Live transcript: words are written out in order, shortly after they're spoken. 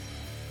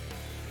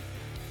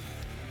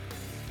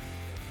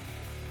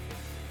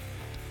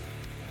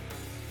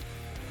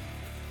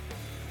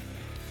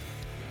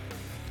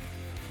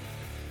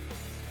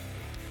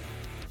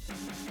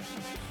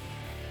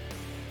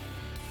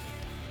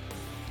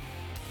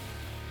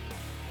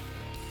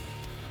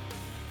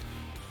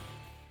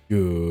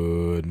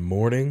Good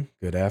morning,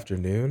 good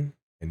afternoon,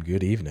 and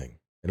good evening,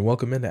 and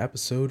welcome into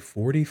episode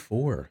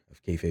 44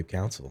 of Kayfabe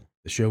Council,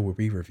 the show where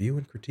we review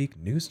and critique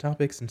news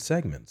topics and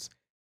segments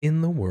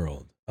in the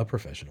world of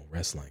professional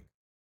wrestling.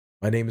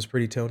 My name is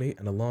Pretty Tony,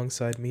 and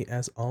alongside me,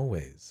 as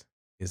always,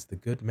 is the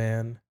good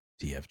man,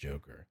 TF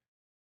Joker.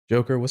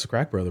 Joker, what's the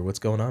crack, brother? What's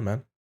going on,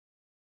 man?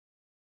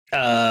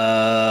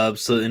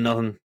 Absolutely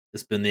nothing.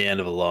 It's been the end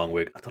of a long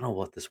week. I don't know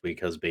what this week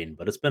has been,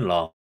 but it's been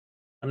long.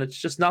 And it's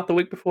just not the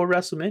week before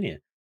WrestleMania.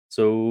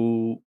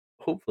 So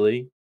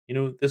hopefully,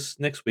 this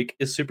next week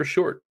is super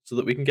short so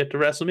that we can get to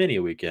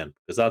WrestleMania weekend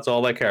because that's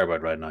all I care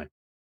about right now.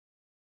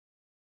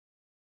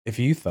 If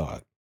you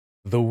thought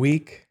the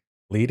week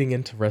leading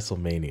into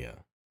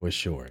WrestleMania was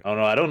short, Oh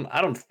no, I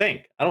don't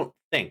think.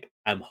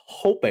 I'm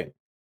hoping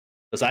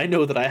because I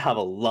know that I have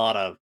a lot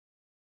of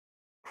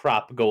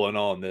crap going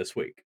on this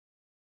week.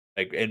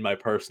 Like in my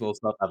personal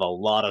stuff, I have a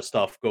lot of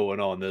stuff going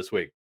on this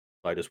week.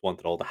 So I just want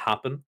it all to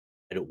happen.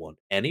 I don't want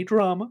any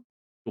drama.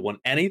 I don't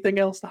want anything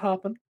else to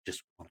happen.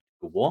 Just want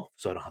it to go off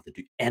so I don't have to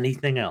do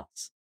anything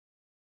else.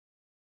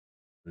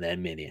 And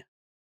then Mania.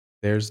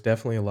 there's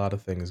definitely a lot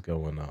of things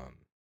going on.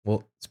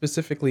 Well,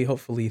 specifically,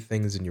 hopefully,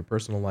 things in your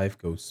personal life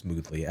go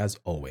smoothly, as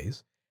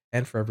always,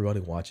 and for everybody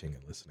watching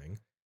and listening.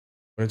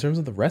 But in terms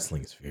of the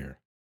wrestling sphere,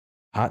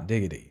 hot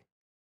diggity.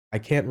 I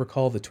can't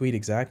recall the tweet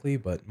exactly,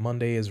 but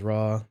Monday is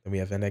Raw, then we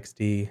have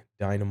NXT,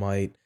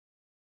 Dynamite,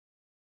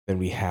 then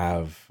we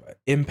have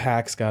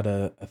Impact's got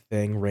a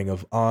thing, Ring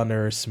of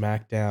Honor,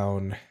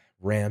 SmackDown,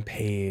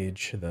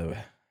 Rampage, the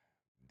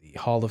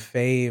Hall of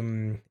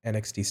Fame,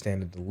 NXT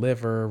Stand and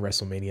Deliver,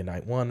 WrestleMania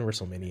Night 1,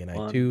 WrestleMania Night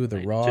One, 2, the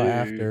night Raw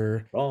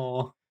two,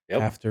 Raw.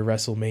 Yep. after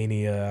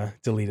WrestleMania,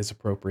 delete as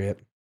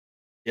appropriate.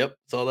 Yep.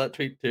 Saw that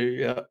tweet too.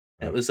 Yeah.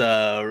 It Uh, was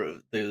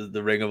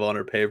the Ring of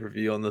Honor pay per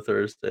view on the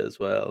Thursday as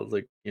well.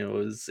 Like,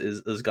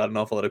 it's got an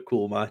awful lot of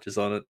cool matches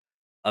on it.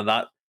 And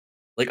that,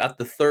 like, at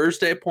the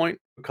Thursday point,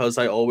 because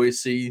I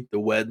always see the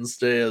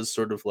Wednesday as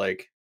sort of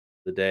like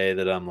the day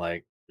that I'm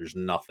like, there's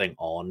nothing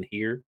on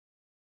here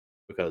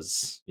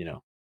because,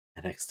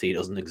 NXT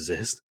doesn't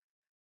exist.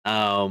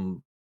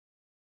 Um,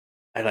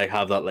 I like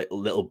have that like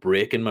little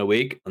break in my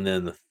week, and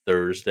then the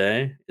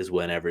Thursday is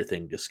when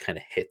everything just kind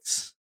of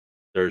hits.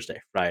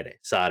 Thursday, Friday,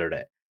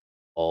 Saturday,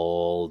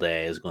 all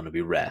day is going to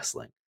be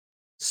wrestling.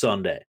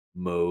 Sunday,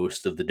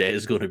 most of the day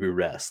is going to be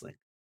wrestling.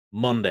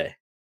 Monday,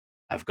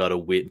 I've got to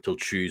wait until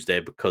Tuesday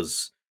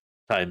because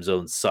time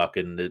zones suck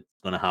and it's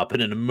going to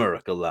happen in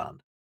America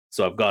land.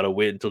 So I've got to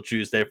wait until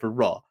Tuesday for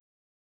Raw.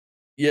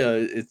 Yeah,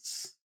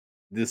 it's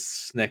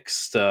this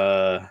next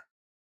the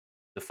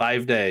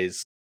 5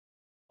 days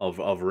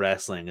of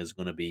wrestling is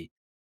going to be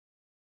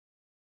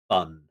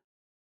fun.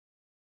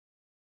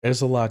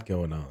 there's a lot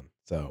going on.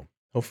 So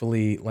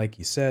hopefully, like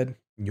you said,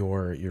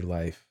 your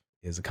life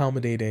is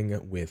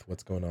accommodating with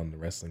what's going on in the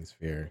wrestling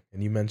sphere.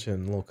 And you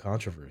mentioned little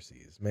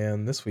controversies.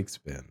 Man, this week's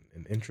been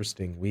an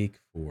interesting week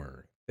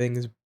for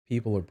things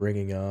people are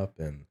bringing up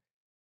and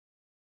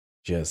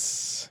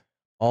just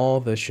all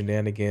the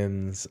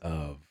shenanigans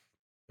of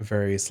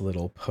various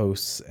little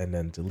posts and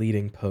then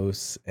deleting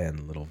posts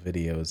and little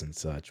videos and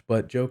such.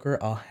 But Joker,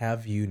 I'll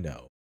have you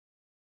know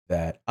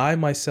that I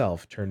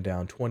myself turned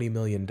down $20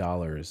 million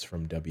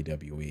from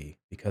WWE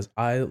because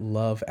I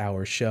love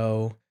our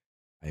show.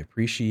 I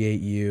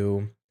appreciate you.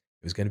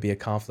 It was going to be a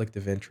conflict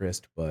of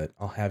interest, but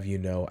I'll have you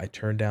know I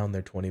turned down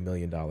their $20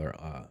 million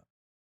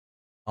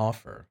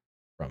offer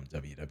from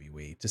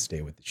WWE to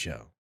stay with the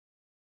show.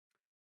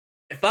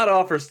 If that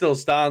offer still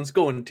stands,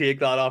 go and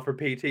take that offer,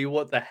 PT.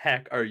 What the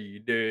heck are you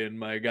doing,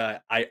 my guy?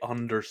 I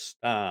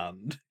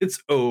understand.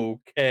 It's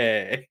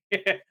okay.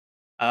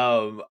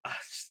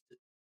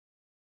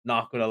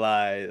 Not gonna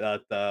lie,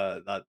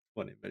 that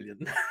 20 million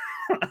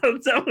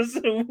that was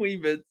a wee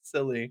bit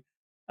silly.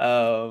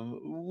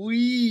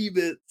 Wee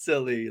bit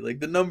silly. Like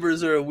the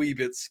numbers are a wee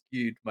bit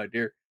skewed, my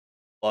dear.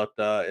 But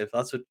if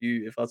that's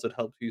what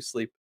helps you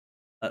sleep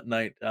at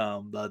night,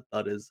 that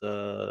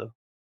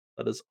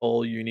is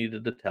all you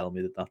needed to tell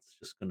me, that that's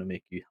just gonna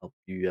make you help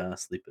you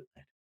sleep at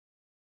night.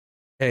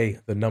 Hey,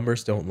 the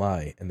numbers don't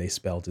lie and they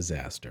spell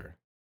disaster.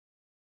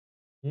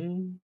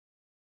 Mm,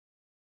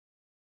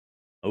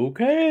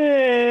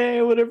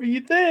 okay, whatever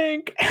you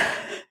think. A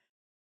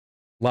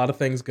lot of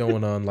things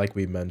going on, like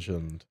we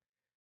mentioned.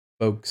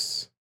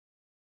 Folks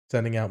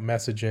sending out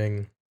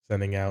messaging,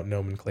 sending out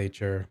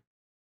nomenclature,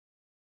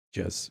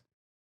 just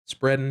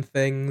spreading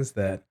things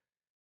that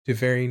to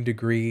varying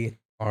degree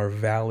are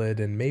valid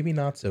and maybe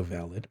not so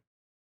valid.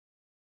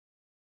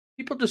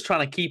 People just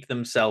trying to keep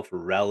themselves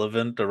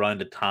relevant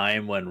around a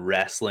time when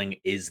wrestling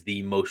is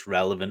the most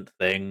relevant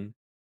thing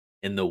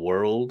in the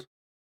world.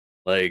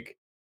 Like,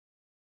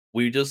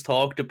 we just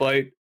talked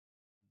about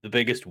the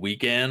biggest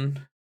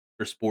weekend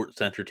for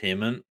sports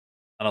entertainment,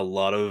 and a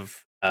lot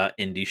of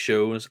indie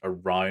shows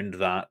around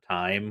that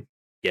time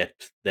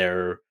get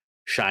their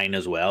shine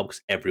as well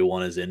because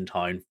everyone is in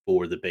town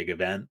for the big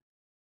event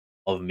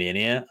of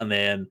Mania. And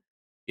then,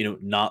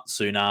 not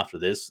soon after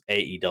this,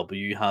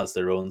 AEW has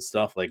their own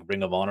stuff. Like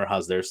Ring of Honor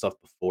has their stuff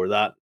before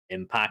that.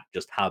 Impact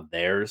just have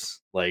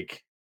theirs.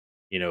 Like,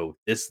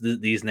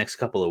 these next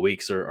couple of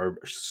weeks are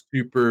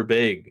super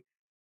big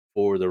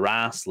for the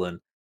wrestling.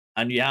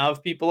 And you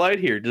have people out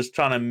here just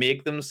trying to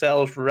make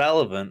themselves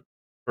relevant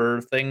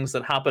for things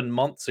that happened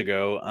months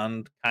ago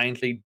and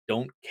kindly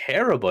don't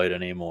care about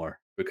anymore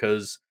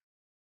because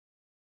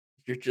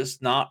you're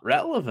just not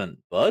relevant,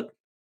 bud.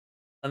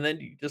 And then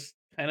you just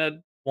kind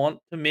of want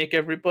to make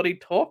everybody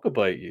talk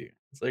about you.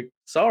 It's like,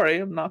 sorry,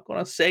 I'm not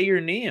going to say your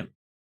name.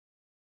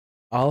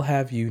 I'll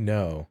have you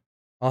know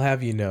I'll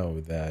have you know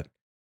that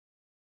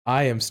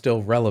I am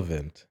still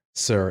relevant,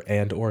 sir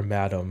and or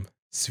madam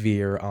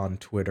sphere on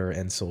Twitter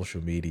and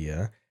social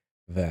media,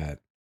 that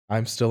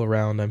I'm still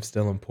around, I'm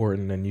still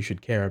important, and you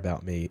should care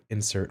about me,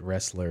 insert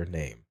wrestler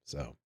name.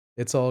 So,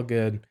 it's all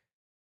good.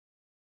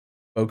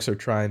 Folks are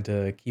trying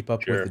to keep up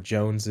with the Sure.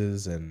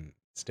 Joneses and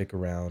stick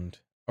around,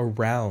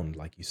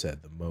 like you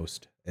said, the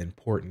most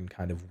important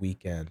kind of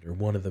weekend or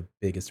one of the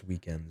biggest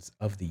weekends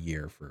of the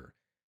year for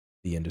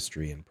the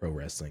industry and pro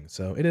wrestling.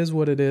 So it is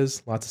what it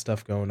is. Lots of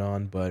stuff going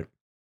on, but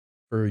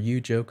for you,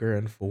 Joker,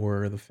 and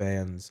for the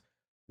fans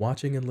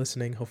watching and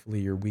listening,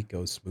 hopefully your week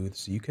goes smooth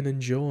so you can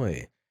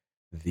enjoy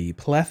the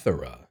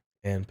plethora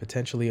and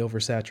potentially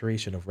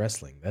oversaturation of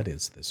wrestling that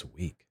is this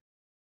week.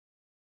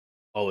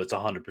 Oh, it's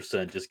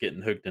 100% just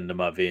getting hooked into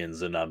my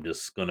veins, and I'm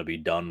just going to be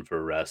done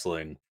for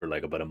wrestling for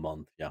like about a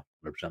month. Yeah,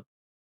 100%.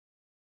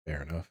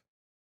 Fair enough.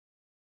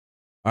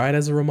 All right,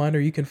 as a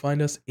reminder, you can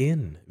find us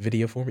in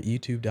video form at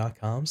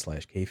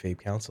youtube.com/Kayfabe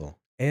Council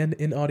and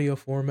in audio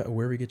form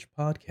where we get your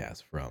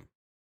podcast from.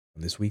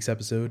 On this week's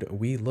episode,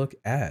 we look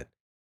at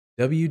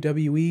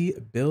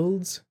WWE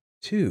builds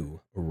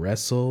to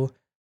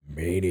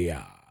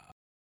WrestleMania.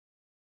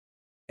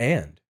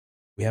 And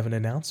we have an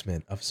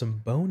announcement of some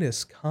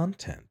bonus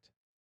content.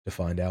 To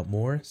find out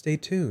more, stay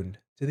tuned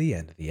to the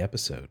end of the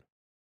episode.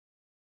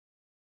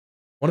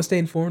 Want to stay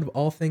informed of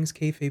all things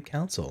Kayfabe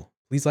Council?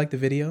 Please like the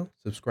video,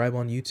 subscribe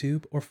on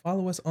YouTube, or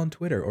follow us on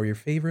Twitter or your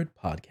favorite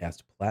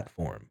podcast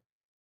platform.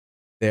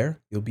 There,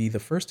 you'll be the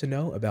first to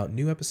know about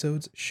new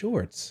episodes,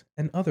 shorts,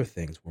 and other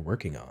things we're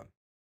working on.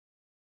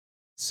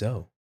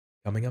 So,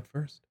 coming up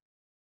first,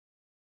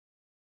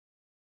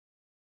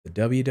 the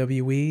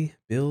WWE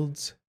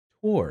builds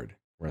toward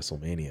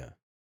WrestleMania.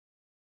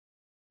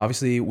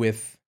 Obviously,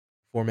 with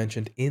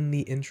aforementioned in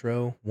the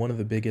intro, one of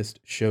the biggest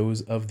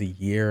shows of the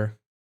year,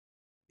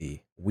 the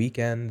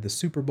weekend, the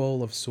Super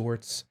Bowl of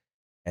sorts,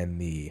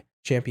 and the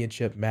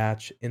championship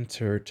match,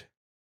 insert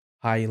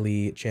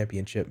highly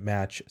championship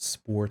match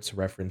sports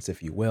reference,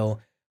 if you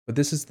will. But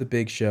this is the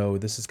big show.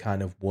 This is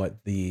kind of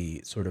what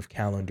the sort of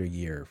calendar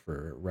year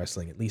for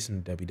wrestling, at least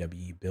in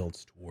WWE,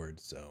 builds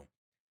towards. So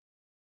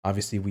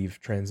obviously, we've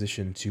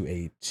transitioned to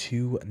a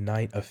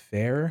two-night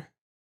affair.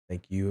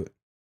 Thank you,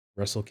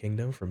 Wrestle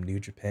Kingdom from New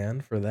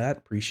Japan, for that.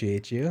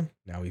 Appreciate you.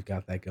 Now we've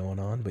got that going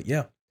on. But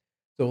yeah,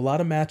 so a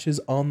lot of matches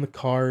on the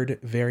card,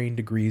 varying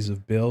degrees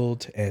of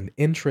build and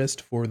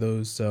interest for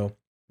those. So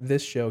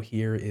this show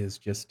here is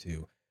just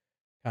to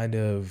kind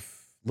of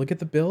look at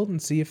the build and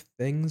see if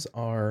things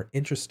are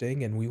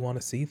interesting and we want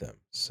to see them.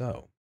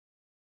 So,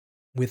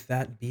 with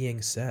that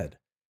being said,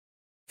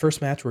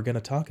 first match we're going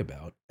to talk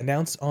about,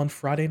 announced on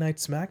Friday Night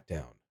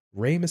SmackDown,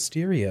 Rey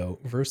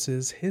Mysterio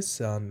versus his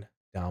son,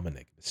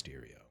 Dominic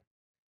Mysterio.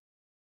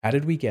 How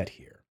did we get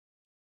here?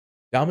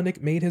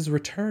 Dominic made his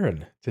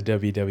return to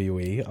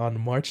WWE on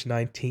March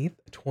 19th,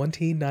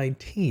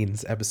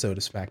 2019's episode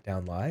of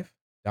SmackDown Live.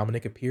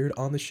 Dominic appeared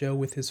on the show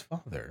with his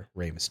father,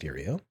 Rey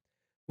Mysterio,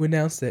 who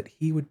announced that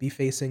he would be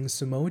facing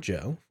Samoa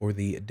Joe for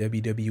the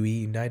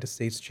WWE United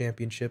States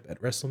Championship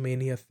at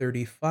WrestleMania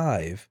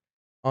 35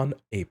 on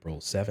April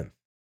 7th.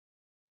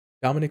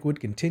 Dominic would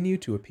continue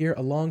to appear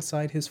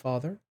alongside his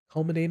father,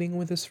 culminating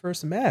with his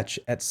first match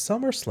at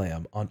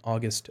SummerSlam on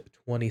August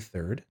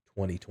 23rd,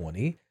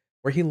 2020,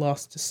 where he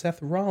lost to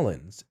Seth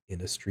Rollins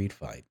in a street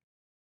fight.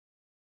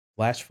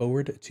 Flash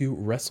forward to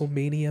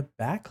WrestleMania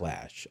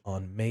Backlash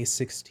on May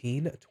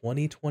 16,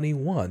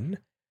 2021.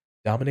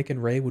 Dominic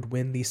and Rey would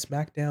win the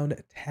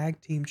SmackDown Tag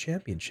Team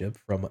Championship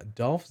from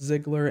Dolph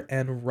Ziggler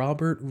and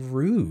Robert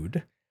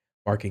Roode,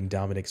 marking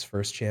Dominic's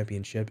first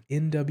championship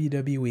in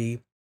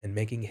WWE and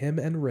making him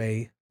and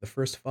Rey the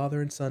first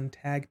father and son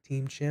tag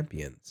team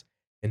champions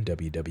in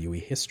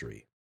WWE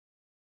history.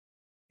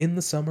 In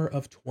the summer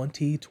of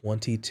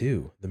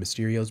 2022, the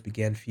Mysterios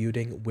began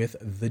feuding with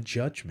The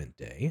Judgment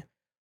Day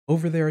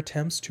over their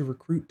attempts to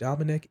recruit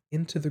Dominic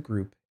into the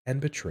group and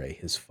betray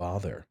his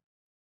father.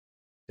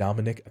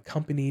 Dominic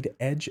accompanied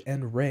Edge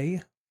and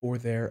Rey for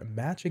their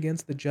match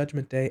against the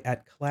Judgment Day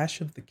at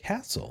Clash of the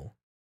Castle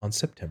on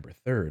September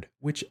 3rd,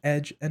 which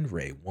Edge and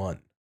Rey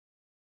won.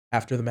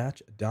 After the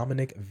match,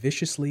 Dominic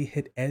viciously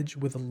hit Edge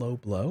with a low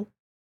blow.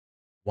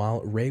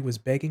 While Rey was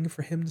begging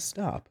for him to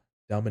stop,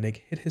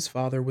 Dominic hit his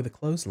father with a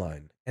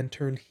clothesline and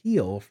turned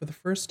heel for the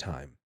first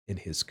time in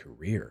his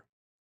career.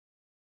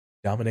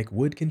 Dominic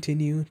would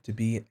continue to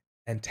be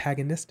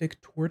antagonistic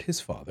toward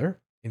his father,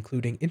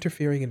 including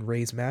interfering in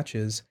Rey's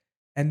matches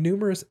and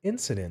numerous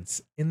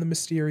incidents in the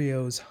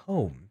Mysterios'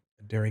 home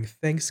during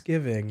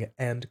Thanksgiving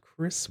and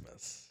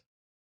Christmas.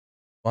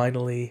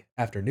 Finally,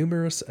 after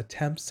numerous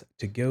attempts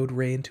to goad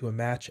Ray into a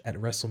match at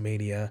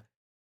WrestleMania,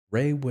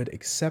 Ray would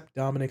accept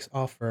Dominic's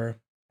offer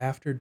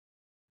after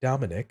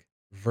Dominic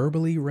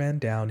verbally ran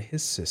down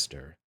his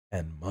sister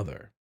and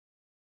mother.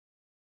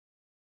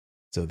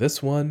 So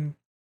this one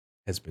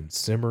has been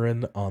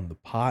simmering on the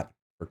pot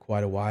for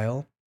quite a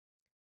while.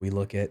 We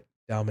look at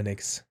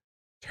Dominic's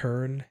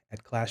turn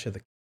at Clash at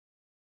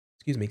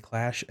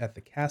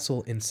the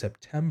Castle in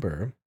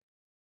September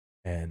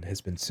and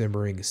has been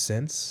simmering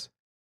since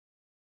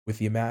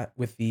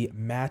with the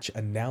match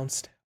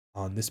announced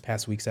on this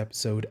past week's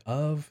episode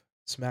of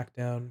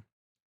SmackDown.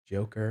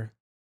 Joker,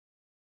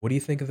 what do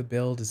you think of the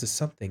build? Is this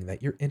something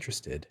that you're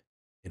interested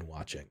in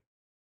watching?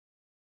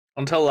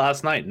 Until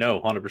last night,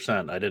 no,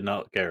 100%. I did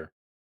not care.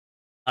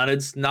 And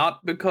it's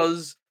not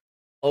because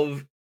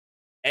of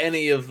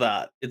any of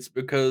that. It's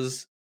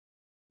because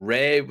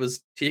Ray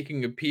was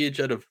taking a page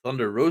out of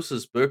Thunder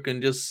Rosa's book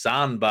and just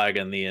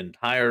sandbagging the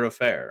entire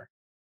affair.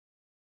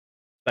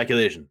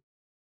 Speculation.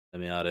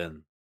 Let me add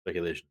in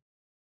speculation.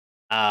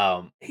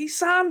 He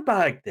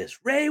sandbagged this.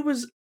 Ray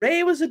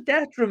was a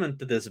detriment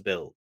to this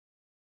build.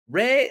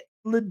 Ray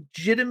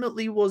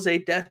legitimately was a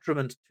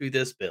detriment to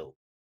this build.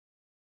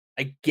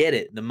 I get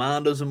it. The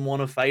man doesn't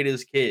want to fight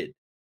his kid.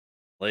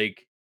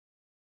 Like,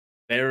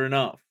 fair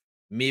enough.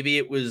 Maybe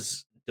it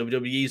was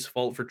WWE's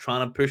fault for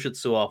trying to push it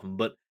so often,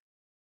 but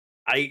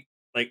I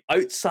like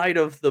outside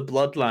of the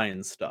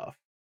bloodline stuff,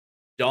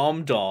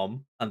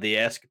 Dom and the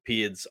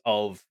escapades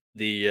of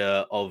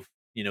the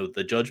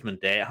Judgment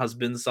Day has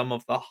been some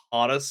of the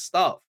hottest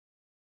stuff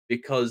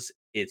because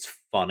it's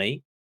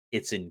funny,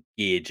 it's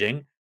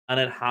engaging, and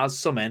it has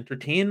some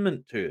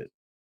entertainment to it.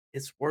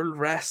 It's World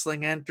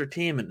Wrestling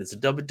Entertainment. It's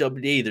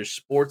WWE. There's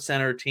sports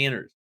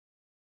entertainers.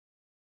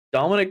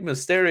 Dominic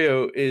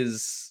Mysterio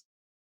is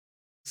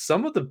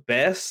some of the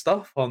best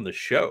stuff on the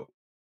show.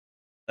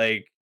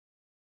 Like,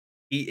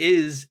 he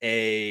is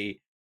a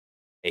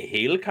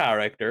heel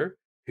character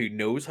who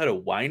knows how to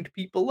wind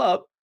people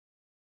up,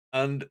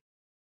 and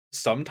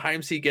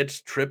sometimes he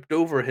gets tripped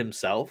over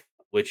himself,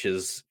 which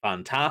is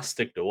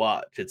fantastic to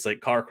watch. It's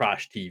like car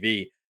crash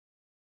TV,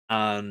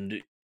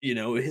 and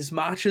his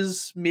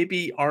matches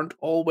maybe aren't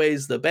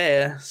always the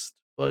best,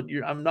 but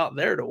I'm not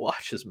there to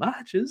watch his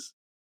matches.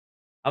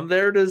 I'm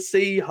there to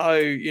see how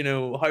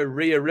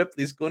Rhea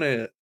Ripley's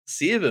gonna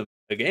save him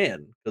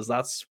again because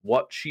that's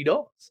what she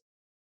does.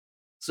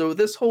 So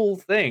this whole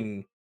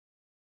thing,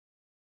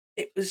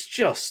 it was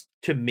just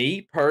to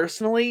me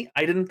personally,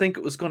 I didn't think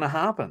it was gonna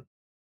happen.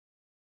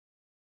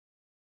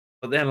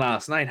 But then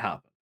last night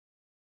happened.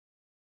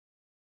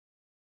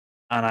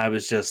 And I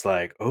was just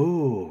like,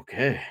 oh,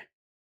 okay.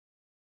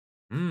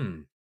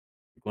 Hmm.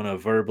 Gonna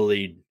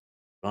verbally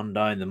run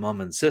down the mom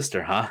and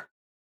sister, huh?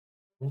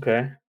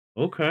 Okay.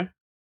 Okay.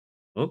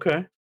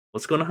 Okay.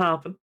 What's gonna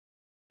happen?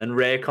 And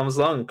Ray comes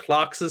along and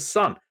clocks his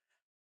son.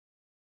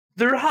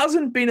 There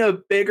hasn't been a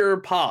bigger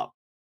pop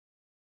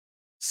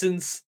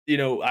since,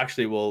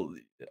 actually, well,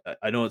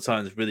 I know it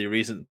sounds really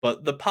recent,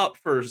 but the pop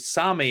for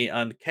Sammy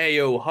and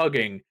KO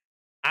hugging,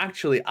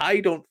 actually,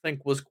 I don't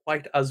think was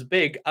quite as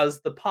big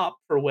as the pop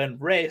for when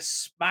Ray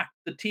smacked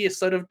the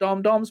taste out of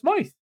Dom Dom's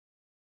mouth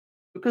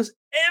because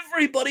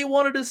everybody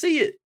wanted to see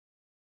it.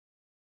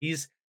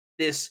 He's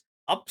this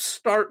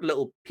upstart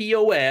little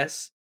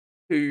POS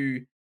who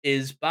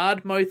is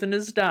bad mouthing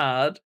his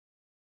dad,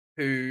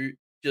 who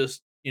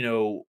just,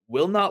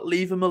 will not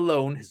leave him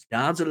alone. His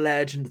dad's a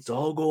legend. It's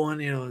all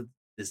going,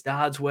 his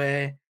dad's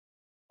way.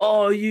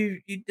 Oh, you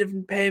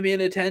didn't pay me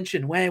any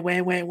attention.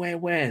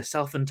 Way.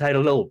 Self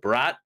entitled little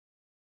brat.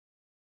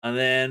 And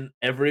then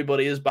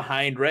everybody is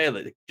behind Ray.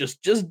 Like,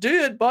 just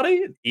do it,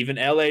 buddy. Even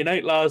LA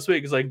Knight last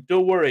week is like,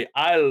 don't worry,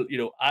 I'll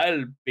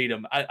beat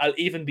him. I'll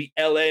even be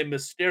LA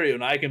Mysterio,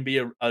 and I can be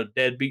a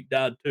deadbeat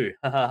dad too.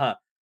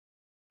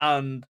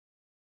 And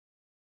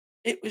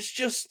it was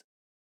just,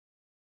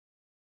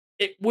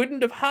 it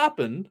wouldn't have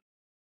happened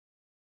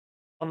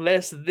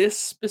unless this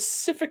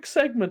specific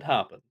segment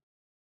happened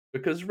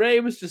because Ray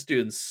was just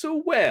doing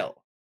so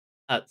well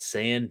at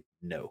saying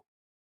no.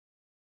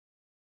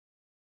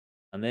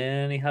 And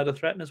then he had to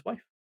threaten his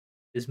wife,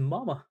 his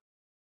mama.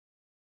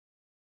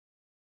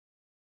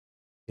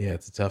 Yeah,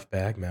 it's a tough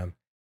bag, man.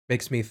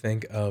 Makes me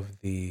think of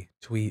the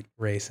tweet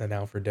Ray sent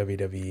out for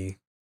WWE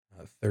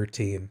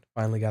 13.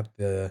 Finally got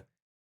the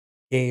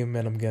game,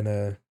 and I'm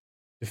gonna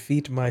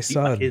defeat my Beat my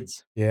son.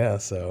 kids. Yeah,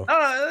 so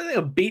I think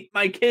I'll beat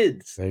my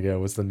kids. there you go.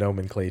 Was the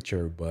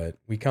nomenclature, but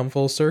we come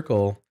full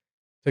circle.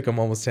 Took him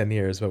almost 10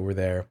 years, but we're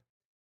there.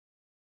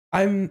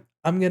 I'm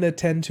gonna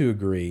tend to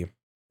agree.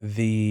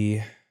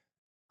 The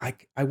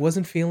I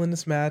wasn't feeling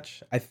this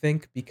match. I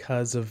think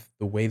because of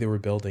the way they were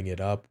building it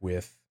up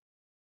with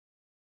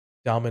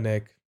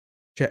Dominic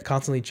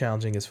constantly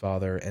challenging his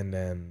father, and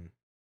then,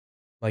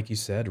 like you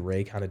said,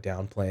 Ray kind of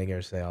downplaying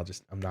or say,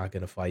 I'm not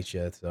gonna fight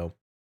you. So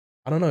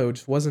I don't know. It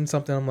just wasn't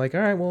something I'm like,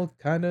 all right, well,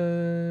 kind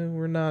of,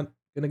 we're not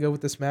gonna go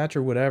with this match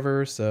or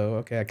whatever. So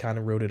okay, I kind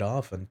of wrote it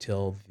off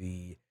until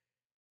the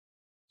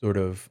sort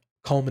of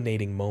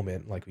culminating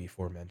moment, like we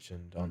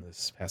aforementioned on Mm.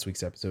 this past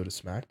week's episode of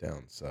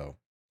SmackDown. So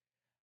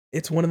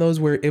it's one of those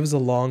where it was a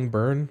long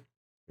burn.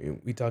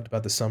 We talked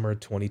about the summer of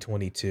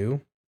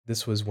 2022.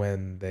 This was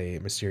when they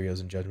Mysterios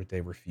and Judgment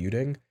Day were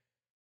feuding.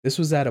 This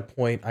was at a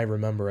point I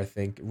remember, I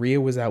think Rhea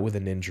was out with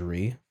an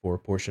injury for a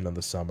portion of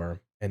the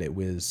summer, and it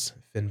was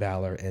Finn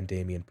Balor and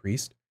Damian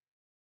Priest.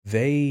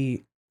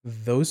 They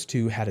those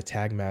 2 had a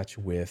tag match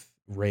with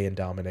Ray and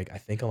Dominic, I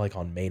think, like,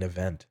 on Main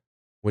Event,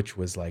 which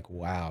was like,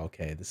 "Wow,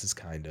 okay, this is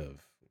kind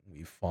of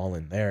we've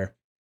fallen there."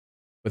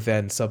 But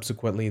then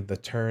subsequently, the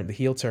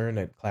heel turn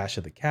at Clash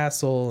of the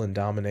Castle, and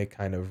Dominic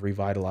kind of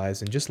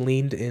revitalized and just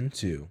leaned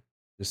into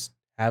just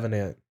having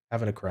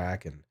a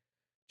crack and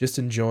just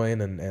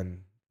enjoying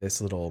and this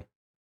little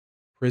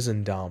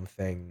prison dom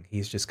thing,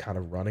 he's just kind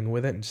of running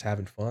with it and just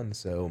having fun.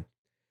 So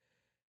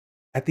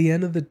at the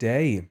end of the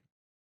day,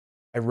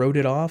 I wrote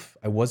it off.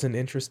 I wasn't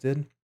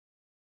interested.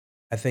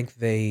 I think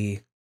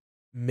they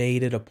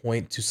made it a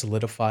point to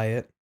solidify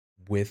it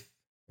with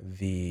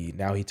the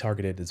now he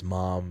targeted his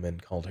mom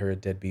and called her a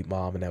deadbeat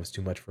mom, and that was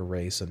too much for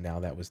Ray. So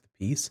now that was the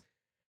piece.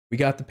 We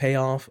got the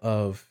payoff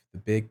of the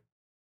big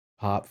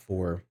pop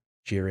for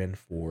cheering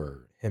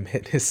for him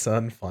hitting his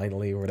son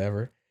finally or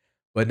whatever.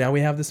 But now we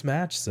have this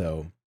match,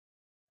 so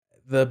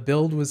the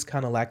build was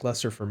kinda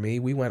lackluster for me.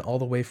 We went all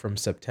the way from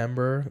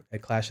September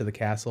at Clash of the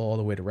Castle all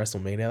the way to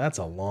WrestleMania. That's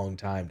a long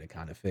time to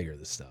kinda figure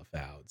this stuff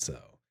out,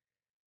 so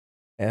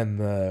and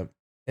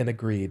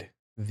agreed.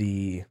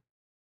 The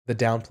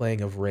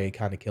downplaying of Ray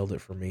kinda killed it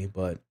for me,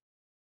 but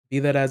be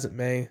that as it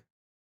may,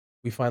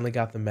 we finally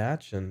got the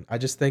match, and I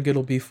just think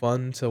it'll be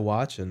fun to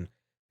watch and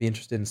be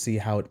interested in see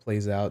how it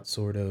plays out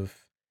sort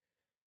of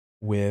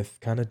with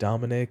kinda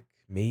Dominic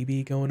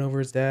maybe going over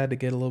his dad to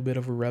get a little bit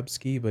of a rub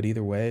ski, but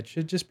either way, it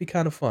should just be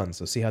kind of fun,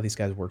 so see how these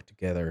guys work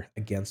together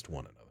against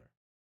one another.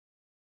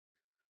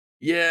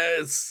 Yeah,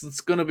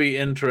 it's gonna be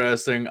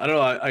interesting. I don't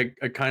know.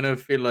 I kind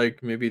of feel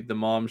like maybe the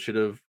mom should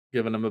have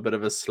given him a bit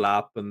of a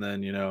slap, and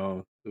then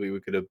we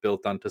could have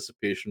built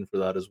anticipation for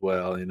that as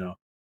well.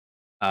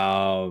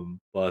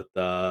 But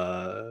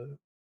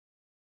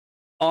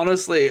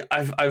honestly,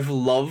 I've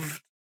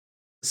loved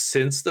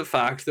since the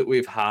fact that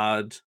we've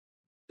had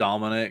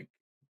Dominic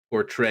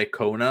portray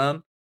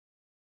Conan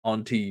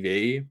on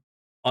TV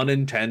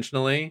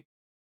unintentionally.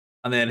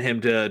 And then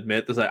him to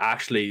admit this, like,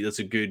 actually, that's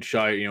a good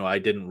shout. I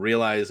didn't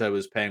realize I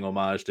was paying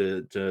homage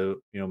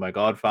to my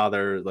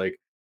godfather. Like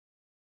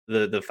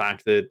the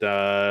fact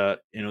that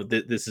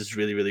this is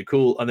really really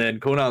cool. And then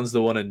Conan's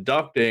the one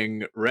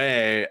inducting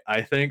Ray.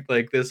 I think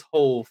like this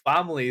whole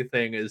family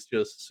thing is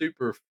just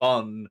super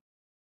fun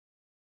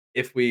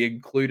if we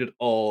include it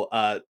all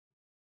at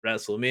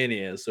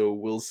WrestleMania. So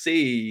we'll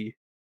see.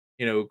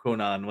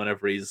 Conan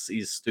whenever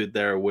he's stood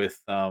there with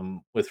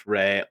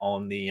Ray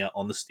on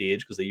the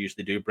stage because they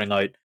usually do bring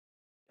out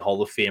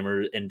Hall of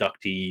Famer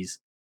inductees,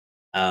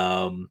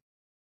 um,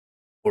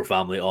 or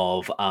family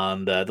of,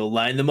 and they'll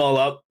line them all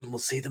up, and we'll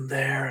see them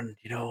there. And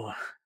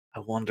I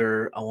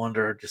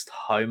wonder just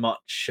how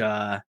much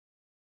they're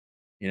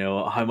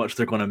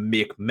going to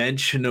make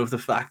mention of the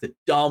fact that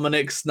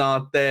Dominic's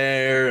not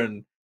there,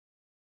 and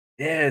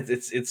yeah,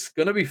 it's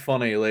going to be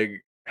funny.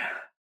 Like,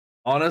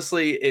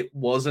 honestly, it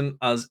wasn't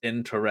as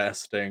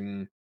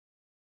interesting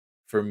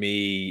for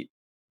me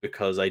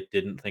because I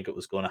didn't think it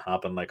was going to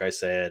happen, like I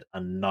said,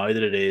 and now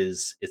that it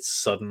is, it's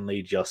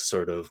suddenly just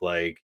sort of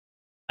like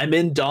I'm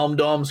in Dom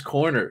Dom's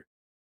corner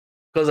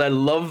because I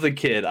love the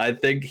kid. I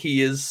think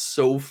he is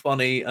so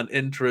funny and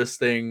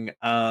interesting,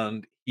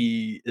 and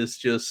he is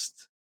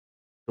just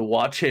to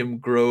watch him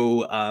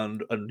grow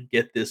and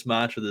get this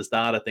match with his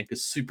dad. I think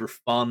is super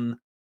fun.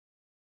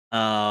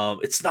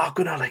 It's not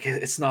gonna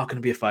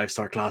be a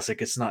 5-star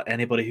classic. It's not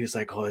anybody who's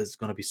like, oh, it's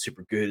gonna be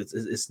super good.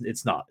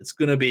 It's not. It's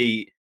gonna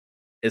be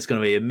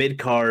a mid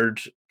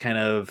card kind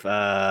of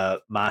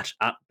match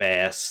at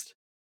best.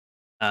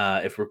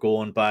 If we're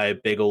going by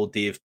big old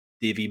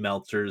Davey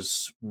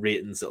Meltzer's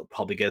ratings, it'll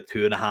probably get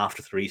 2.5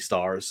 to 3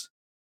 stars.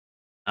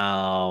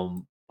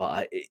 The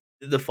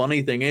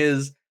funny thing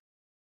is,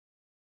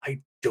 I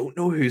don't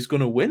know who's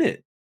going to win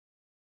it.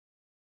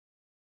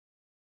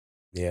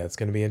 Yeah, it's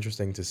gonna be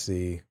interesting to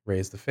see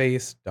Ray's the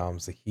face,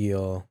 Dom's the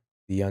heel,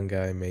 the young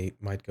guy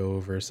might go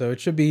over, so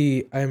it should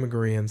be I am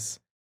agreeance.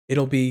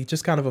 It'll be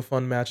just kind of a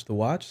fun match to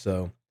watch,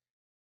 so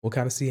we'll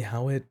kinda see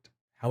how it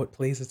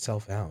plays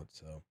itself out,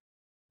 so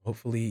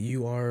hopefully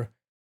you are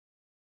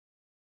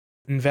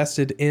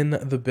invested in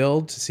the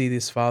build to see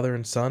this father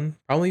and son.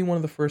 Probably one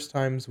of the first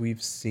times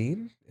we've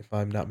seen, if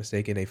I'm not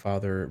mistaken, a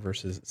father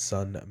versus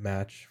son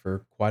match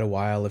for quite a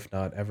while, if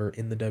not ever,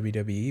 in the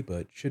WWE,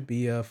 but should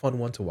be a fun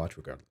one to watch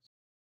regardless.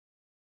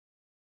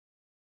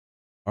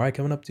 All right,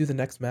 coming up to the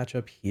next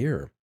matchup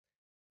here.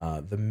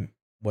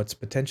 What's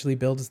potentially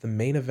billed as the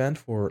main event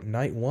for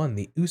night one,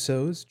 the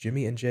Usos,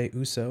 Jimmy and Jay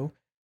Uso,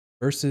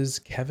 versus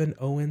Kevin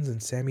Owens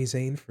and Sami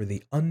Zayn for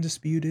the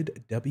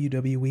undisputed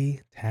WWE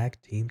Tag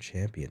Team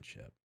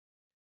Championship.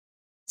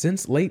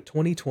 Since late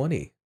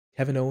 2020,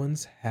 Kevin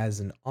Owens has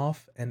an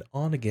off and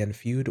on again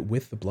feud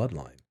with the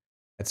Bloodline,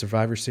 At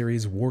Survivor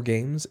Series War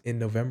Games in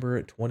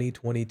November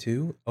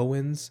 2022,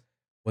 Owens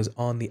was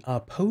on the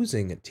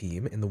opposing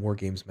team in the War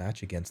Games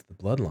match against the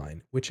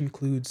Bloodline, which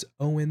includes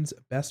Owens'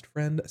 best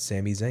friend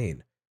Sami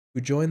Zayn,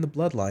 who joined the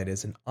Bloodline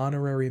as an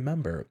honorary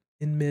member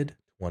in mid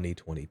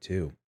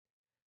 2022.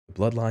 The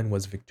Bloodline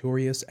was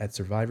victorious at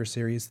Survivor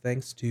Series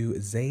thanks to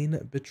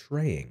Zayn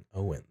betraying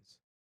Owens.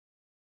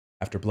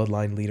 After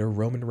Bloodline leader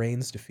Roman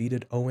Reigns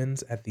defeated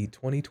Owens at the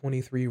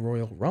 2023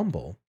 Royal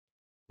Rumble,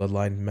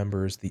 Bloodline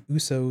members the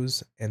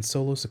Usos and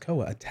Solo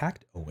Sikoa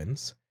attacked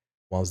Owens,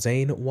 while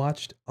Zayn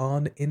watched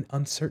on in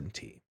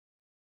uncertainty.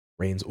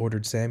 Reigns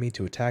ordered Sami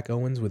to attack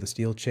Owens with a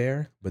steel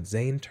chair, but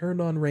Zayn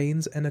turned on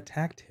Reigns and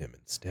attacked him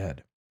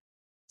instead.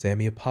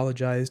 Sami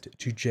apologized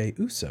to Jey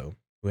Uso,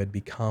 who had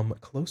become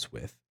close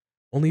with,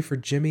 only for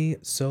Jimmy,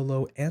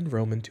 Solo, and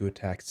Roman to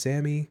attack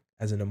Sami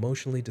as an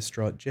emotionally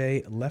distraught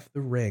Jey left the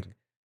ring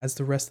as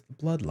the rest of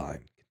the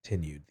bloodline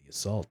continued the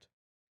assault.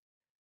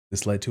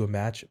 This led to a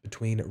match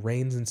between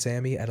Reigns and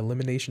Sami at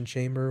Elimination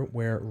Chamber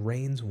where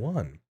Reigns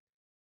won.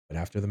 But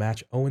after the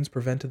match, Owens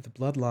prevented the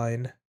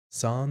bloodline,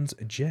 sans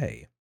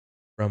Jey,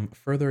 from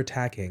further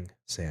attacking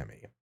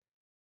Sami.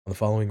 On the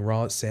following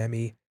Raw,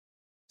 Sami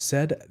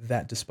said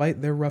that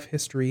despite their rough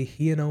history,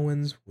 he and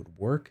Owens would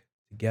work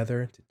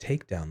together to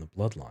take down the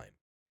bloodline.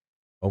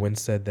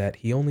 Owens said that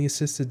he only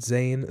assisted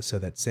Zayn so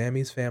that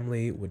Sami's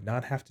family would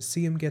not have to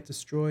see him get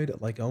destroyed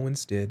like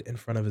Owens did in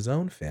front of his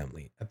own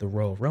family at the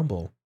Royal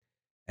Rumble,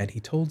 and he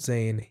told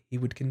Zayn he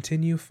would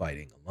continue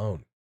fighting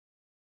alone.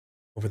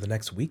 Over the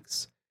next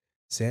weeks,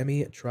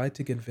 Sami tried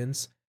to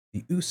convince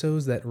the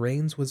Usos that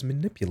Reigns was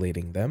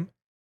manipulating them.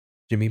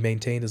 Jimmy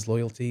maintained his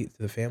loyalty to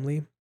the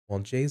family,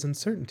 while Jay's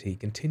uncertainty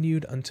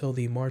continued until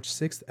the March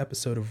 6th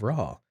episode of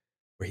Raw,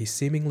 where he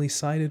seemingly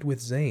sided with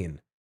Zayn,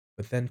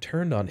 but then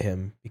turned on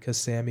him because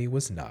Sami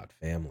was not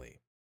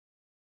family.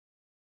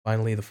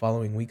 Finally, the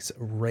following week's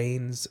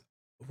Reigns'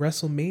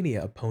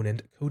 WrestleMania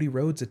opponent, Cody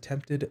Rhodes,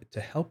 attempted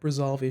to help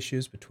resolve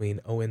issues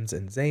between Owens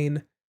and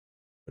Zayn,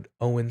 but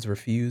Owens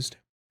refused.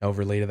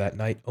 However, later that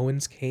night,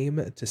 Owens came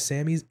to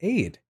Sami's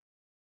aid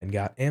and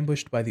got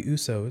ambushed by the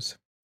Usos,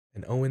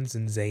 and Owens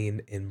and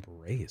Zayn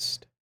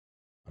embraced.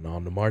 And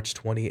on the March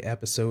 20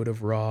 episode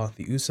of Raw,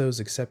 the Usos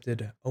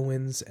accepted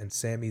Owens and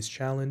Sami's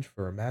challenge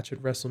for a match at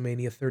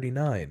WrestleMania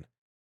 39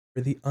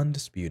 for the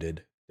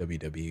undisputed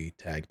WWE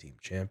Tag Team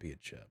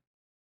Championship.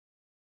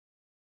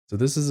 So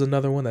this is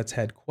another one that's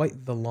had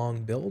quite the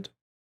long build,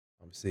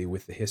 obviously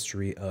with the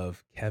history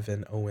of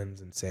Kevin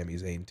Owens and Sami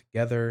Zayn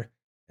together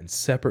and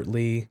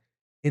separately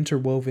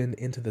interwoven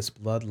into this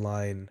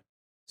bloodline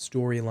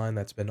storyline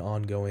that's been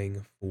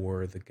ongoing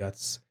for the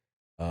guts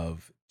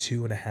of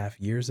 2.5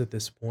 years at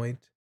this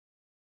point.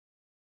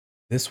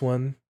 This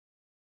one,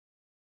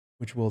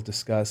 which we'll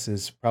discuss,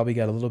 is probably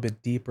got a little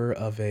bit deeper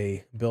of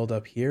a build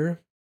up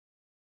here.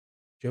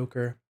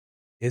 Joker,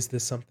 is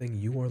this something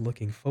you are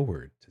looking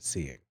forward to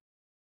seeing?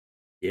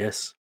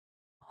 Yes,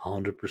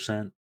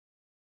 100%.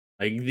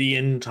 Like the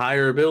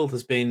entire build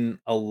has been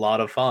a lot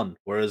of fun.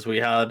 Whereas we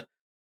had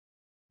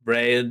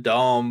Ray and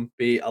Dom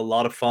be a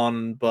lot of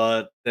fun,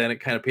 but then it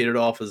kind of petered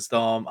off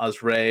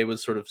as Ray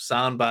was sort of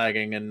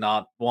sandbagging and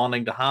not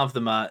wanting to have the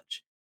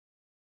match.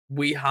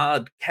 We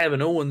had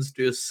Kevin Owens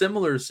do a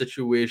similar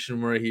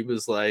situation where he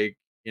was like,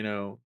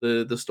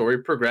 the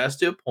story progressed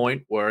to a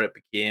point where it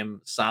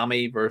became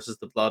Sammy versus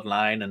the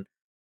Bloodline, and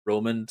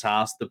Roman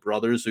tasked the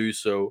brothers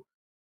Uso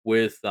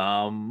with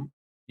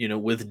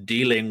with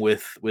dealing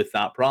with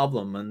that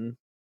problem. And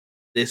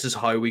this is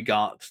how we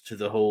got to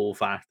the whole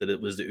fact that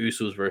it was the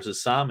Usos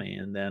versus Sammy,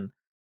 and then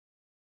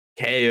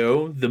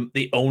KO,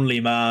 the only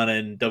man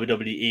in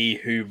WWE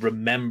who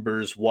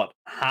remembers what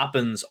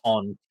happens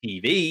on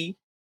TV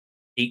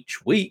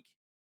each week,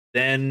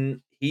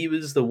 then he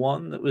was the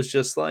one that was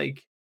just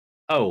like,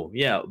 "Oh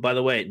yeah, by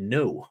the way,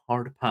 no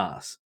hard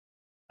pass.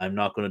 I'm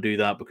not going to do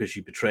that because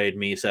you betrayed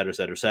me, etc.,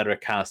 etc., etc."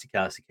 Casty,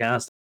 casty,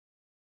 cast.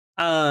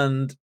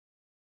 And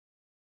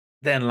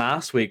then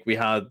last week we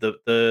had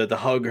the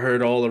hug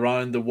heard all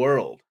around the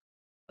world,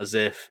 as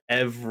if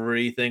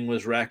everything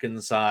was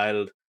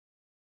reconciled.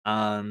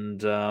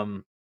 And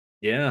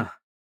yeah,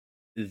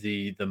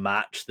 the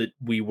match that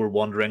we were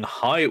wondering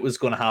how it was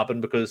going to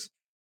happen, because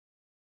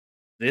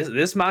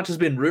this match has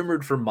been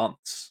rumored for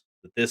months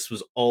that this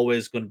was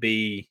always going to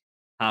be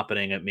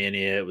happening at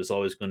Mania. It was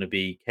always going to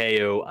be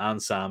KO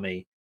and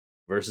Sammy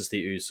versus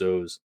the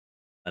Usos,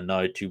 and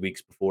now 2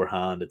 weeks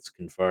beforehand, it's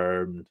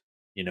confirmed.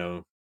 You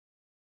know,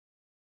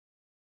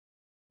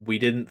 we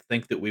didn't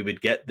think that we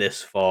would get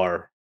this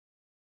far,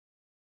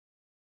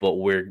 but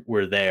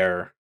we're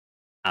there,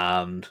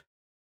 and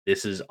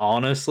this is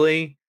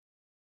honestly,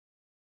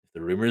 if the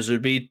rumors are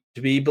to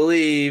be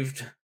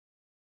believed,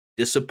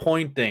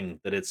 disappointing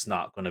that it's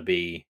not going to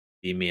be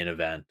the main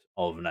event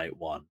of night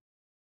one.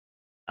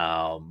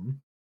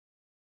 Um,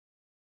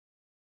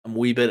 I'm a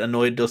wee bit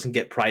annoyed it doesn't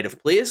get pride of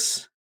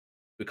place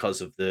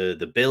because of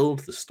the build,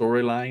 the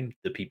storyline,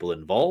 the people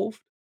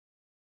involved.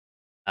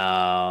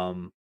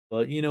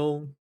 But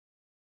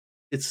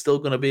it's still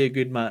going to be a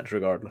good match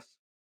regardless.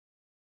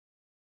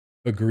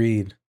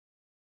 Agreed.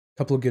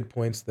 Couple of good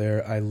points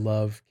there. I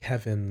love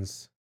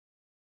Kevin's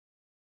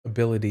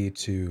ability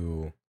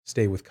to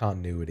stay with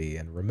continuity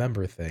and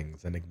remember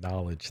things and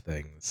acknowledge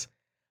things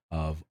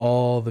of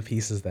all the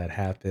pieces that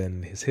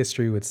happen, his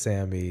history with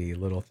Sammy,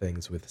 little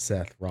things with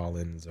Seth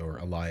Rollins or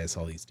Elias,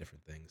 all these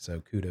different things.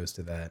 So kudos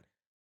to that.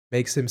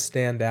 Makes him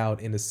stand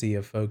out in a sea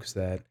of folks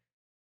that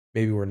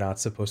maybe we're not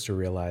supposed to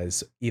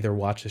realize either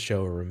watch the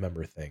show or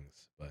remember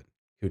things. But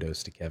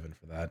kudos to Kevin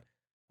for that.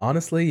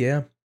 Honestly,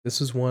 yeah, this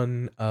is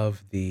one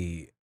of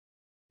the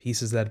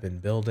pieces that have been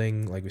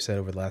building, like we said,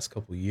 over the last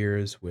couple of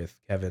years with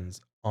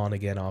Kevin's on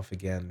again, off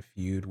again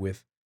feud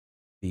with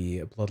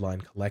the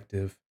Bloodline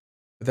Collective.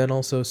 But then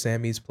also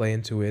Sammy's play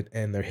into it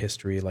and their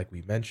history, like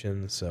we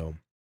mentioned. So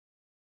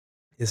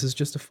this is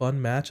just a fun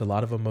match, a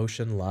lot of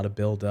emotion, a lot of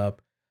build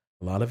up,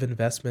 a lot of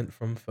investment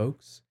from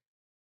folks.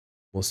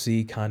 We'll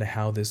see kind of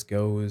how this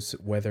goes,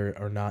 whether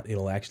or not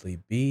it'll actually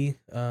be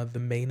the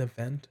main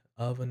event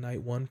of a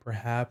night one,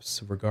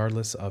 perhaps,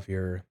 regardless of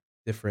your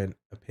different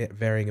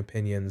varying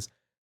opinions.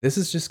 This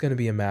is just going to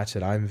be a match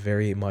that I'm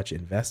very much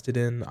invested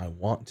in. I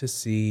want to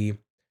see.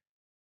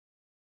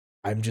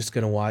 I'm just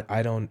gonna watch.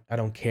 I don't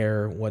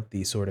care what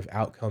the sort of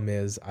outcome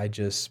is. I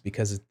just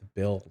because the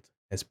build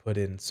has put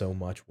in so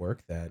much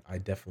work that I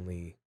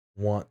definitely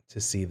want to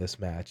see this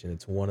match, and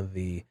it's one of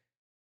the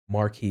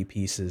marquee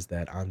pieces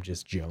that I'm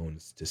just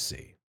Jones to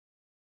see.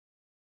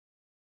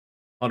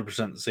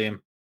 100% the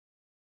same.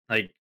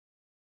 Like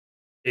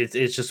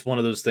it's just one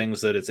of those things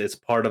that it's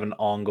part of an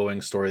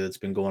ongoing story that's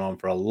been going on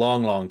for a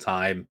long, long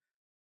time.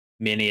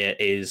 Mania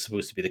is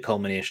supposed to be the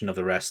culmination of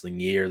the wrestling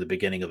year, the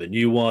beginning of a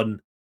new one.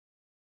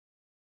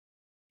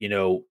 You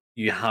know,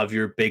 you have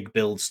your big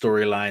build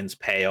storylines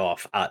pay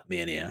off at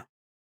Mania.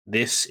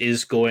 This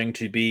is going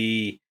to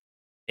be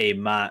a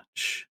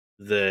match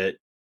that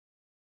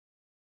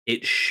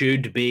it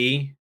should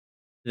be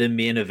the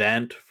main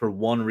event for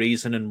one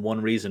reason and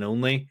one reason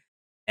only.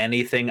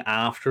 Anything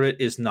after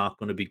it is not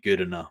going to be good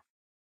enough.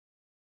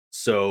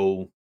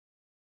 So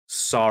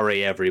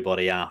sorry,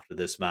 everybody, after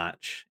this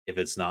match, if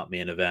it's not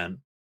main event,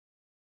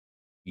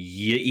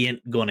 you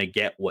ain't gonna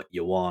get what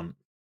you want.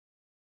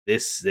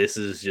 This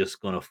is just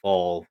gonna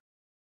fall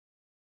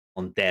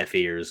on deaf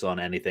ears on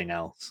anything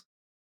else.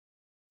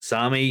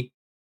 Sammy,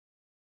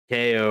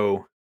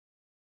 KO,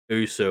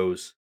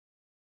 Usos,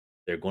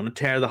 they're gonna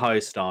tear the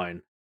house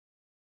down.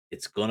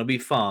 It's gonna be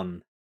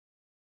fun,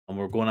 and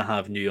we're gonna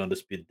have new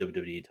undisputed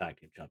WWE Tag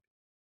Team Champions.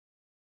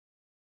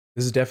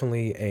 This is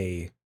definitely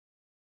a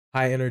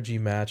high energy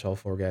match. All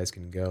four guys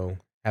can go.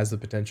 Has the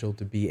potential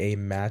to be a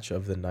match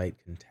of the night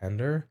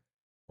contender,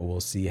 but we'll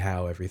see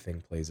how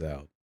everything plays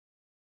out.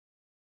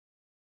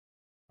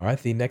 All right,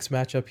 the next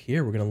matchup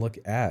here, we're going to look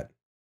at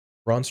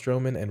Braun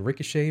Strowman and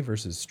Ricochet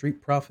versus Street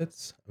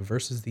Profits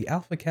versus the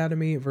Alpha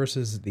Academy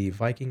versus the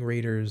Viking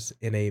Raiders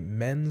in a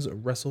men's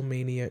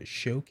WrestleMania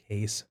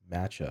showcase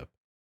matchup.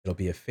 It'll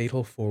be a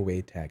fatal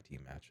four-way tag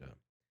team matchup.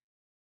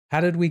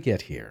 How did we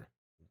get here?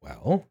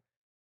 Well,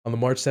 on the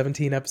March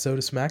 17 episode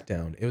of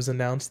SmackDown, it was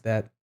announced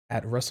that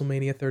at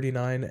WrestleMania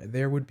 39,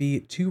 there would be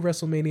two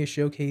WrestleMania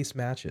showcase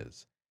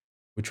matches,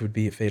 which would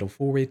be a fatal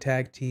four-way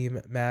tag team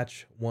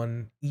match,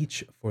 one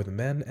each for the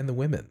men and the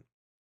women.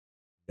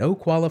 No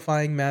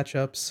qualifying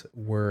matchups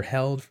were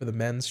held for the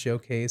men's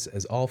showcase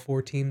as all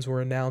four teams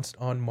were announced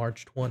on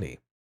March 20.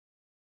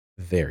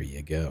 There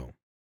you go.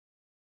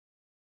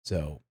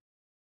 So,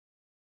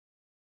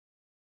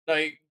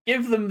 Like,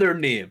 give them their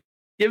name.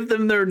 Give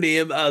them their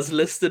name as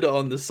listed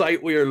on the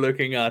site we are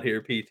looking at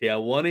here, PT. I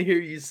want to hear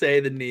you say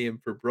the name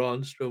for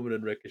Braun Strowman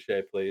and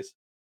Ricochet, please.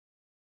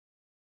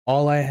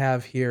 all I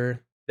have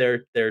here,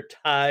 Their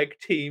tag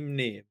team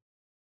name.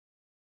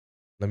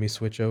 let me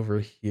switch over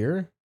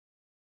here.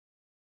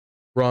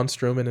 Braun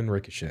Strowman and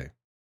Ricochet.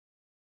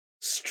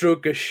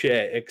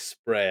 Strokachet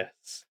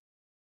Express.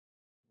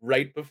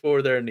 Right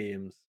before their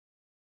names.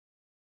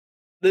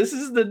 This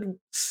is the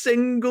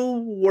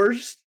single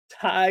worst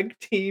tag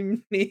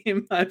team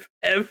name I've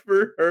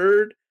ever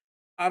heard.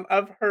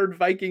 I've heard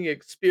Viking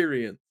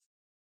Experience.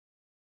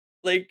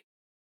 Like,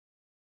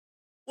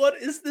 what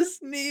is this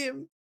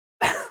name?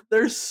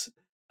 There's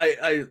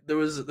I there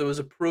was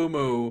a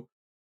promo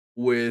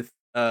with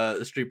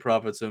the Street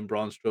Profits and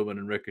Braun Strowman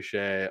and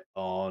Ricochet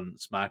on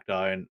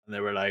SmackDown, and they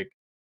were like,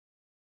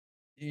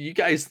 "You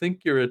guys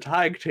think you're a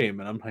tag team?"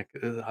 And I'm like,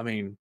 I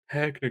mean,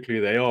 technically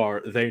they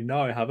are. They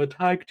now have a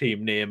tag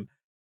team name.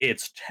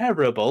 It's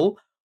terrible,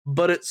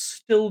 but it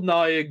still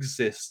now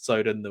exists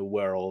out in the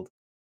world."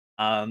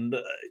 And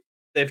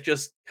they've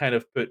just kind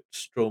of put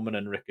Strowman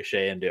and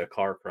Ricochet into a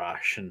car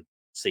crash and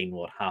seen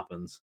what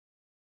happens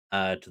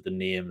to the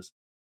names.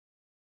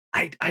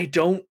 I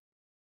don't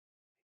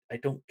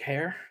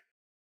care.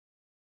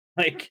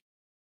 Like,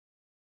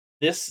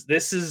 this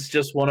is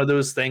just one of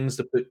those things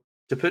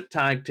to put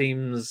tag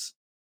teams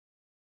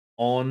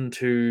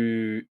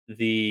onto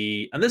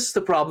the, and this is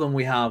the problem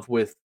we have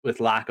with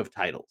lack of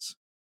titles.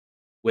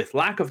 With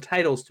lack of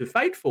titles to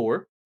fight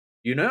for,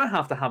 you now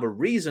have to have a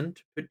reason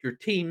to put your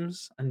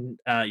teams and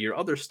your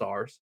other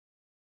stars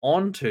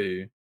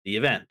onto the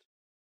event.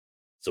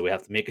 So we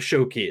have to make a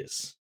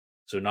showcase.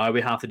 So now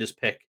we have to just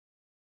pick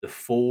the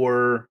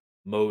four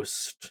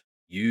most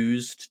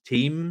used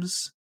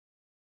teams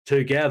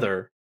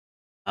together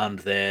and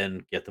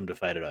then get them to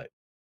fight it out.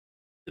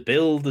 The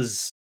build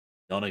is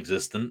non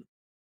existent.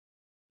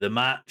 The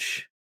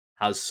match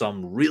has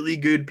some really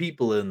good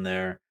people in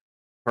there.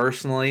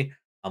 Personally,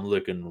 I'm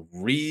looking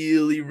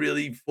really,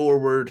 really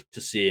forward to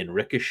seeing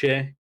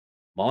Ricochet,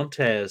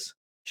 Montez,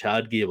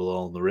 Chad Gable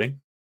all in the ring.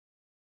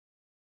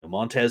 And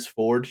Montez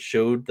Ford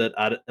showed that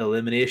at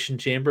Elimination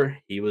Chamber,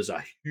 he was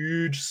a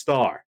huge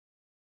star.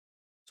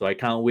 So I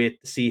can't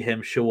wait to see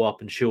him show up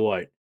and show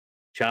out.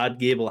 Chad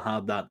Gable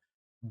had that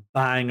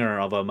banger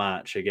of a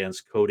match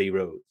against Cody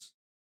Rhodes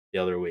the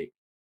other week.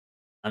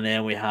 And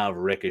then we have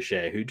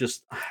Ricochet, who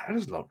just I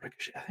just love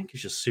Ricochet. I think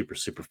he's just super,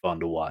 super fun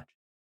to watch.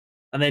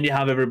 And then you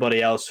have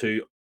everybody else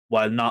who,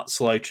 while not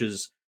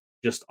slouches,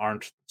 just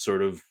aren't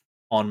sort of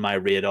on my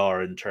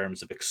radar in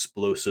terms of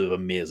explosive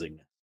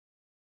amazingness.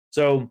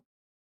 So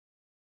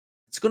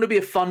it's going to be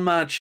a fun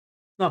match.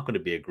 It's not going to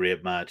be a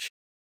great match.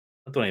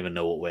 I don't even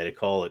know what way to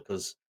call it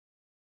because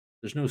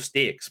there's no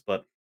stakes,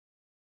 but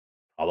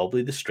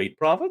probably the Street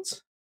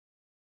Profits.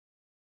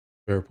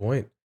 Fair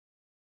point.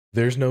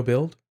 There's no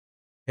build.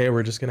 Hey,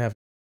 we're just gonna have,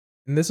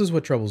 and this is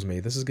what troubles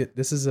me. This is good.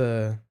 This is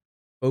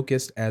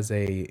focused as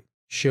a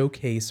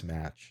showcase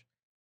match,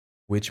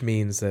 which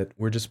means that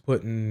we're just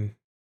putting,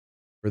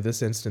 for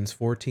this instance,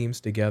 four teams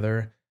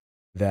together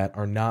that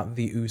are not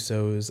the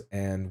Usos,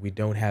 and we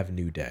don't have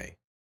New Day.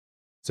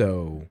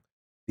 So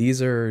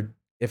these are,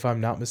 if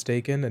I'm not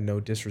mistaken, and no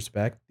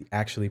disrespect,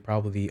 actually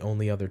probably the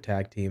only other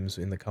tag teams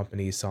in the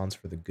company sans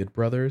for the Good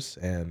Brothers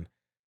and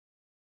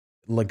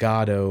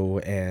Legato,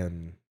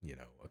 and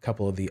a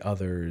couple of the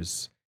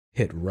others,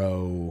 Hit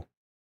Row,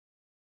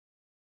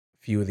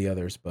 a few of the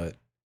others, but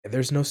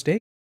there's no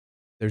stake.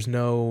 There's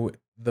no,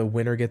 the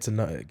winner gets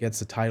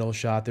a title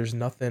shot. There's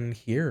nothing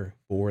here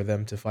for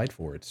them to fight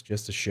for. It's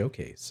just a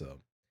showcase. So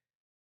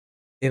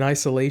in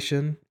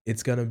isolation,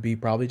 it's gonna be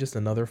probably just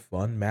another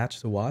fun match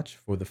to watch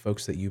for the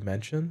folks that you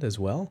mentioned as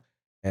well,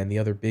 and the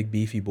other big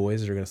beefy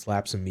boys that are gonna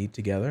slap some meat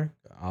together,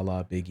 a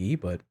la Big E.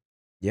 But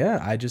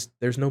yeah,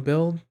 there's no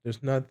build,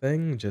 there's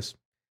nothing. Just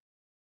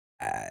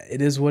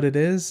it is what it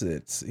is.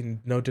 It's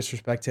no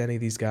disrespect to any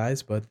of these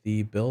guys, but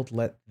the build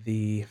let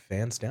the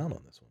fans down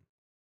on this one.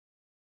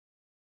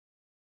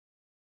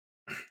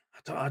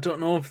 I don't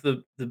know if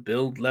the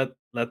build let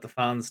the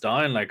fans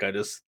down. Like I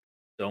just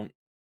don't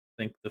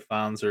think the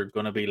fans are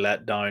going to be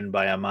let down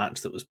by a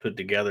match that was put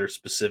together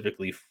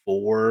specifically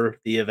for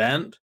the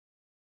event.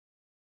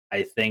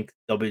 I think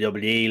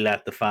WWE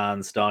let the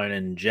fans down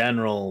in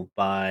general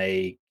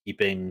by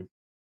keeping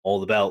all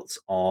the belts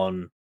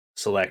on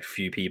select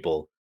few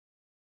people,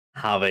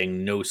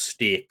 having no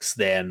stakes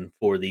then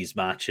for these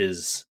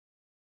matches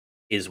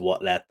is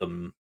what let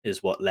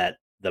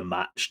the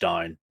match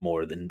down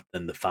more than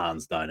the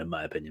fans down, in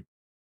my opinion.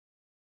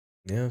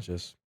 Yeah,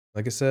 just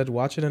like I said,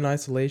 watch it in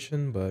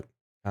isolation, but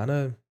kind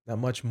of not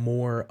much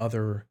more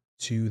other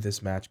to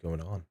this match going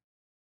on.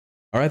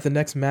 All right, the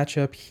next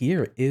matchup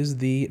here is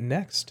the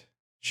next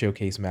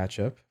showcase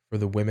matchup for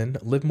the women: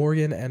 Liv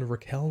Morgan and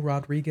Raquel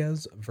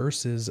Rodriguez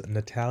versus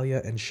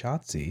Natalia and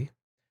Shotzi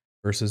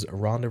versus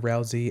Ronda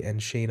Rousey and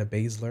Shayna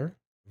Baszler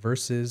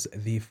versus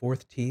the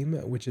fourth team,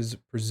 which is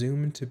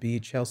presumed to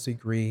be Chelsea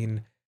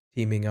Green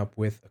teaming up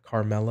with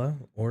Carmella,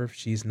 or if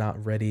she's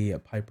not ready,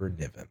 Piper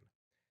Niven.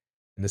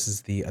 And this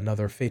is the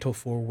another fatal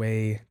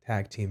four-way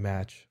tag team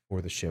match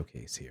for the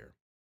showcase here.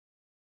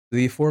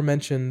 The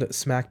aforementioned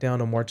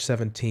SmackDown on March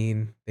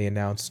 17, they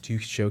announced two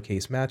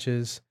showcase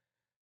matches.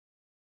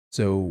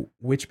 So,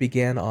 which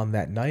began on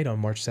that night on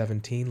March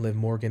 17, Liv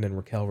Morgan and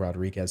Raquel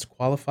Rodriguez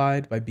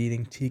qualified by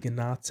beating Tegan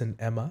Knox and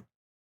Emma.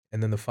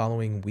 And then the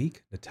following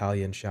week,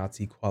 Natalya and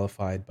Shotzi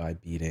qualified by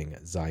beating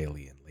Xia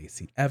Li and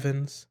Lacey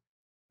Evans.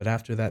 But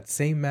after that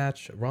same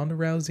match, Ronda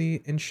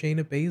Rousey and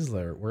Shayna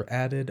Baszler were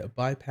added,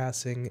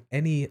 bypassing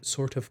any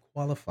sort of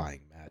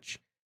qualifying match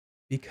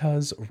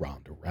because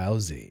Ronda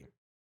Rousey.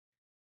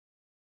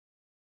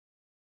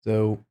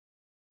 So,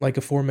 like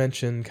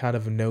aforementioned, kind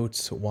of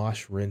notes,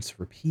 wash, rinse,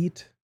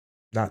 repeat.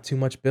 Not too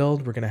much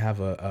build. We're gonna have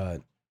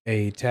a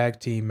tag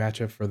team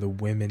matchup for the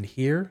women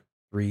here.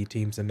 Three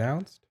teams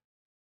announced.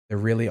 There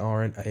really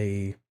aren't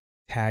a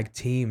tag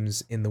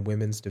teams in the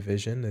women's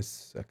division.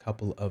 It's a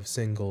couple of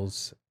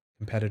singles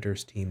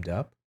competitors teamed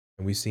up,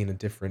 and we've seen a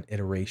different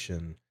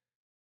iteration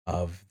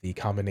of the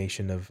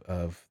combination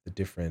of the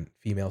different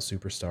female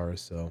superstars.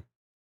 So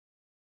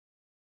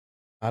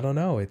I don't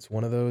know. It's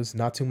one of those,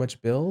 not too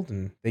much build,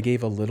 and they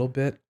gave a little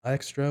bit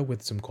extra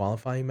with some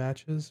qualifying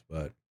matches.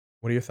 But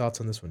what are your thoughts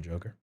on this one,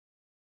 Joker?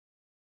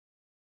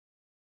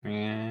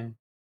 Mm.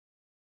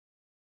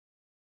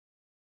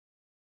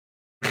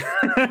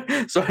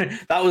 Sorry,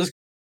 that was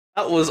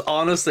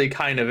honestly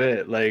kind of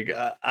it. Like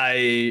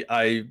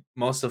I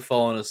must have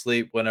fallen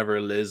asleep whenever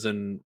Liv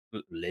and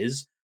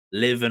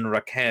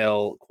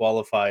Raquel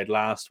qualified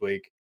last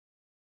week.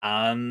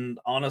 And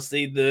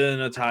honestly, the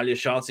Natalia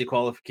Shotzi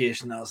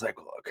qualification, I was like,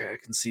 well, okay, I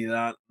can see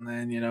that. And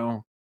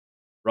then,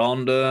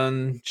 Ronda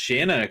and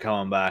Shayna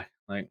coming back.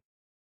 Like,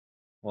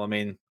 well, I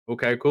mean,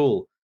 okay,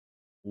 cool.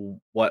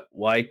 What?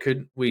 Why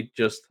couldn't we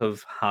just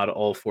have had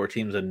all 4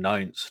 teams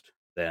announced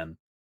then?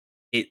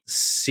 It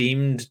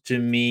seemed to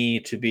me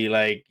to be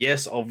like,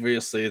 yes,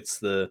 obviously it's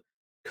the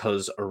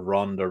because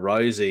Ronda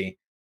Rousey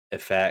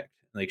effect,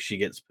 like she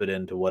gets put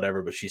into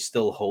whatever, but she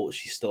still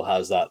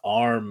has that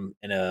arm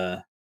in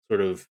a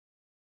sort of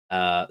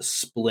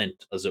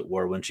splint, as it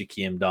were, when she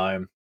came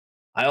down.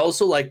 I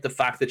also like the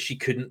fact that she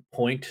couldn't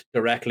point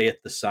directly at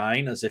the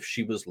sign as if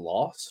she was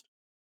lost.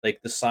 Like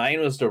the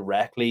sign was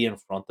directly in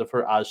front of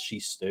her as she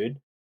stood,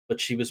 but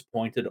she was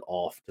pointed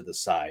off to the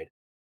side.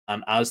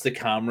 And as the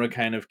camera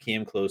kind of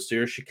came close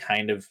to her, she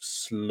kind of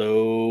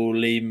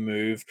slowly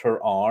moved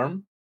her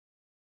arm.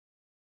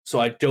 So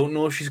I don't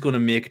know if she's going to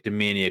make it to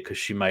Mania because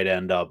she might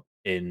end up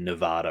in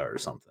Nevada or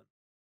something,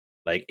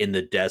 like in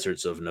the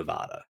deserts of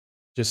Nevada.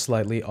 Just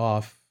slightly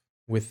off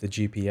with the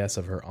GPS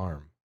of her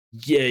arm.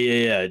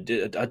 Yeah.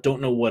 I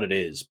don't know what it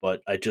is,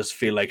 but I just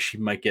feel like she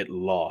might get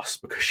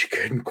lost because she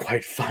couldn't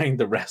quite find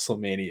the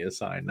WrestleMania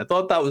sign. I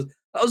thought that was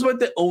about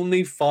the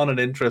only fun and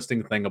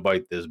interesting thing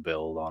about this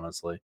build,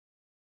 honestly.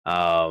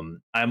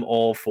 I'm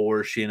all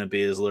for Shayna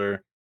Baszler,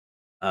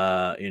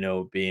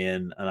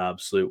 being an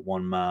absolute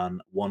one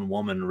man, one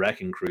woman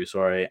wrecking crew,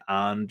 sorry,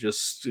 and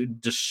just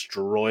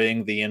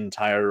destroying the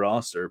entire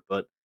roster.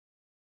 But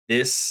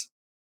this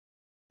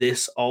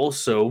this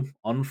also,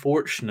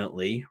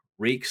 unfortunately,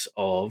 reeks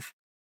of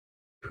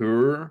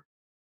poor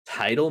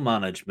title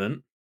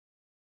management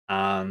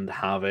and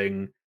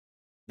having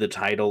the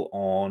title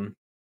on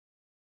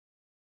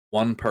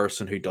one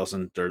person who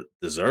doesn't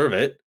deserve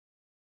it,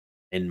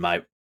 in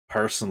my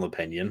personal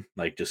opinion.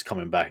 Like just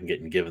coming back and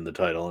getting given the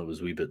title, it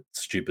was a wee bit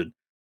stupid.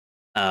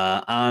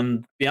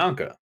 And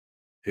Bianca,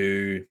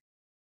 who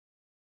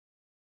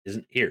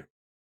isn't here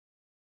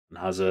and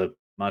has a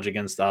match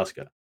against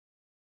Asuka,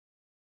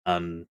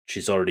 and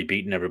she's already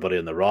beaten everybody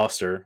on the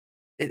roster.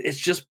 It's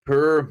just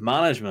poor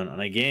management.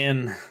 And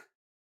again,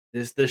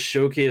 this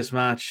showcase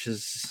match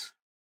is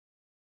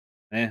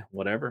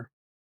whatever.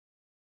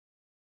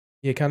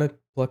 Yeah, kind of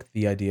plucked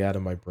the idea out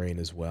of my brain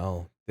as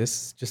well.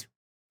 This just,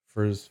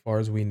 for as far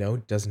as we know,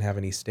 doesn't have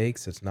any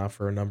stakes. It's not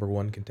for a number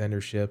one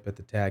contendership at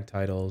the tag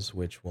titles,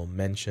 which we'll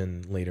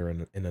mention later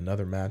in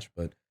another match.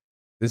 But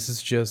this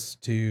is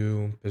just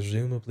to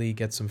presumably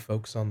get some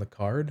folks on the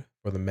card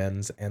for the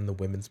men's and the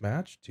women's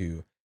match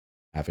to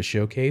have a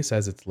showcase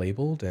as it's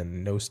labeled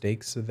and no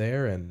stakes are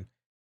there and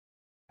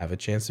have a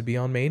chance to be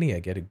on Mania,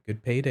 get a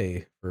good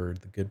payday for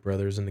the good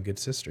brothers and the good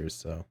sisters.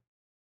 So,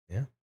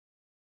 yeah.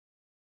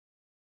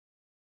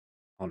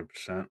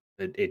 100%.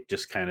 It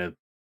just kind of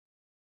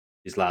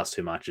these last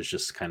two matches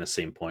just kind of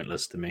seem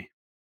pointless to me.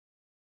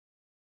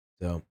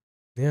 So,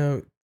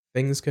 yeah,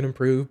 things can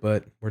improve,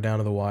 but we're down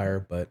to the wire.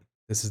 But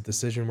this is the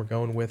decision we're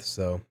going with.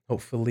 So,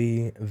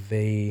 hopefully,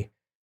 they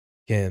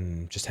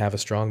can just have a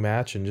strong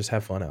match and just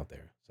have fun out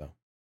there. So,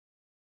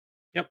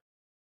 Yep.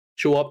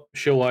 Show up,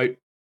 show out,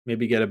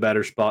 maybe get a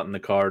better spot in the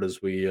card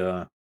as we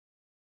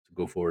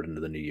go forward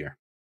into the new year.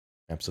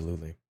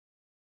 absolutely.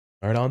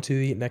 All right, on to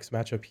the next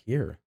matchup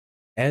here,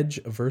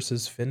 Edge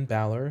versus Finn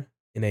Balor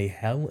in a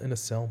Hell in a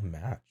Cell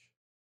match.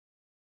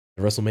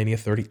 At WrestleMania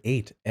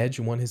 38, Edge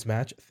won his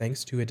match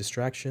thanks to a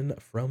distraction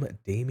from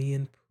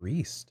Damian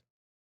Priest.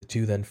 The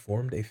two then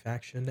formed a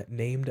faction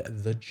named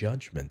the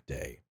Judgment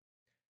Day.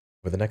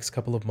 For the next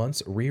couple of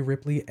months, Rhea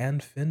Ripley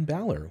and Finn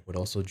Balor would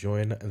also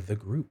join the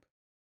group.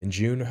 In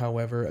June,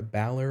 however,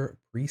 Balor,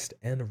 Priest,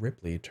 and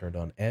Ripley turned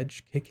on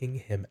Edge, kicking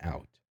him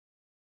out.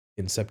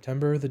 In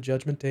September, the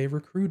Judgment Day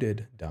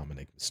recruited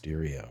Dominic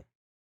Mysterio.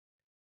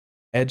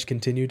 Edge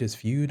continued his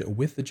feud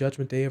with the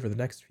Judgment Day over the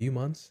next few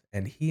months,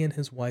 and he and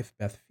his wife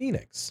Beth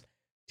Phoenix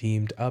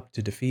teamed up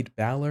to defeat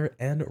Balor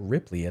and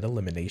Ripley at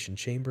Elimination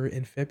Chamber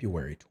in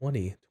February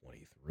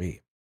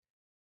 2023.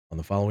 On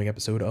the following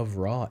episode of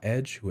Raw,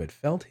 Edge, who had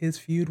felt his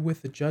feud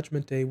with the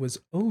Judgment Day was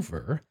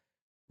over,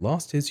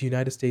 lost his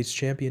United States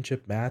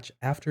Championship match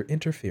after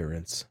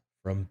interference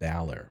from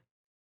Balor.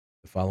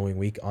 The following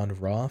week on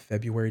Raw,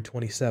 February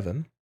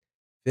 27,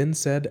 Finn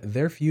said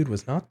their feud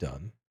was not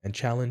done and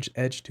challenged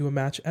Edge to a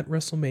match at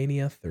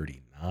WrestleMania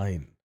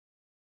 39.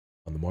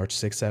 On the March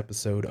 6th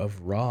episode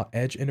of Raw,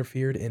 Edge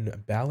interfered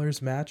in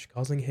Balor's match,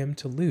 causing him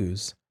to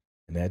lose,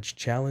 and Edge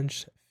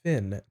challenged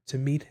Finn to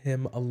meet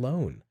him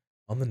alone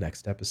on the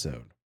next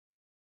episode.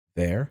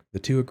 There, the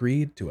two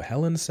agreed to a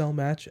Hell in a Cell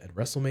match at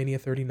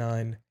WrestleMania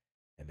 39,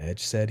 and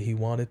Edge said he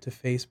wanted to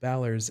face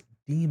Balor's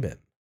demon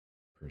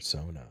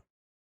persona.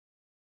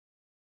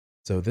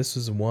 So this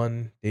was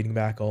one dating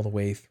back all the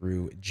way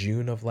through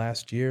June of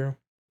last year,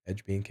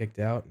 Edge being kicked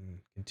out and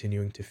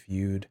continuing to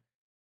feud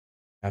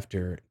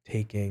after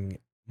taking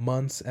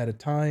months at a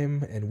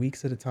time and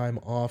weeks at a time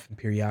off and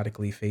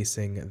periodically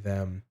facing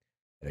them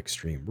at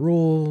Extreme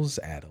Rules,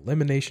 at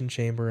Elimination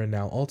Chamber, and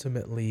now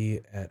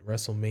ultimately at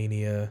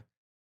WrestleMania.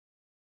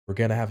 We're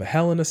going to have a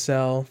Hell in a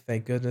Cell.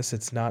 Thank goodness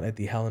it's not at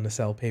the Hell in a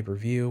Cell pay per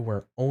view,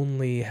 where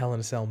only Hell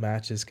in a Cell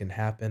matches can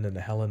happen in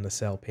a Hell in a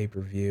Cell pay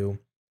per view.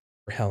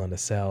 Or Hell in a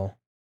Cell,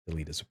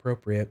 delete is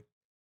appropriate.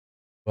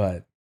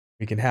 But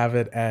we can have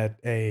it at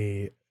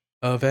a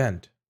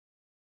event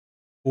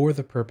for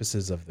the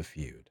purposes of the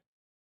feud.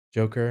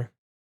 Joker,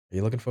 are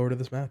you looking forward to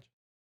this match?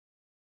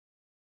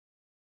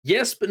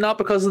 Yes, but not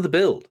because of the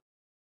build.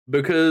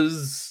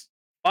 Because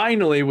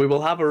finally we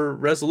will have a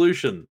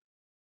resolution.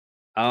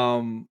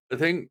 I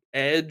think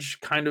Edge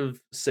kind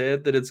of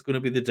said that it's going to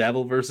be the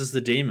devil versus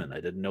the demon. I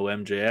didn't know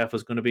MJF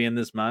was going to be in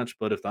this match,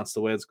 but if that's the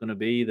way it's going to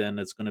be, then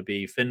it's going to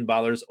be Finn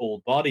Balor's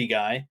old body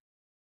guy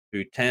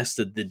who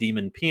tested the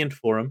demon paint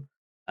for him,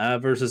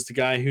 versus the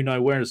guy who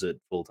now wears it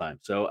full time.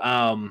 So,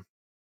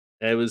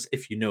 it was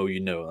if you know, you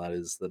know. That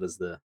is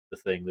the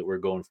thing that we're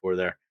going for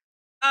there.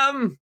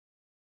 Um,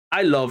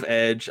 I love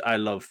Edge. I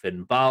love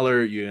Finn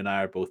Balor. You and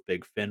I are both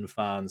big Finn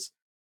fans.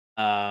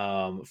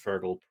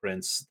 Fergal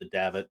Prince, the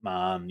David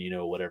man,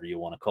 whatever you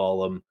want to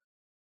call him.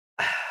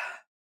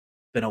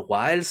 Been a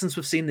while since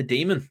we've seen the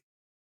demon.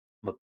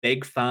 I'm a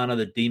big fan of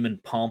the demon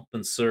pomp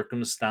and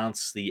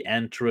circumstance, the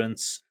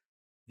entrance,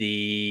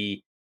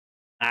 the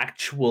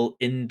actual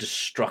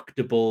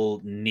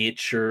indestructible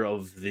nature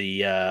of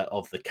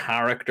the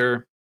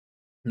character,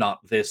 not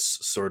this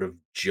sort of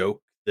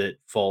joke that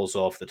falls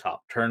off the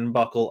top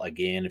turnbuckle.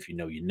 Again, if you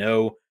know, you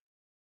know.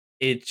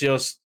 It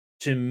just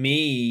to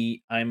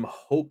me, I'm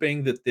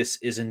hoping that this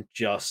isn't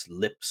just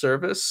lip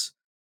service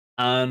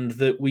and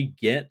that we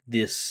get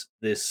this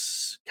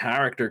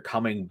character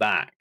coming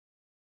back.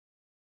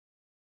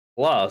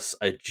 Plus,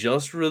 I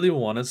just really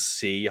want to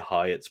see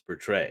how it's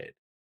portrayed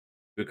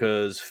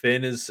because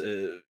Finn is,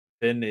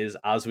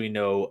 as we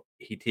know,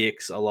 he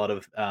takes a lot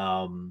of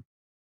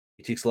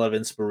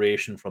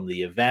inspiration from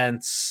the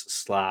events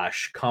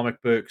slash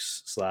comic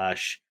books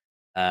slash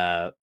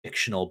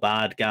fictional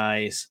bad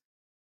guys.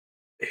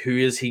 Who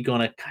is he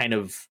going to kind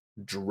of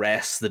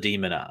dress the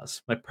demon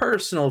as? My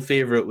personal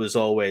favorite was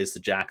always the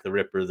Jack the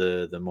Ripper,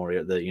 the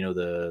Moria,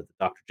 the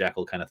Dr.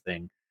 Jekyll kind of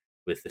thing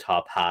with the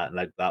top hat, and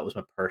like that was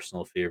my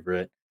personal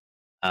favorite.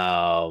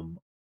 Um,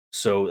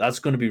 so that's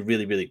going to be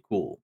really really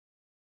cool.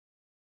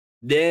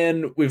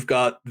 Then we've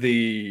got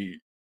the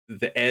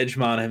Edge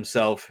man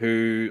himself,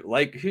 who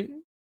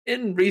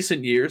in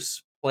recent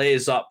years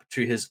plays up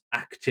to his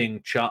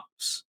acting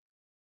chops,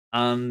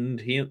 and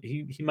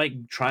he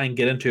might try and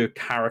get into a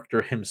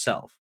character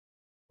himself.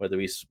 Whether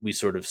we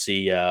sort of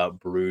see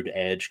Brood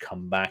Edge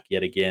come back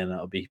yet again,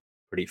 that'll be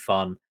pretty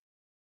fun.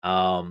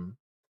 Um,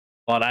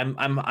 but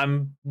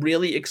I'm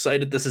really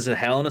excited. This is a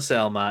Hell in a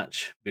Cell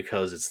match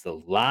because it's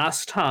the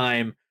last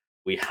time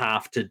we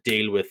have to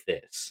deal with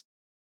this.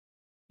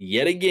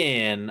 Yet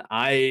again,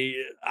 I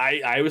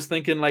was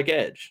thinking like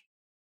Edge.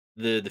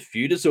 The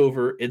feud is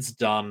over. It's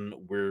done.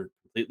 We're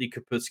completely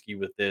Kaputski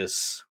with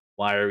this.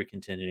 Why are we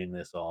continuing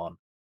this on?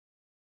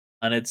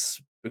 And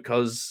it's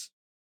because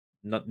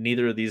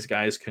neither of these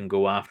guys can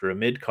go after a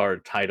mid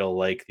card title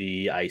like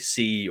the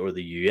IC or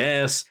the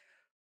US,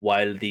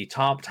 while the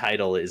top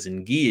title is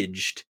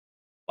engaged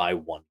by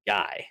one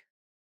guy.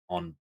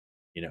 On,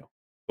 you know,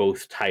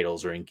 both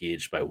titles are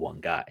engaged by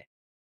one guy.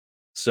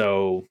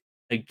 So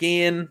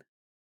again,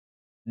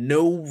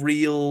 no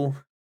real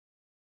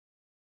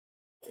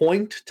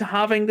point to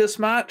having this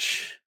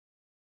match,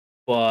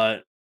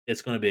 but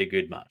it's going to be a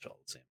good match all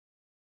the same.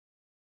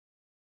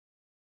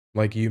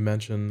 Like you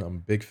mentioned, I'm a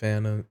big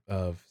fan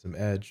of some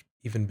Edge,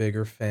 even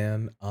bigger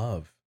fan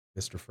of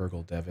Mr.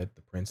 Fergal Devitt,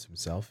 the Prince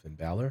himself, and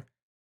Balor.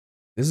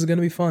 This is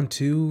gonna be fun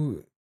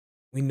too.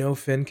 We know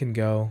Finn can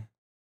go.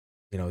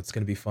 It's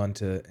gonna be fun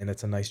and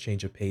it's a nice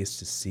change of pace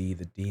to see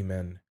the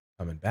demon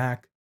coming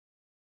back.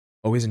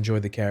 Always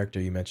enjoyed the character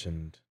you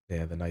mentioned.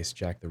 Yeah, the nice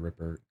Jack the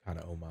Ripper kind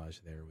of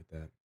homage there with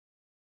that,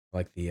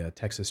 like the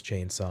Texas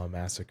Chainsaw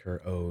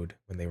Massacre ode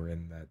when they were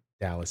in that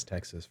Dallas,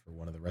 Texas for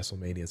one of the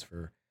WrestleManias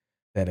for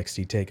the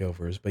NXT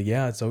takeovers. But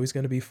yeah, it's always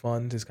going to be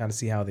fun to kind of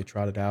see how they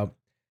trot it out.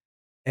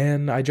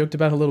 And I joked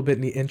about it a little bit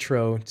in the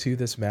intro to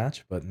this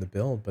match, but in the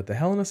build, but the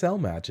Hell in a Cell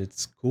match,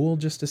 it's cool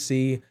just to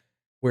see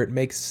where it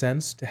makes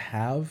sense to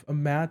have a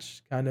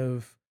match kind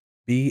of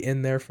be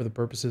in there for the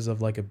purposes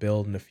of like a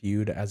build and a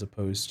feud, as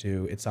opposed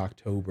to it's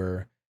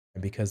October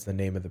and because the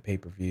name of the pay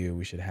per view,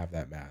 we should have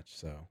that match.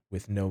 So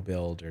with no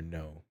build or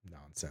no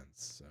nonsense.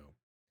 So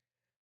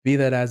be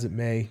that as it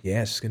may,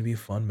 yeah, it's just gonna be a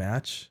fun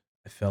match.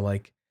 I felt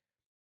like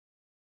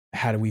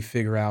how do we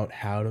figure out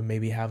how to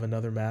maybe have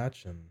another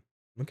match? And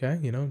okay,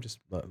 just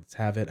let's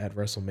have it at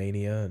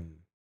WrestleMania and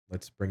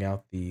let's bring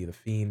out the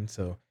Fiend.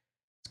 So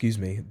excuse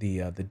me,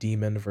 the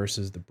Demon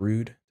versus the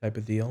Brood type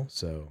of deal.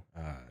 So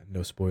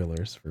no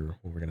spoilers for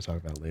what we're gonna talk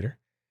about later.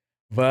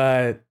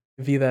 But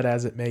be that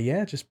as it may,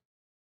 yeah, just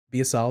be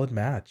a solid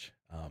match.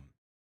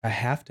 I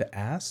have to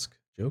ask,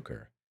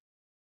 Joker,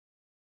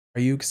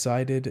 are you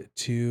excited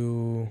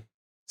to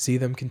see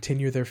them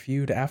continue their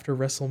feud after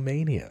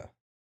WrestleMania?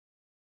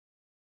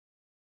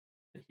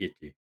 Hit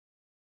you.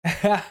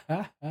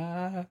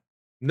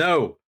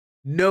 No,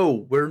 no,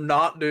 we're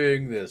not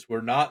doing this.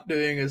 We're not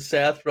doing a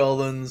Seth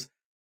Rollins,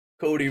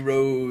 Cody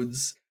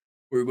Rhodes.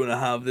 We're going to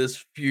have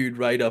this feud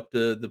right up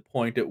to the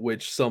point at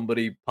which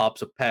somebody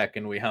pops a peck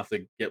and we have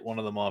to get one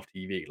of them off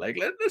TV. Like,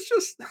 let's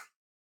just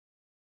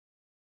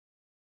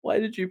Why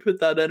did you put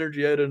that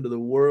energy out into the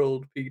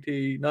world,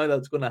 PT? Now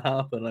that's going to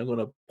happen. I'm going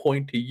to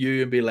point to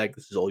you and be like,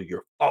 this is all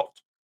your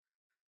fault.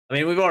 I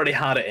mean, we've already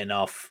had it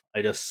enough.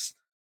 I just,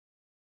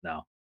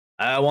 no.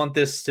 I want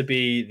this to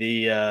be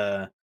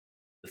the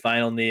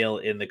final nail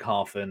in the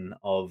coffin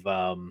of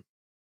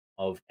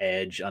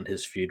Edge and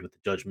his feud with the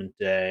Judgment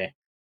Day.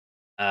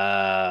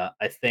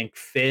 I think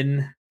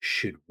Finn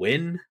should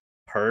win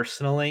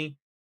personally.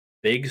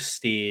 Big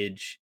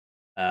stage,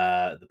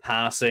 the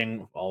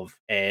passing of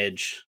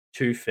Edge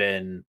to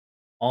Finn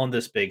on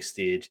this big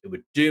stage. It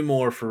would do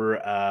more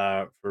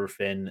for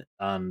Finn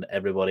and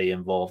everybody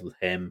involved with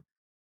him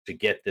to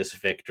get this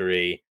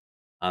victory,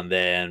 and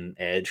then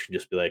Edge can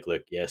just be like,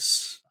 "Look,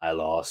 yes, I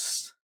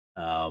lost,"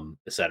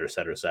 etc.,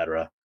 etc.,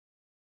 etc.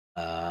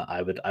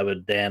 I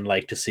would then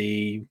like to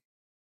see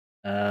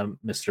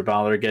Mr.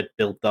 Balor get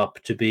built up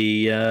to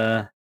be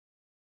a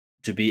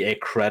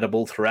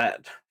credible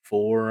threat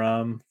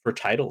for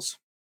titles.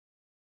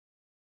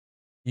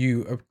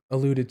 You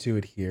alluded to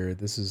it here.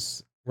 This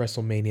is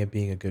WrestleMania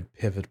being a good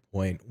pivot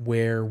point.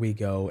 Where we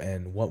go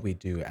and what we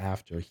do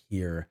after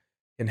here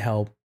can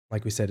help.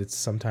 Like we said, it's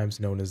sometimes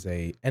known as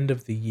a end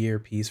of the year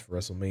piece for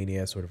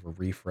WrestleMania, sort of a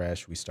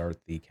refresh. We start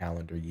the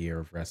calendar year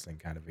of wrestling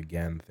kind of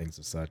again, things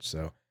of such.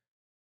 So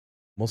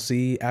we'll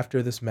see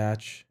after this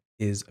match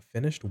is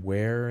finished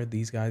where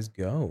these guys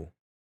go.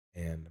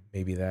 And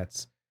maybe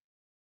that's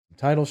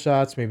title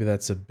shots, maybe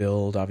that's a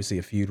build, obviously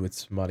a feud with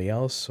somebody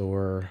else,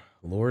 or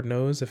Lord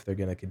knows if they're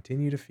going to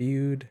continue to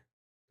feud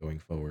going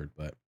forward.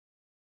 But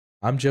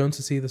I'm Jones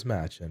to see this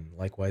match, and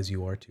likewise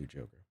you are too,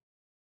 Joker.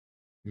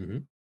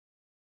 Mhm.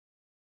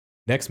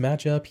 Next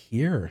matchup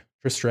here,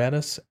 Trish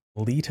Stratus,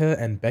 Lita,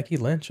 and Becky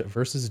Lynch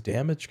versus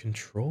Damage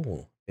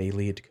Control,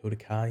 Bayley, Dakota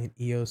Kai, and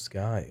Io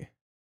Sky.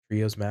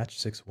 Trios match,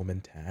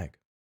 6-woman tag.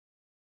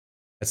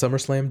 At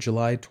SummerSlam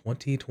July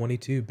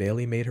 2022,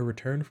 Bayley made her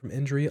return from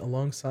injury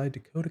alongside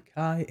Dakota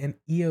Kai and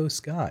Io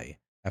Sky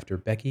after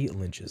Becky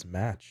Lynch's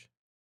match.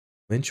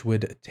 Lynch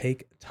would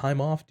take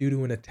time off due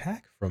to an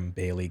attack from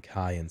Bayley,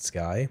 Kai, and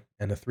Sky,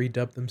 and the three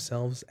dubbed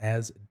themselves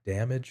as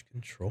Damage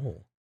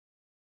Control.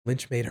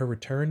 Lynch made her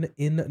return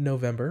in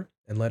November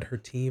and led her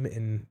team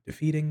in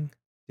defeating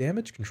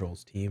Damage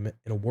Control's team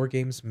in a War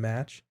Games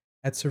match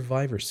at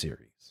Survivor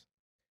Series.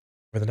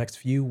 For the next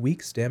few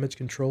weeks, Damage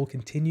Control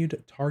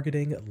continued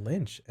targeting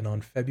Lynch, and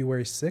on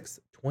February 6th,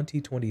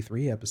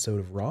 2023 episode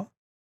of Raw,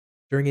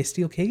 during a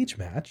steel cage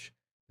match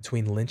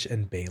between Lynch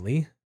and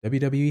Bayley,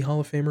 WWE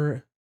Hall of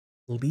Famer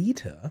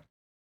Lita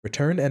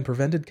returned and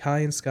prevented Kai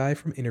and Sky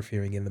from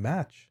interfering in the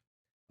match,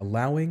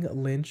 allowing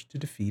Lynch to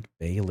defeat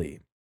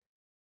Bayley.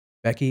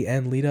 Becky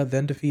and Lita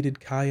then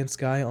defeated Kai and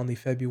Sky on the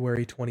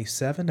February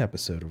 27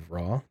 episode of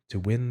Raw to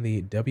win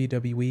the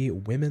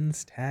WWE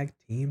Women's Tag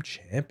Team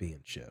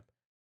Championship,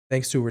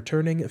 thanks to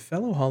returning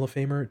fellow Hall of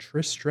Famer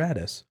Trish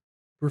Stratus,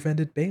 who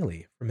prevented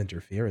Bayley from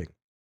interfering.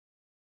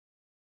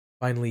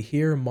 Finally,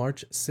 here,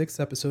 March 6th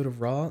episode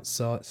of Raw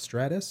saw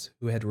Stratus,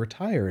 who had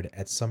retired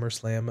at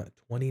SummerSlam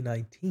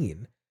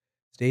 2019,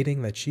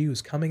 stating that she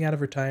was coming out of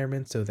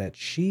retirement so that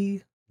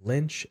she,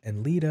 Lynch,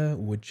 and Lita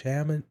would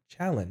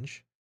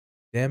challenge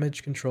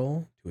Damage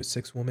Control to a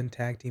 6-woman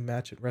tag team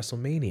match at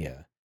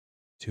WrestleMania,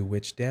 to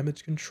which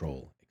Damage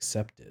Control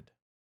accepted.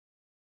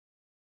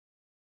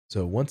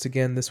 So once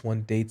again, this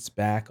one dates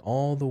back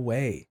all the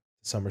way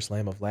to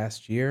SummerSlam of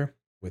last year,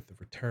 with the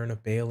return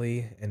of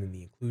Bayley and in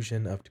the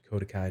inclusion of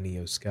Dakota Kai and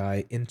Io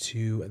Sky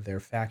into their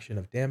faction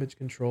of Damage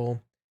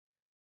Control.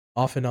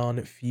 Off and on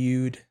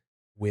feud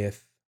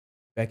with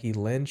Becky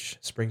Lynch,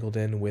 sprinkled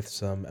in with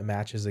some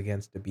matches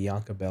against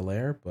Bianca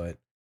Belair, but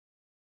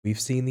we've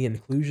seen the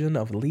inclusion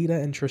of Lita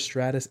and Trish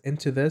Stratus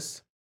into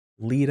this.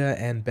 Lita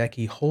and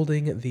Becky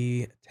holding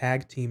the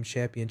tag team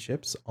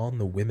championships on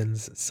the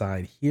women's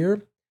side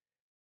here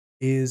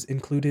is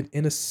included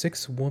in a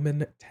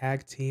 6-woman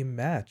tag team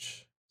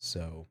match.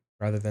 So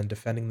rather than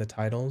defending the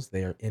titles,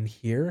 they are in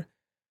here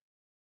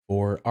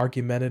for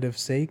argumentative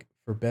sake,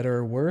 for better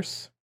or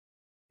worse.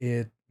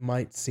 It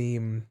might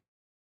seem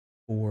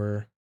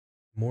for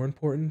more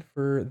important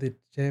for the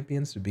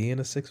champions to be in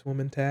a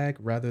 6-woman tag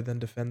rather than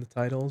defend the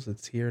titles.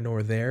 It's here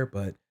nor there,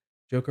 but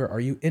Joker, are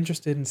you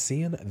interested in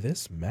seeing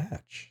this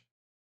match?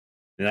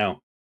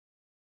 No,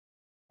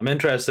 I'm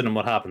interested in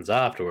what happens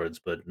afterwards,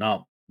 but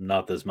not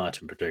this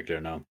much in particular.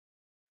 No,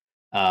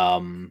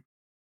 um,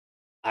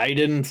 I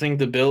didn't think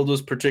the build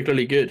was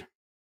particularly good.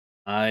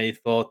 I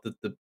thought that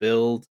the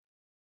build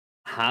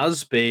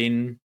has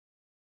been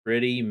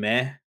pretty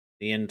meh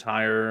the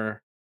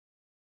entire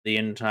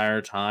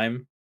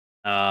time.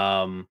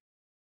 Um,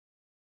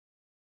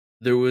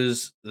 there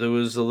was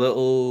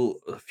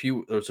a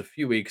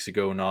few weeks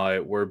ago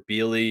now where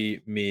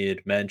Bailey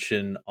made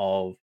mention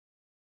of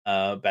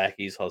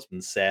Becky's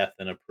husband Seth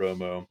in a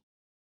promo,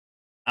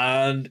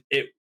 and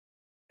it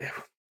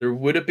there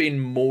would have been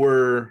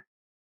more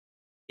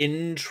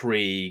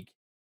intrigue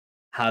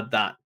had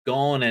that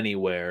gone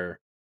anywhere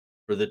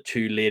for the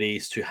two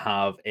ladies to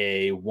have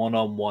a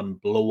one-on-one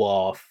blow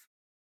off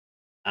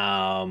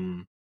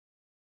um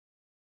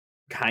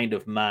kind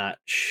of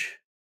match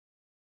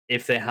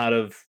if they had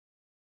of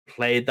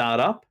played that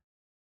up,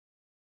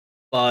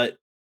 but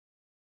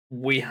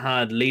we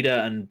had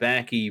Lita and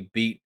Becky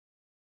beat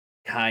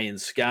Kai and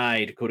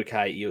Sky, Dakota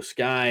Kai, Io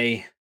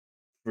Sky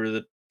for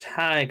the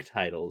tag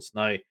titles.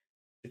 Now,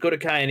 Dakota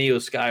Kai and Io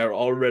Sky are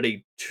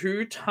already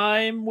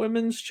two-time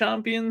women's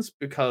champions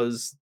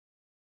because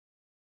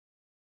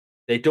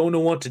they don't know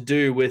what to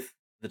do with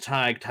the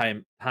tag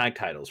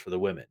titles for the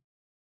women.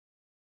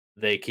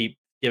 They keep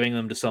giving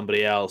them to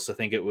somebody else. I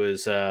think it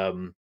was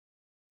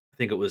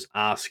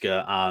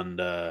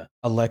Asuka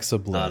Alexa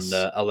Bliss.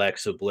 and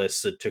Alexa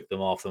Bliss that took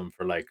them off them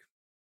for like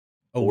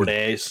A week. 4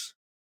 days.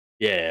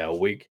 Yeah, a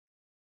week.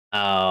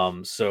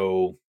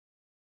 So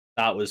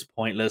that was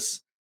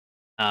pointless.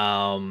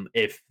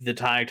 If the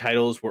tag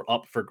titles were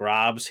up for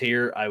grabs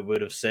here, I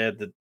would have said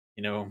that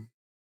you know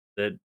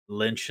that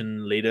Lynch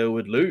and Lita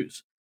would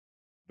lose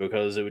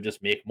because it would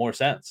just make more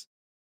sense.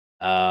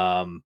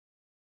 Um,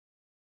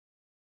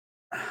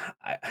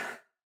 I,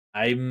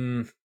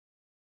 I'm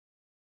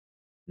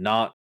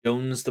not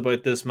jonesed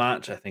about this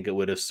match. I think it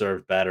would have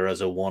served better as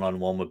a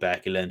one-on-one with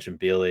Becky Lynch and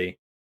Bailey.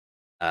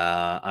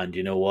 And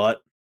you know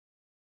what?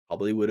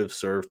 Probably would have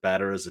served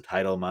better as a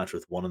title match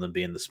with one of them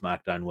being the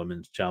SmackDown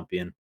Women's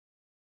Champion,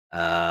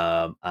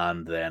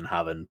 and then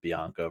having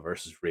Bianca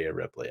versus Rhea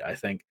Ripley. I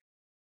think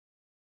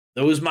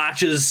those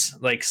matches,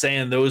 like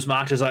saying those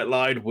matches out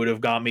loud, would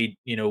have got me,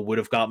 would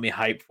have got me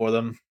hyped for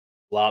them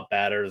a lot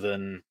better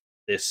than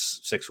this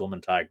six-woman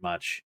tag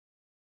match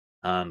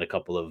and a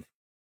couple of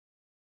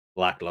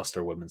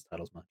lackluster women's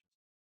titles matches.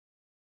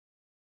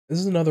 This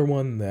is another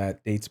one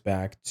that dates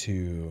back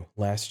to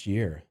last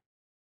year,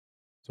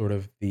 sort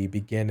of the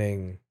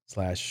beginning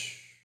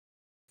slash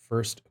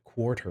first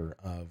quarter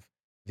of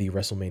the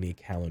WrestleMania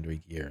calendar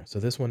year. So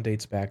this one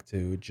dates back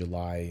to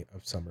July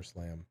of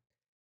SummerSlam,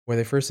 where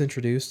they first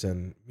introduced,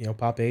 and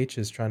Pop H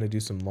is trying to do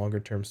some longer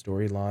term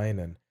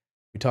storyline, and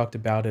we talked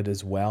about it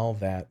as well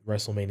that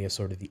WrestleMania is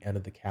sort of the end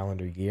of the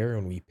calendar year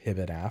and we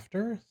pivot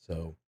after.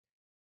 So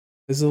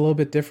this is a little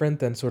bit different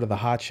than sort of the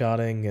hot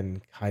shotting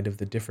and kind of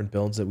the different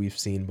builds that we've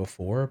seen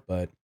before,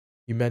 but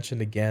you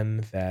mentioned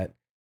again that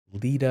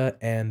Lita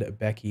and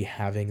Becky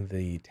having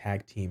the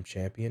tag team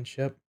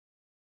championship,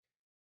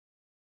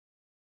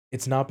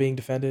 it's not being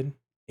defended.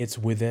 It's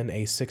within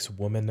a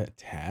six-woman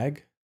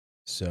tag.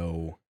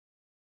 So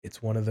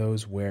it's one of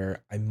those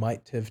where I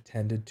might have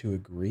tended to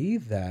agree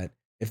that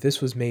if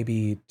this was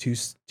maybe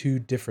two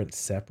different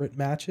separate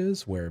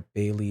matches where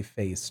Bailey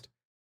faced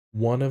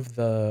one of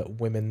the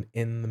women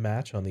in the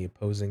match on the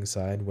opposing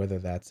side, whether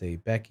that's a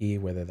Becky,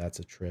 whether that's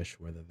a Trish,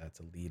 whether that's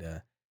a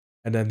Lita,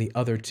 and then the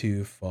other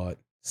two fought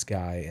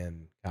Sky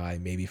and Kai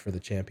maybe for the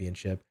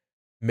championship,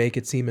 make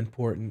it seem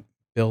important,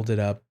 build it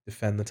up,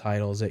 defend the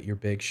titles at your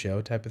big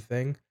show type of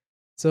thing.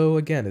 So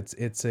again,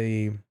 it's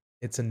a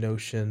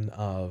notion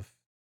of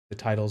the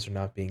titles are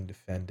not being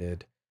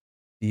defended.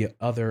 The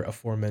other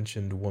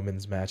aforementioned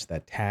women's match,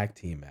 that tag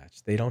team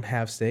match, they don't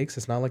have stakes.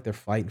 It's not like they're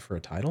fighting for a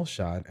title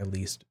shot, at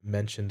least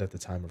mentioned at the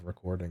time of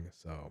recording.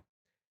 So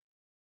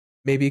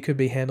maybe it could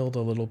be handled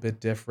a little bit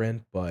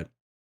different, but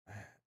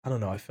I don't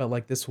know. I felt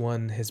like this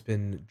one has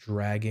been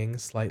dragging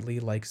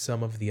slightly, like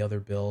some of the other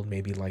build,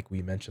 maybe like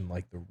we mentioned,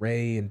 like the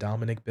Ray and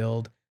Dominic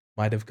build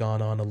might have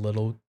gone on a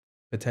little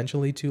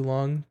potentially too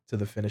long to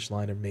the finish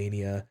line of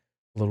Mania,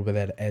 a little bit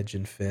at Edge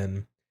and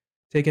Finn.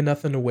 Taking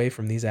nothing away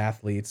from these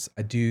athletes,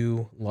 I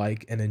do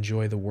like and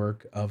enjoy the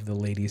work of the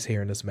ladies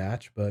here in this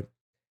match, but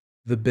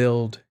the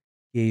build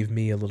gave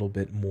me a little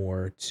bit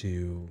more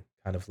to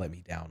kind of let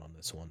me down on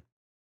this one.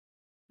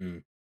 Hmm.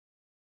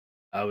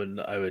 I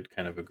would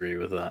kind of agree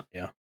with that.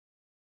 Yeah.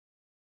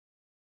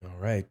 All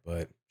right,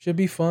 but should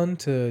be fun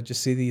to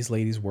just see these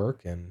ladies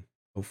work, and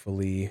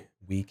hopefully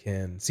we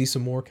can see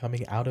some more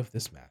coming out of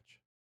this match.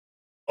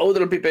 Oh,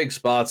 there'll be big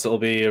spots. It'll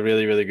be a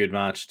really, really good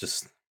match.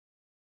 Just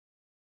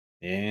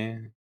yeah,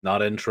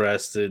 not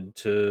interested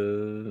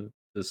to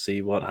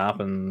see what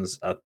happens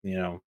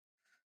I'm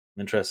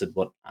interested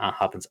what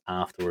happens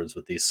afterwards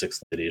with these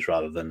six ladies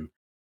rather than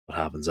what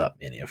happens at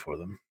Mania for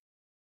them.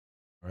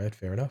 All right,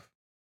 fair enough.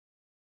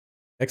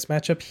 Next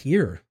matchup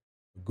here,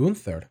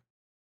 Gunther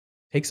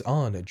takes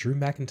on Drew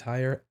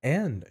McIntyre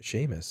and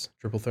Sheamus.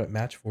 Triple threat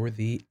match for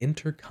the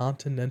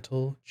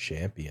Intercontinental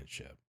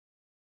Championship.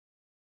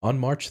 On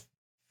March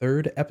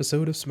 3rd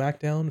episode of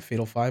SmackDown,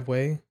 Fatal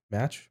 5-Way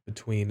match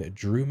between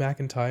Drew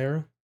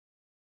McIntyre,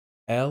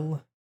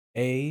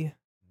 L.A.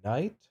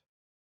 Knight,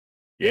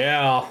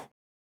 Yeah.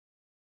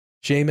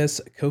 Sheamus,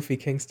 Kofi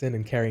Kingston,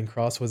 and Karrion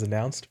Kross was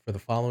announced for the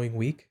following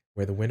week,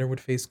 where the winner would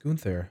face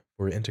Gunther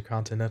for an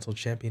Intercontinental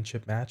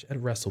Championship match at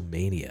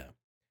WrestleMania.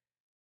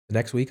 The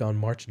next week, on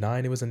March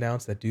 9, it was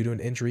announced that due to an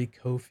injury,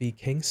 Kofi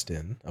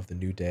Kingston of the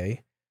New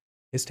Day,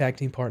 his tag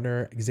team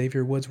partner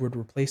Xavier Woods would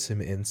replace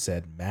him in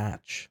said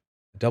match.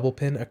 A double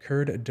pin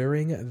occurred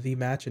during the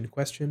match in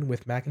question,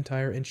 with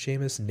McIntyre and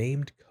Sheamus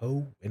named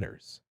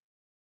co-winners.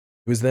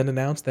 It was then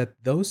announced that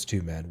those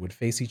two men would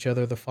face each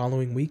other the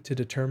following week to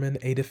determine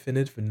a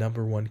definitive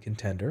number one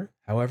contender.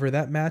 However,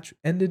 that match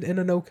ended in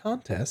a no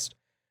contest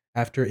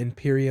after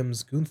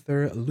Imperium's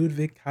Gunther,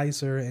 Ludwig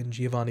Kaiser, and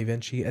Giovanni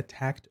Vinci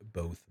attacked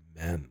both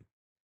men.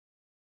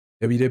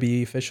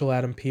 WWE official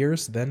Adam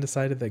Pearce then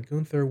decided that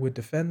Gunther would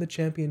defend the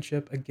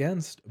championship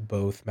against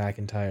both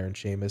McIntyre and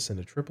Sheamus in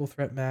a triple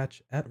threat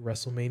match at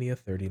WrestleMania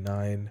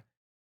 39.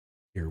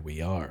 Here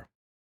we are.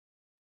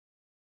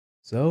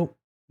 So,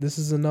 this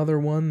is another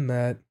one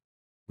that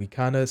we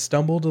kind of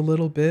stumbled a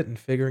little bit in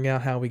figuring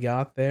out how we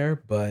got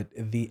there, but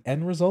the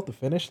end result, the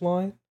finish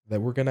line, that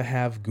we're going to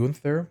have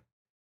Gunther,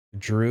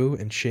 Drew,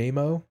 and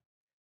Shamo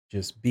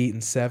just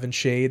beating seven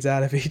shades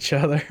out of each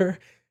other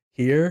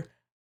here.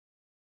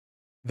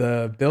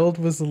 The build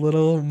was a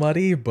little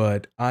muddy,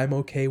 but I'm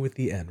okay with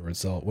the end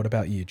result. What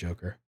about you,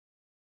 Joker?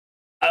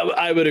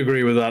 I would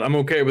agree with that. I'm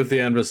okay with the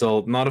end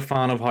result. Not a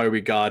fan of how we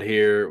got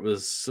here. It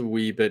was a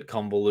wee bit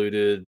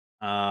convoluted.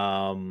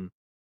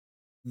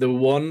 The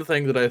one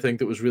thing that I think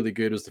that was really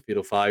good was the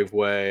Fatal Five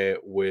Way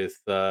with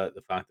the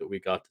fact that we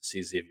got to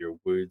see Xavier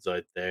Woods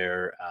out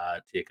there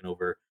taking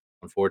over,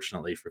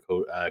 unfortunately for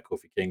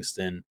Kofi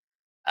Kingston.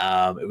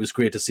 It was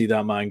great to see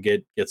that man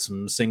get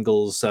some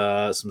singles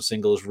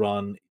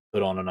run,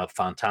 put on a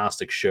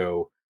fantastic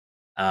show.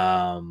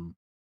 Um,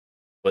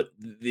 but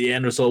the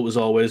end result was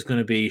always going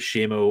to be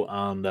Shamo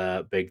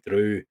and Big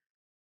Drew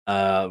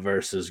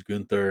versus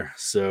Gunther.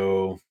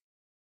 So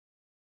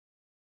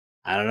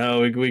I don't know.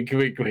 We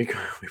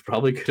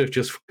probably could have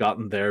just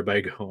gotten there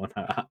by going,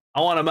 I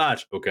want a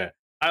match. Okay.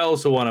 I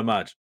also want a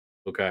match.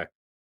 Okay.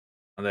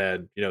 And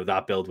then,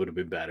 that build would have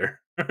been better.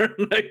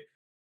 Like,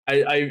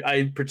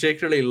 I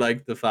particularly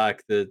like the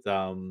fact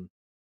that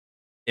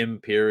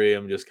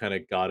Imperium just kind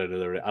of got into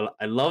the ring.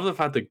 I love the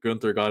fact that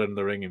Gunther got in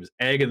the ring. He was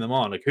egging them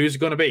on. Like, who's it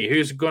going to be?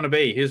 Who's it going to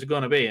be? Who's it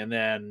going to be? And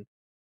then,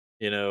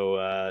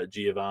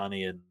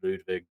 Giovanni and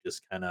Ludwig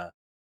just kind of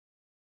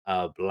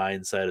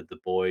blindsided the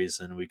boys,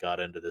 and we got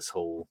into this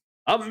whole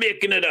 "I'm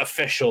making it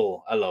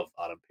official." I love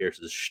Adam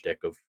Pearce's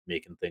shtick of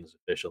making things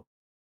official.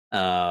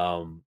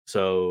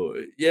 So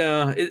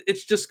yeah,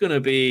 it's just gonna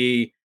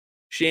be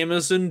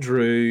Sheamus and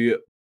Drew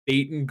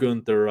beating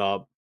Gunther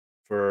up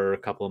for a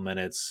couple of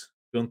minutes.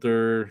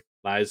 Gunther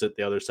lies at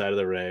the other side of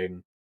the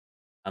ring,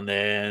 and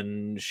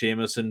then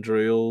Sheamus and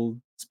Drew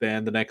will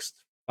spend the next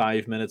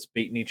 5 minutes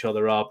beating each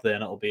other up.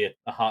 Then it'll be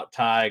a hot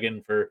tag,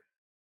 and for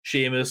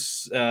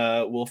Sheamus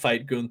will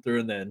fight Gunther,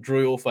 and then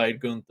Drew will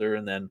fight Gunther,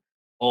 and then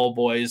all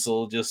boys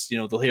will just,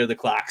 they'll hear the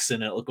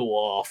klaxon, it'll go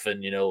off,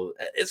 and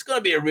it's going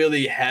to be a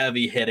really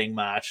heavy hitting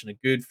match and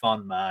a good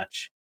fun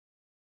match.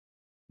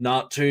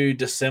 Not too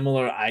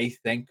dissimilar, I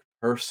think,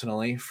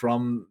 personally,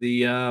 from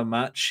the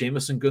match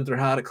Sheamus and Gunther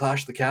had at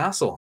Clash of the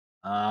Castle,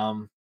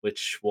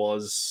 which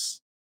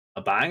was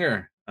a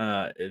banger,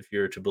 if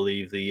you're to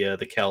believe the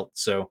Celt.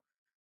 So,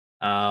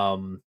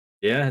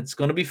 yeah, it's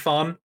going to be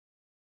fun.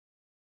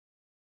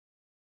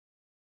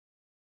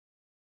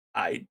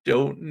 I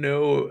don't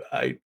know.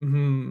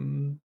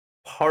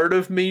 Part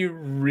of me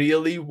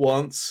really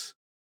wants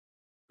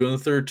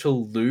Gunther to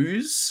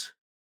lose,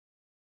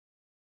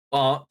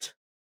 but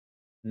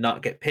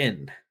not get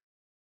pinned.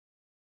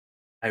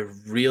 I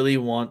really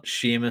want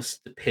Sheamus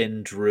to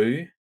pin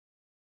Drew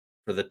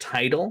for the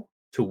title,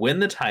 to win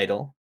the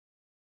title,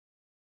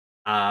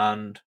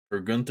 and for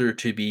Gunther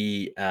to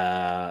be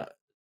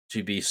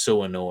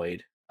so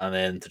annoyed, and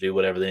then to do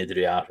whatever they need to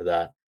do after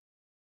that.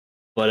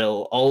 But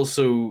it'll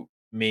also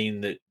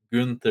mean that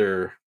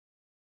Gunther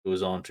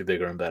goes on to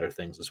bigger and better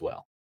things as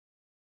well.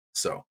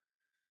 So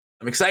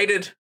I'm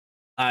excited.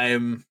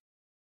 I'm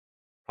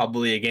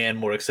probably again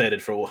more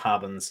excited for what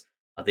happens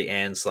at the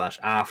end slash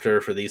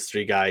after for these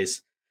three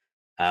guys.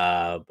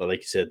 But like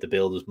you said, the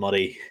build was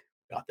muddy.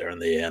 Got there in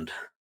the end.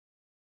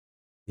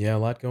 Yeah, a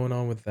lot going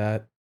on with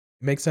that.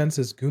 It makes sense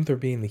as Gunther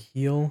being the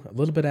heel, a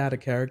little bit out of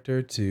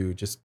character to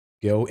just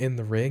go in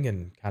the ring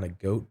and kind of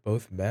goat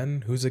both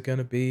men. Who's it going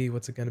to be?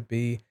 What's it going to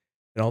be?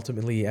 And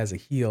ultimately, as a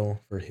heel,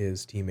 for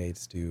his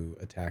teammates to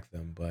attack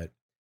them. But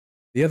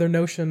the other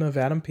notion of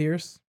Adam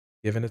Pearce,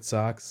 given it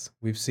sucks,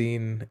 we've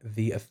seen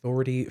the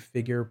authority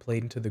figure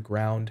played into the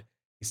ground.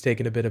 He's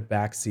taken a bit of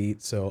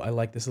backseat, so I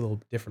like this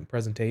little different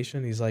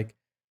presentation. He's like,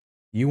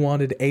 you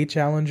wanted a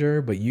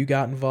challenger, but you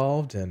got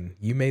involved and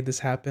you made this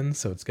happen,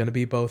 so it's gonna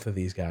be both of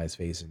these guys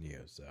facing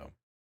you. So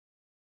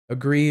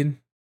agreed.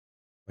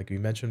 Like we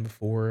mentioned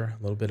before,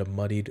 a little bit of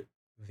muddied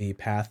the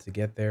path to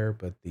get there,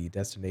 but the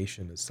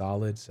destination is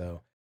solid.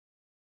 So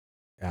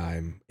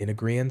I'm in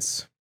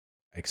agreement.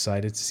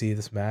 Excited to see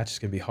this match. It's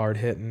gonna be hard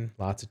hitting,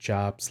 lots of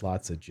chops,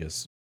 lots of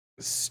just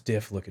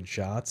stiff looking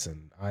shots,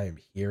 and I am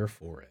here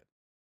for it.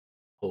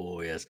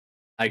 Oh yes,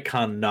 I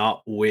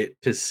cannot wait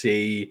to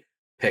see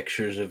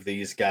pictures of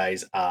these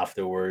guys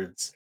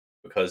afterwards.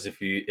 Because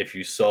if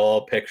you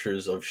saw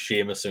pictures of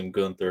Sheamus and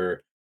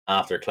Gunther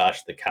after Clash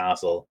of the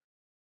Castle,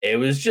 it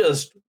was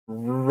just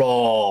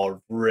raw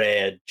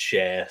red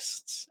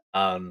chests,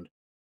 and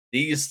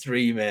these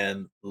three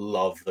men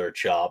love their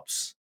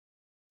chops.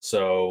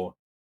 So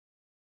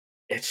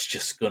it's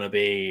just gonna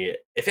be,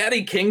 if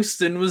Eddie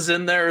Kingston was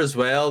in there as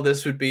well,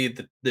 this would be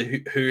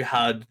the who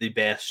had the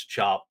best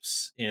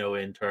chops,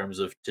 in terms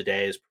of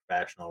today's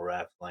professional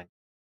wrestling.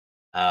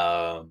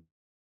 Um,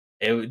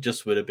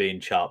 just would have been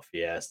chop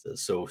fiesta,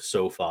 so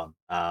fun.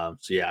 So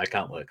yeah, I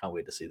can't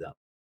wait to see that.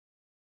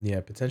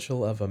 Yeah,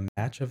 potential of a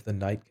match of the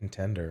night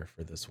contender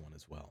for this one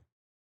as well.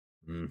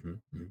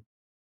 Mhm.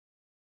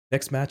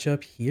 Next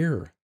matchup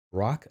here,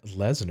 Brock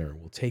Lesnar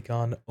will take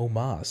on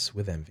Omos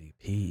with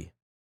MVP.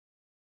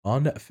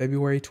 On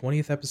February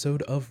 20th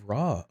episode of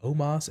Raw,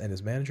 Omos and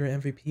his manager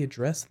MVP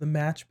addressed the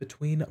match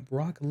between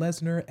Brock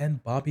Lesnar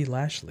and Bobby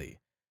Lashley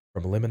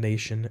from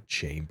Elimination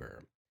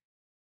Chamber.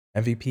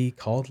 MVP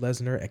called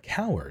Lesnar a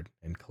coward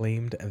and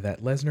claimed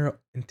that Lesnar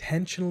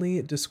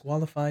intentionally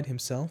disqualified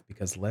himself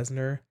because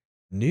Lesnar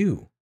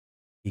knew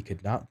he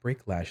could not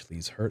break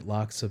Lashley's Hurt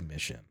Lock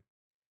submission.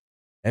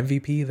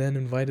 MVP then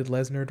invited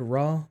Lesnar to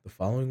Raw the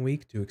following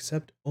week to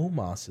accept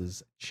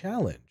Omos's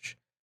challenge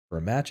for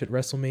a match at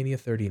WrestleMania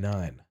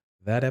 39.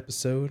 That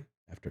episode,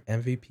 after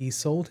MVP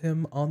sold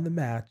him on the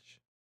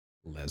match,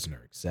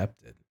 Lesnar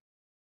accepted.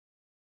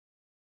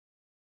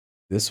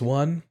 This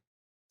one,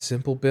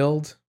 simple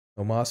build.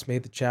 Omos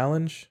made the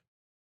challenge.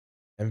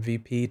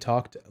 MVP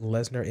talked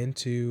Lesnar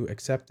into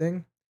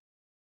accepting.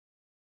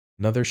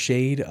 Another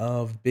shade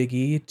of Big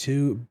E,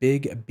 two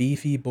big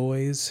beefy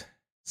boys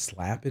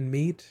slapping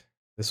meat.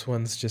 This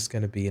one's just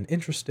going to be an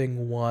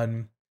interesting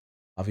one.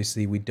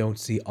 Obviously, we don't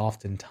see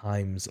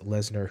oftentimes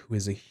Lesnar, who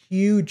is a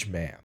huge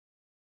man,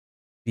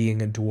 being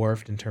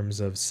dwarfed in terms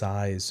of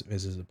size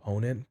as his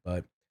opponent,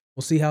 but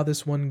we'll see how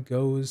this one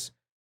goes.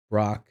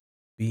 Brock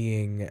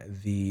being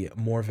the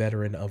more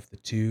veteran of the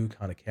two,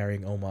 kind of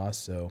carrying Omos,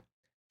 so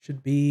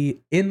should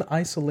be in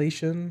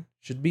isolation,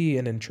 should be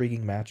an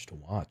intriguing match to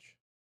watch.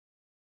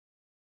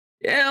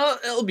 Yeah,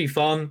 it'll be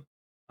fun.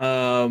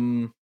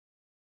 Um,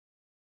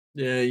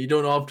 yeah, you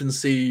don't often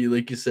see,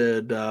 like you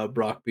said,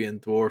 Brock being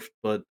dwarfed,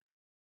 but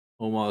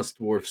almost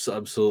dwarfs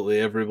absolutely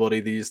everybody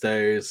these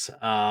days.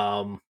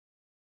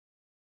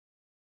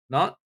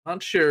 Not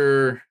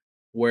sure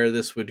where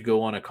this would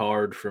go on a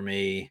card for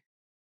me,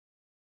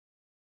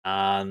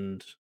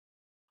 and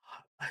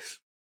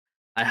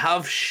I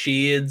have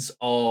shades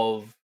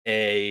of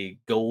a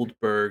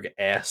Goldberg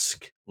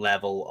esque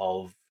level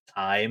of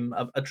time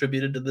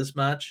attributed to this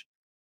match,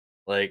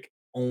 like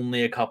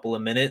only a couple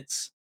of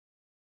minutes.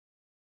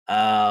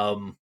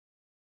 Um,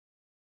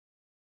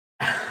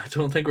 I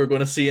don't think we're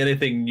going to see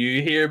anything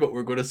new here, but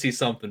we're going to see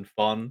something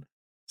fun.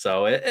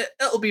 So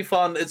it'll be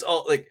fun. It's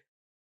all like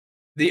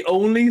the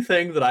only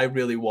thing that I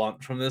really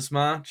want from this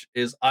match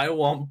is I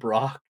want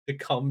Brock to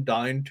come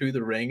down to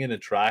the ring in a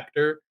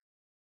tractor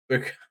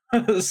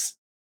because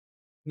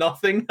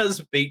nothing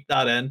has beat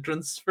that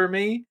entrance for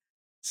me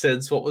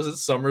since what was it,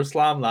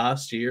 SummerSlam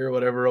last year or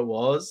whatever it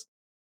was.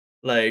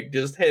 Like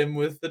just him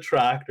with the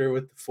tractor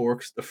with the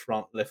forks at the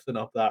front lifting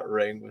up that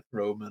ring with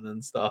Roman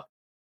and stuff.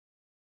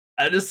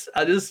 I just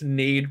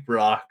need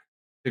Brock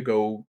to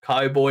go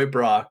Cowboy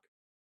Brock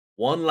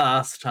one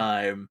last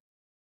time.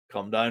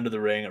 Come down to the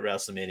ring at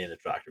WrestleMania in the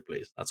tractor,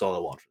 please. That's all I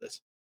want for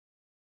this.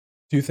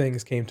 Two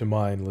things came to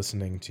mind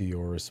listening to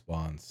your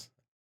response.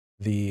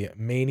 The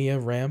Mania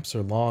ramps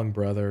are long,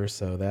 brother,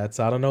 so that's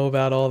I don't know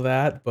about all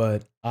that,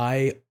 but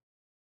I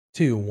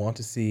too want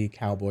to see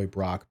Cowboy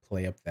Brock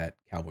play up that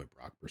Cowboy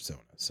Brock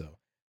persona. So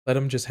let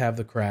him just have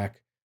the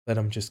crack, let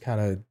him just kind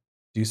of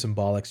do some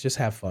bollocks, just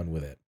have fun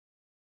with it.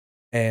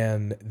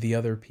 And the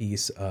other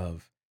piece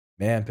of,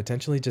 man,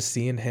 potentially just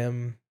seeing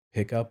him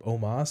pick up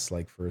Omos,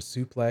 like, for a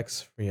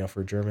suplex,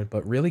 for German,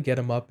 but really get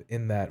him up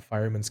in that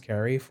fireman's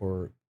carry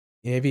for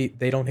maybe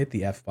they don't hit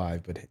the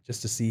F5, but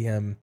just to see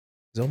him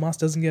 'cause Omos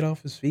doesn't get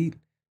off his feet,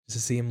 just to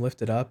see him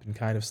lifted up and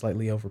kind of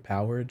slightly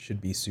overpowered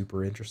should be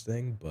super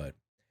interesting, but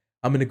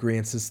I'm in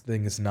agreeance this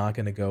thing is not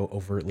gonna go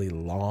overtly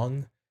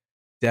long.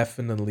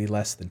 Definitely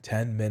less than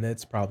 10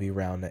 minutes, probably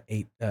around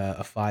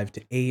a 5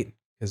 to 8,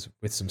 because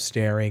with some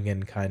staring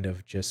and kind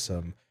of just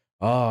some,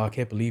 "Oh, I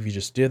can't believe you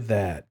just did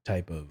that,"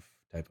 type of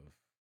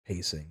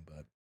pacing,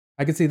 but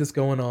I could see this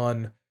going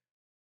on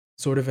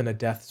sort of in a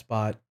death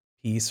spot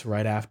piece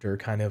right after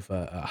kind of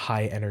a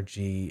high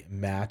energy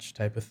match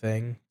type of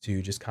thing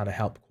to just kinda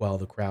help quell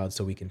the crowd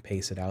so we can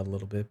pace it out a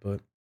little bit, but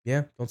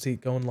yeah, don't see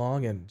it going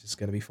long and just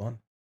gonna be fun.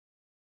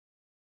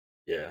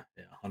 Yeah,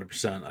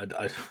 100%.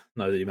 I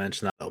now that you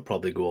mention that, I'll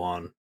probably go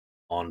on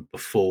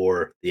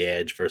before the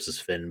Edge versus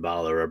Finn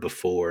Balor or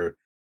before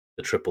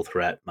the triple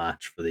threat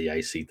match for the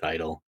IC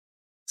title.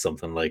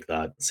 Something like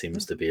that Yeah,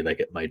 seems to be like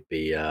it might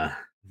be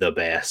the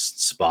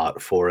best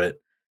spot for it.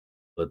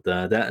 But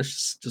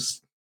that's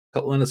just a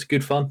couple minutes of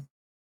good fun.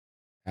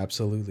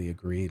 absolutely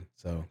agreed.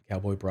 So,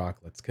 Cowboy Brock,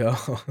 let's go.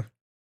 All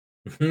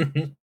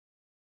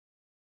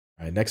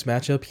right, next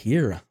matchup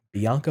here,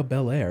 Bianca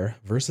Belair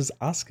versus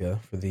Asuka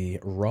for the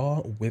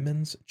Raw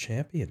Women's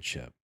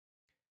Championship.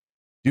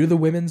 Due to the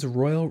Women's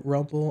Royal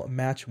Rumble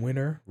match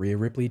winner, Rhea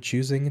Ripley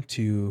choosing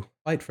to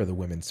fight for the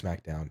Women's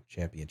SmackDown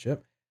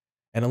Championship,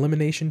 an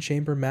Elimination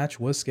Chamber match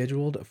was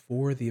scheduled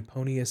for the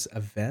Eponius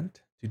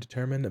event to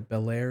determine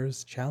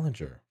Belair's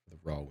challenger for the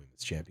Raw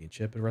Women's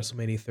Championship at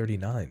WrestleMania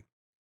 39.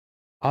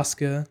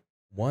 Asuka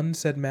won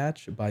said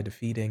match by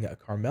defeating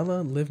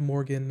Carmella, Liv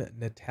Morgan,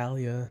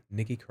 Natalia,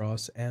 Nikki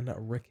Cross, and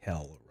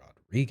Raquel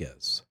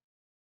Rodriguez.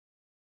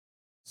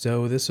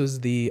 So this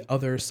was the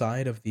other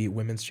side of the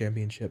women's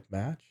championship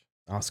match.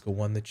 Asuka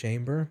won the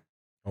chamber.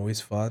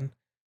 always fun.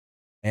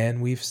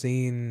 And we've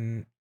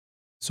seen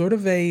sort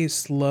of a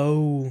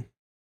slow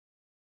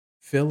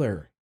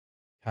filler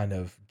kind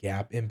of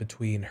gap in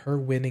between her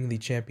winning the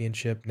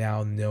championship,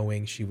 now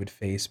knowing she would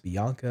face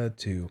Bianca,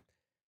 to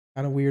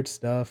kind of weird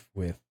stuff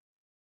with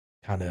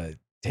kind of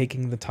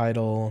taking the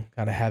title,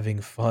 kind of having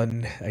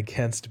fun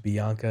against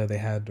Bianca. They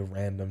had a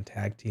random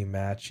tag team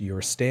match,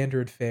 your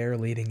standard fare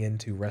leading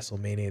into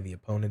WrestleMania. The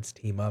opponents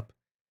team up,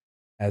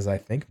 as I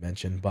think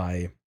mentioned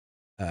by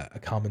a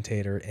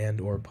commentator and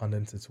or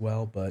pundits as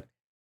well. But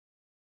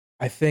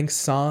I think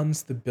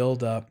sans the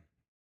build up,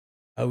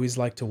 I always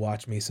like to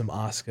watch me some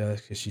Asuka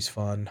because she's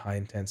fun, high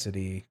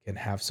intensity, can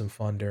have some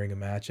fun during a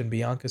match, and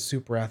Bianca's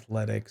super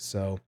athletic.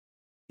 So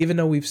even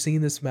though we've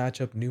seen this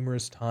matchup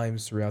numerous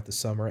times throughout the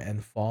summer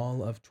and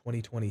fall of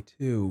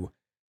 2022,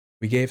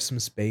 we gave some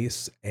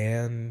space,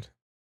 and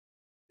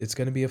it's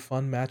going to be a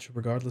fun match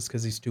regardless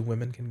because these two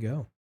women can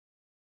go.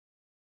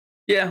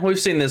 Yeah, we've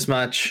seen this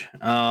match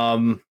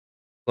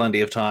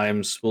plenty of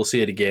times. We'll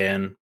see it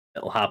again.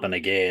 It'll happen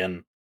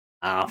again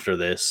after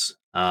this.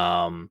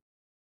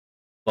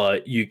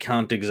 But you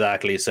can't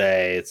exactly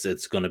say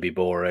it's going to be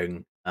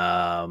boring.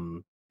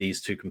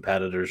 These two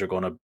competitors are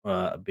going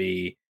to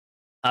be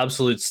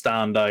absolute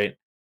standout.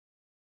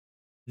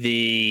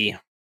 The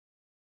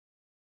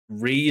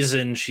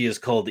reason she is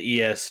called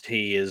EST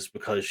is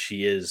because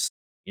she is,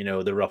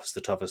 the roughest,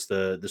 the toughest,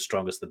 the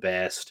strongest, the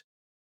best.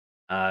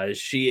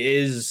 She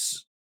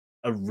is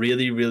a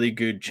really, really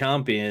good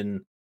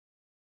champion,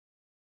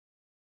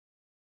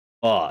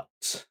 but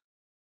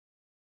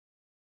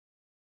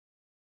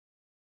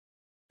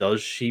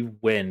does she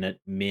win at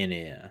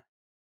Mania?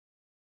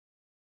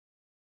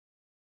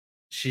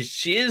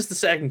 She is the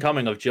second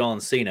coming of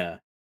John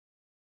Cena,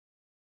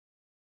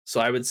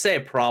 so I would say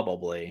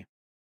probably,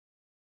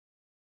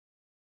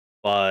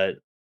 but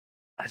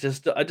I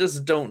just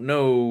don't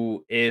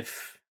know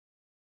if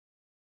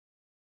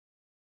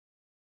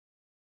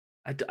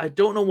I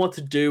don't know what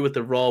to do with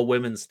the Raw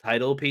Women's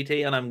title, PT,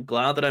 and I'm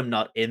glad that I'm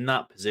not in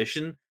that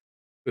position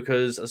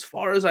because, as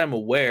far as I'm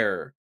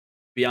aware,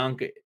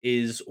 Bianca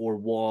is or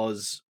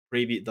was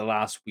previous the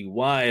last wee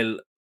while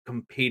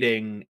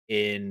competing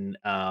in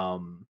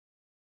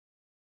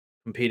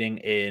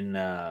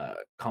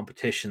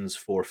competitions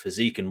for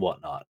physique and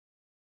whatnot.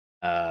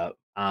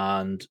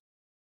 And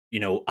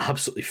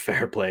absolutely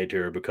fair play to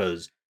her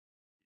because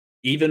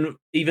even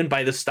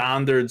by the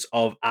standards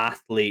of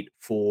athlete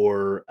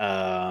for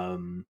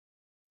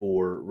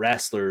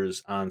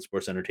wrestlers and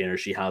sports entertainers,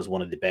 she has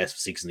one of the best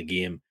physiques in the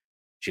game.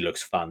 She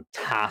looks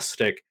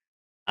fantastic.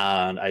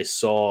 And I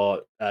saw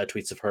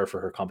tweets of her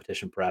for her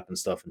competition prep and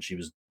stuff, and she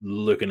was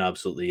looking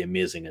absolutely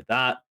amazing at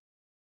that.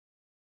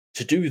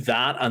 To do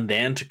that and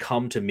then to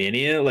come to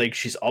Mania, like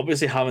she's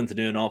obviously having to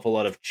do an awful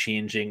lot of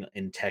changing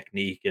in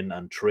technique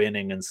and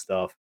training and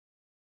stuff.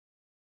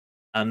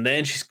 And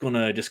then she's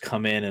gonna just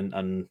come in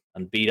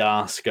and beat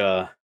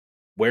Asuka.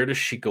 Where does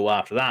she go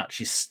after that?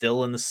 She's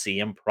still in the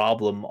same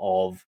problem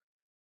of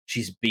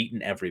she's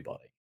beaten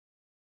everybody.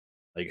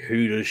 Like,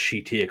 who does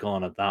she take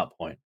on at that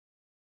point?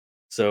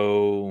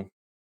 So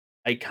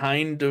I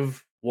kind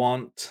of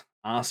want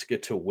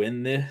Asuka to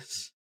win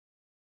this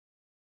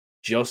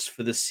just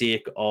for the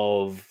sake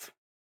of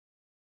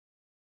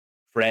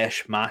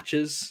fresh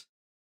matches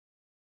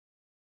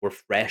or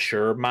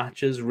fresher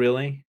matches,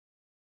 really.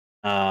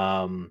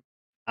 Um,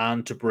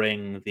 and to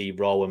bring the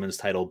Raw Women's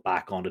title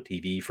back onto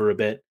TV for a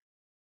bit,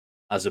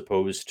 as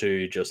opposed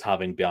to just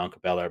having Bianca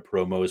Belair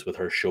promos with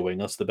her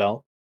showing us the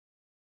belt.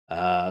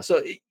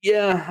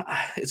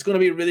 Yeah, it's going to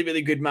be a really,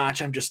 really good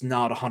match. I'm just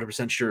not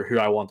 100% sure who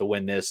I want to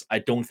win this. I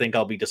don't think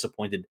I'll be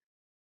disappointed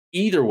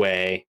either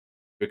way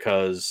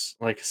because,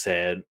 like I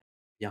said,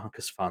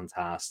 Bianca's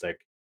fantastic.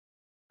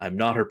 I'm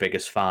not her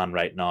biggest fan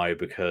right now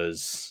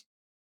because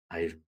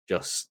I'm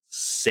just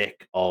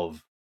sick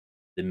of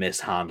the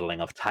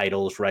mishandling of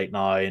titles right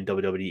now in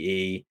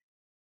WWE.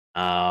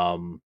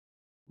 Um,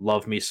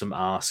 love me some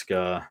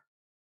Asuka.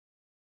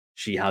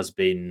 She has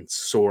been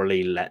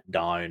sorely let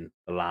down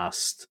the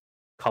last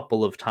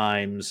couple of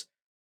times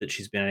that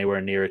she's been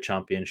anywhere near a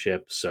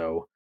championship.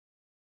 So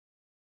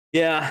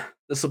yeah,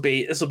 this will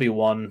be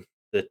one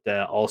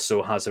that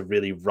also has a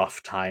really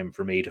rough time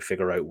for me to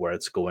figure out where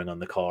it's going on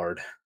the card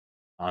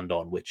and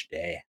on which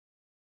day.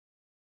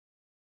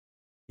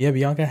 Yeah,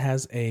 Bianca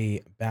has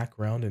a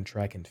background in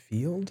track and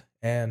field,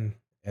 and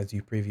as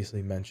you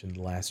previously mentioned,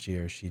 last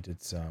year she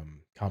did some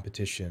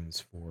competitions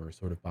for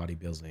sort of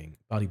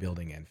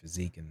bodybuilding and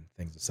physique and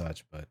things of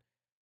such. But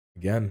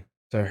again,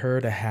 to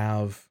her to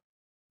have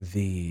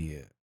the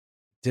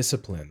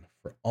discipline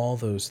for all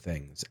those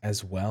things,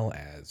 as well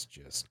as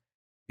just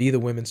be the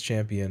women's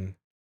champion,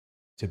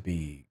 to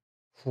be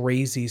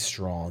crazy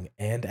strong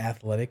and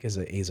athletic is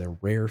a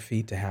rare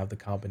feat to have the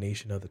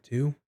combination of the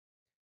two.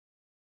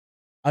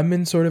 I'm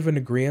in sort of an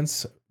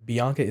agreement.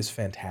 Bianca is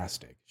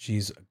fantastic.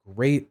 She's a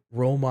great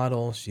role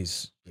model. She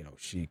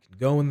can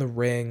go in the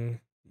ring.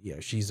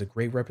 She's a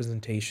great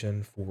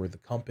representation for the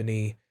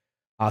company.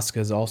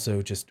 Asuka's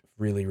also just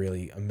really,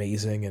 really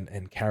amazing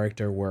and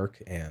character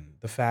work, and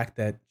the fact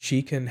that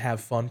she can have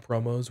fun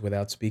promos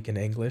without speaking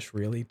English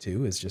really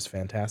too is just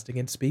fantastic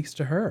and speaks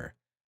to her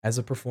as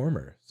a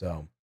performer.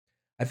 So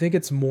I think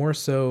it's more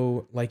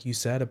so, like you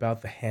said,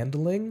 about the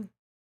handling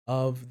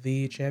of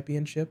the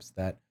championships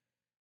that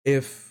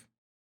if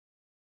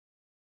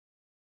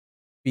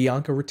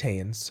Bianca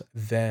retains,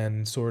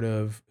 then sort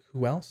of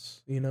who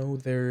else,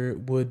 there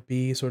would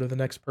be sort of the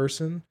next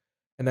person.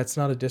 And that's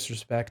not a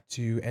disrespect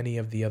to any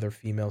of the other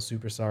female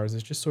superstars.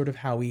 It's just sort of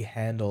how we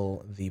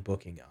handle the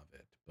booking of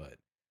it. But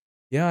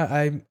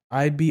yeah,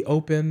 I'd be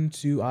open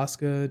to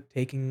Asuka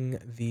taking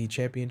the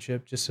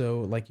championship just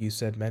so, like you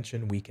said,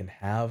 mentioned, we can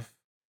have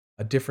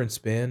a different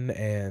spin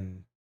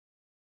and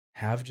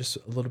have just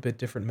a little bit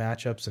different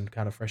matchups and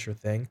kind of fresher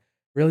thing.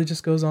 Really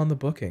just goes on the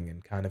booking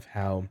and kind of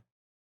how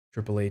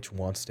Triple H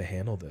wants to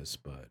handle this,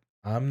 but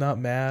I'm not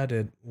mad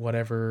at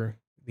whatever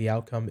the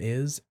outcome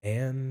is,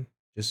 and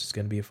just it's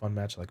gonna be a fun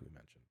match like we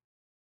mentioned.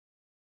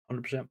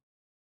 100%.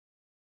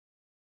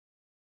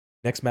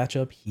 Next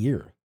matchup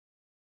here,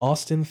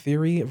 Austin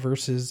Theory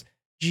versus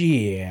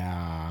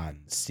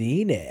John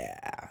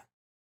Cena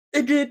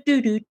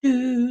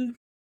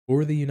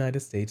for the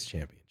United States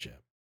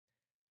Championship.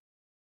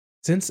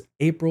 Since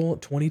April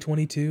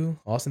 2022,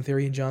 Austin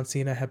Theory and John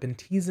Cena have been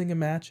teasing a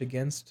match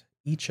against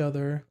each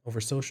other over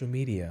social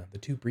media. The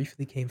two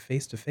briefly came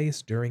face to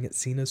face during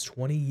Cena's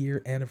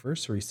 20-year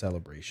anniversary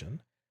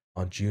celebration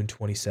on June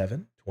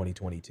 27,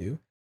 2022,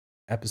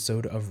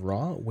 episode of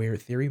Raw where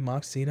Theory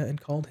mocked Cena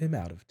and called him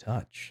out of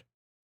touch.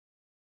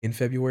 In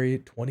February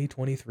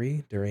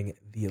 2023, during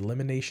the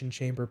Elimination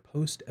Chamber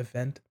post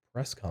event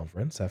press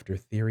conference after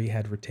Theory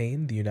had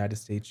retained the United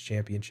States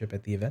Championship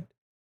at the event,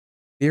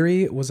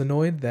 Theory was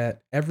annoyed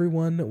that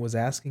everyone was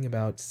asking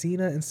about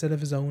Cena instead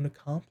of his own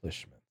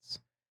accomplishments.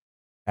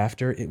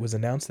 After it was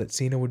announced that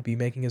Cena would be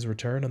making his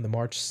return on the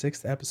March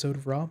 6th episode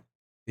of Raw,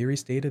 Theory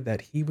stated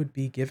that he would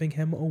be giving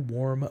him a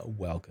warm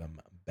welcome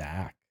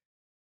back.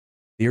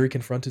 Theory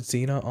confronted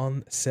Cena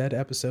on said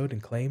episode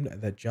and claimed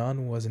that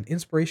John was an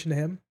inspiration to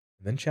him,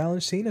 and then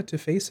challenged Cena to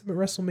face him at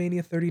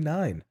WrestleMania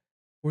 39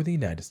 for the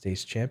United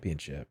States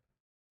Championship.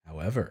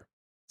 However,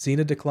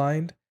 Cena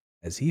declined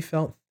as he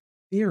felt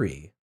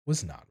Theory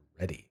was not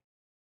ready.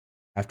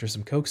 After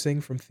some coaxing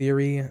from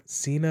Theory,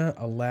 Cena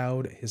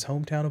allowed his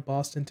hometown of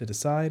Boston to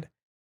decide.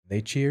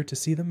 They cheered to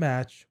see the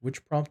match,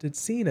 which prompted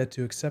Cena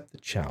to accept the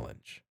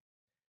challenge.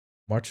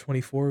 March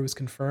 24 it was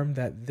confirmed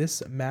that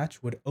this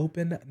match would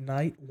open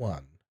night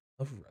one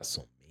of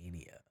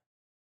WrestleMania.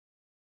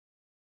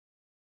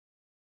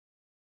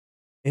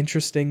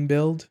 Interesting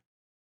build.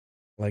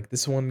 Like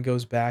this one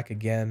goes back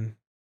again,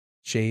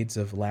 shades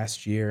of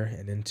last year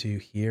and into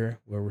here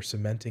where we're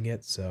cementing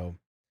it. So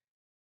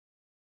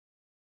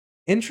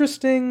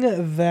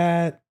interesting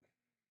that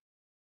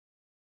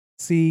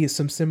see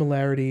some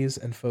similarities,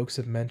 and folks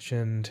have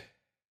mentioned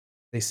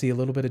they see a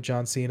little bit of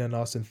John Cena and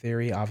Austin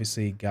Theory.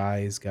 Obviously,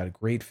 guys got a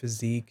great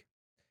physique.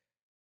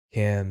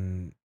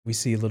 Can we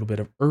see a little bit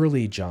of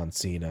early John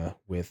Cena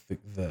with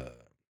the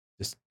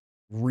just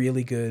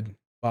really good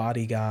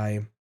body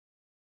guy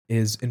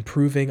is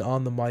improving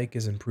on the mic,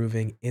 is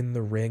improving in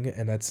the ring,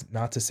 and that's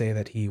not to say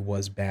that he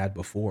was bad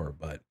before,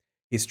 but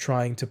he's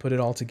trying to put it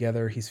all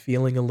together. He's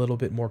feeling a little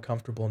bit more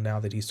comfortable now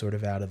that he's sort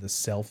of out of the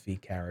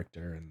selfie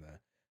character and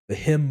the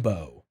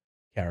himbo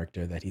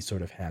character that he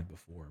sort of had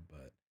before.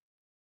 But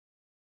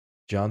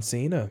John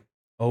Cena,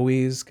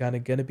 always kind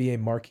of going to be a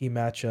marquee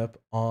matchup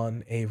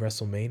on a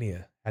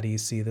WrestleMania. How do you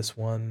see this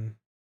one?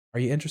 Are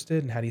you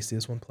interested, and how do you see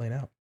this one playing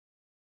out?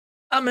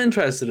 I'm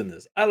interested in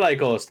this. I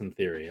like Austin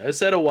Theory. I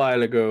said a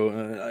while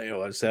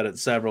ago, I've said it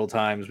several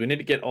times. We need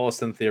to get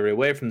Austin Theory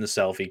away from the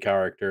selfie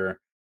character.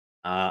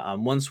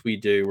 And once we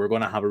do, we're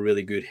going to have a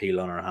really good heel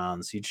on our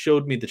hands. He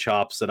showed me the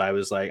chops that I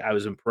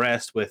was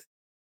impressed with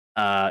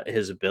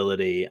his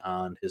ability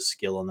and his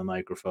skill on the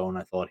microphone.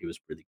 I thought he was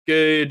pretty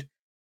good.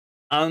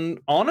 And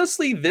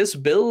honestly, this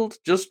build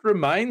just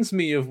reminds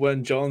me of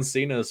when John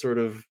Cena sort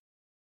of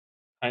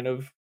kind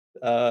of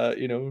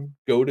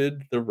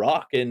goaded The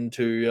Rock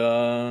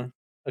into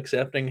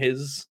accepting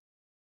his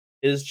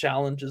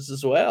challenges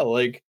as well.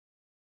 Like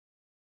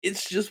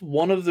it's just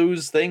one of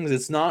those things.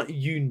 It's not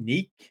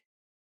unique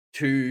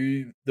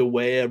to the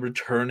way a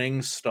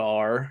returning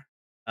star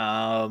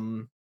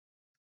um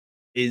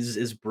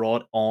is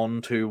brought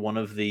on to one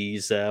of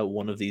these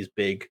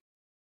big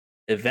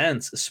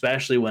events,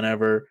 especially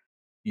whenever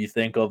you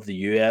think of the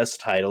US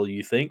title,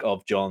 you think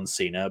of John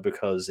Cena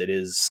because it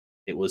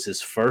was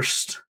his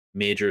first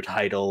major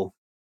title,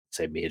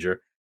 say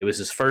major. It was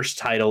his first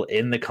title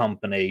in the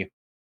company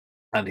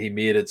and he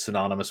made it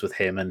synonymous with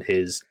him and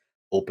his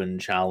open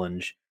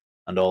challenge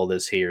and all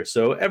this here.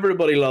 So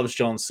everybody loves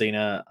John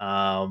Cena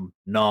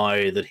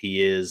now that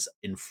he is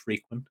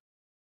infrequent.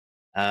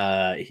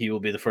 He will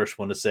be the first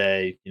one to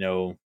say,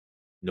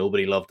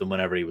 nobody loved him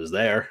whenever he was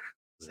there.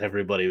 'Cause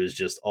everybody was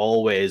just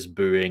always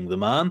booing the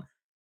man.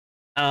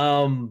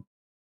 Um,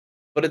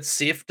 but it's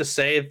safe to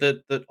say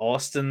that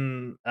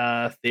Austin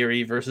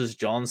Theory versus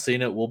John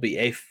Cena will be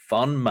a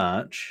fun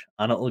match,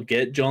 and it'll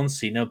get John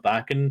Cena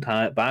back in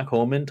time, back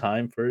home in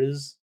time for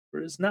his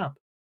nap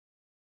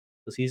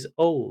because he's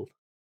old.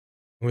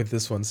 With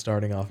this one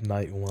starting off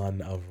night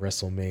 1 of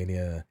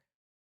WrestleMania.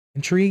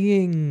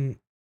 Intriguing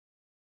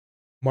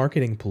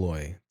marketing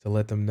ploy to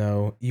let them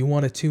know you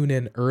wanna tune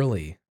in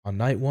early on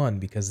night 1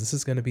 because this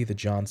is gonna be the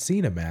John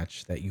Cena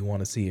match that you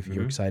wanna see if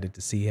you're Hmm. excited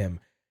to see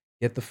him.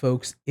 Get the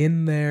folks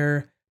in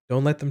there,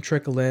 don't let them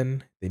trickle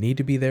in. They need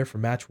to be there for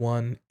match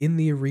 1 in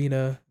the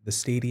arena, the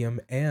stadium,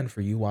 and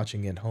for you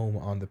watching at home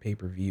on the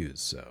pay-per-views,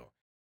 so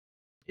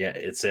Yeah,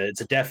 it's a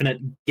definite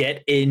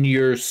get in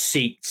your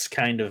seats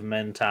kind of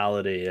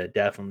mentality. I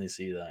definitely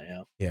see that.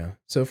 Yeah. yeah.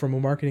 So from a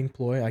marketing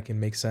ploy, I can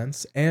make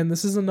sense. And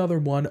this is another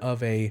one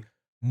of a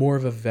more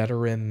of a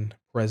veteran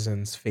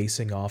presence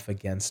facing off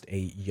against a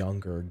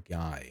younger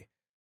guy.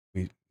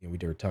 We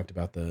already talked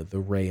about the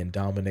Ray and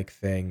Dominic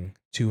thing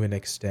to an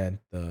extent,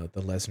 the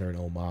Lesnar and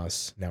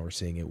Omos. Now we're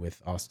seeing it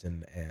with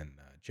Austin and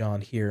John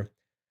here,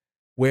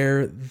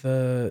 where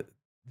the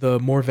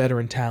more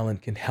veteran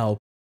talent can help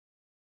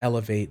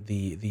elevate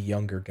the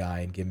younger guy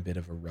and give him a bit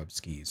of a rub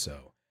ski.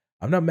 So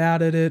I'm not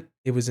mad at it.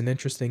 It was an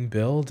interesting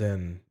build,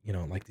 and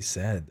like they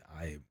said,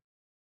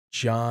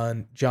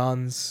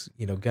 John's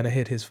gonna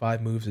hit his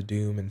 5 moves of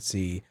doom and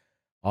see.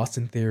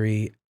 Austin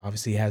Theory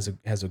obviously has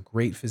a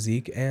great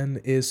physique and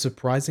is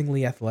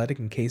surprisingly athletic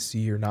in case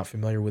you're not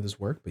familiar with his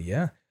work. But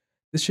yeah,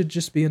 this should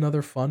just be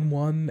another fun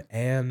one,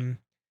 and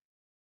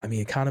I mean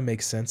it kind of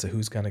makes sense of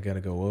who's kind of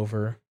gonna go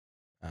over.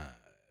 Uh,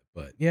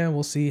 but yeah,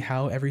 we'll see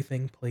how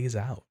everything plays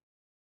out.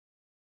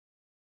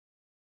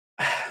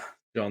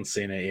 John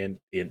Cena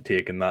ain't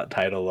taking that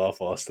title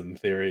off Austin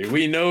Theory.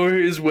 We know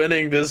who's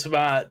winning this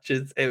match.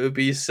 It would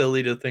be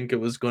silly to think it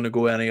was going to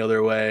go any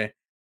other way.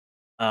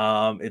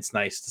 It's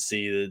nice to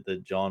see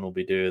that John will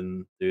be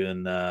doing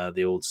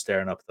the old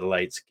staring up at the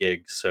lights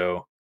gig.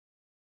 So,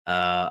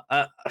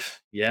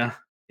 yeah,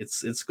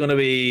 it's going to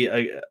be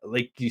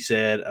like you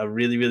said, a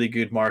really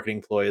good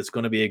marketing ploy. It's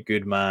going to be a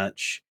good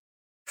match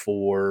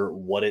for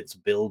what it's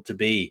billed to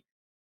be.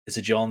 It's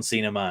a John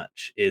Cena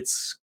match.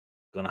 It's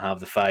gonna have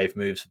the 5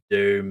 moves of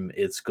doom.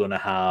 It's gonna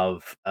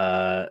have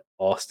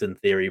Austin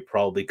Theory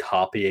probably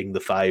copying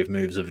the 5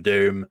 moves of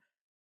doom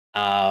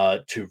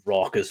to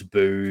raucous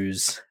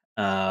boos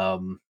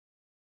for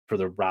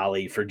the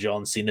rally for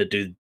John Cena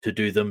to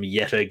do them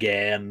yet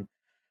again.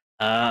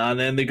 And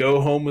then they go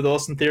home with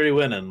Austin Theory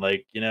winning.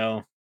 Like,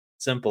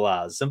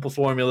 simple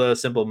formula,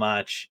 simple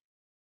match,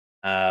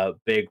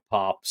 big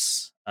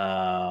pops.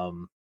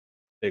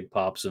 Big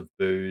pops of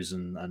booze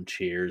and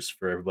cheers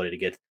for everybody to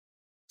get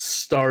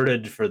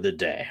started for the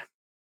day.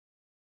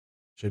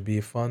 Should be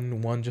a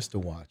fun one just to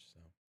watch,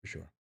 so for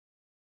sure.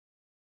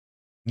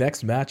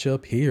 Next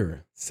matchup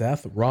here,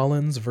 Seth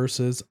Rollins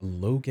versus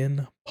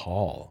Logan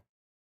Paul.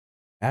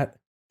 At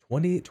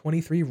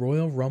 2023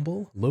 Royal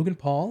Rumble, Logan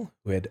Paul,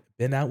 who had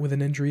been out with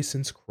an injury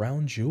since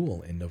Crown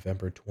Jewel in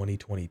November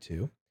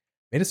 2022,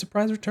 made a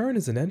surprise return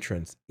as an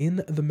entrance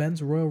in the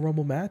men's Royal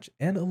Rumble match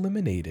and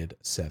eliminated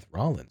Seth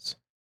Rollins.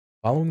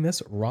 Following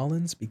this,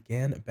 Rollins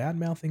began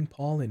bad-mouthing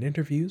Paul in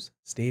interviews,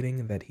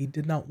 stating that he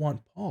did not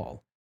want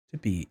Paul to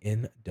be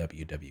in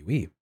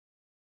WWE.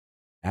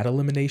 At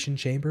Elimination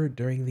Chamber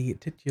during the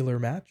titular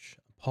match,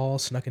 Paul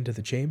snuck into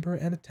the chamber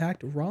and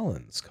attacked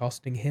Rollins,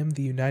 costing him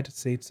the United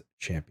States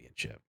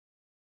Championship.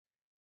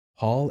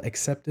 Paul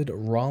accepted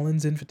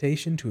Rollins'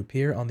 invitation to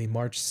appear on the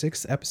March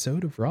 6th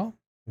episode of Raw,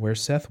 where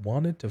Seth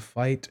wanted to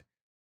fight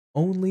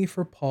only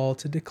for Paul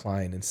to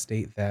decline and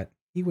state that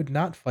he would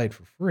not fight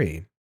for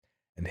free,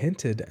 and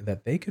hinted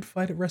that they could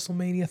fight at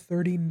WrestleMania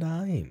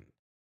 39.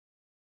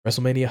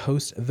 WrestleMania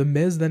host The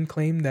Miz then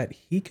claimed that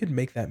he could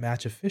make that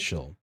match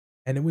official,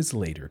 and it was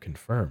later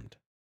confirmed.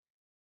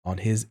 On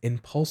his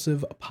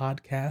Impulsive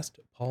podcast,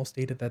 Paul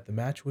stated that the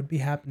match would be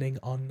happening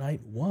on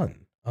night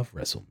 1 of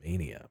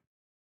WrestleMania.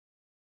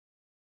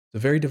 It's a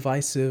very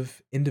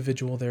divisive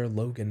individual there,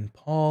 Logan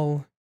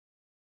Paul.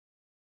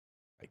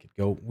 I could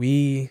go,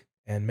 we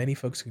and many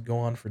folks could go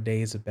on for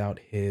days about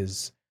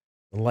his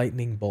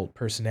lightning bolt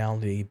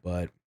personality,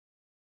 but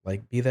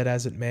like be that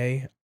as it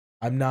may,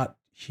 I'm not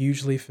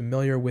hugely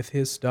familiar with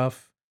his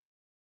stuff.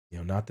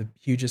 Not the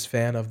hugest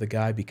fan of the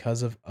guy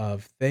because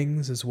of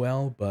things as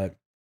well, but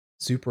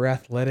super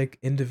athletic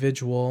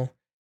individual.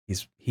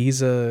 He's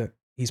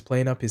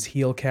playing up his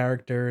heel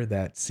character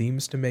that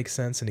seems to make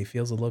sense and he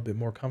feels a little bit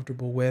more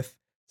comfortable with.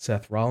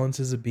 Seth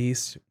Rollins is a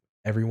beast.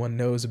 Everyone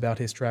knows about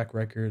his track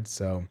record,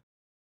 so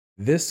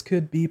this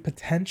could be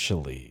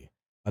potentially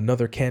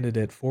another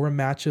candidate for a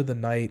match of the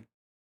night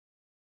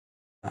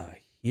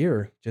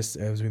here, just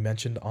as we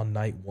mentioned on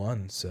night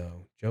 1.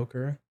 So,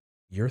 Joker,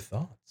 your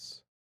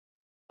thoughts?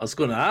 I was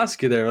going to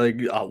ask you there,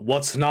 like,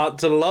 what's not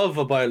to love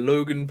about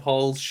Logan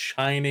Paul's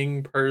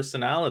shining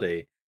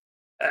personality?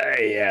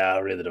 Yeah, I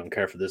really don't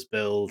care for this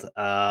build.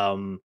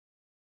 I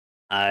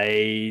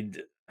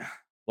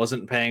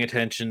wasn't paying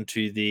attention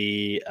to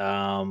the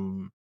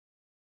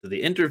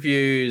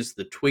interviews,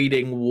 the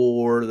tweeting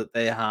war that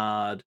they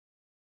had.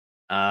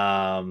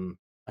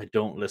 I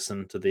don't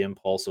listen to the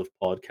Impulsive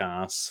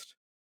podcast,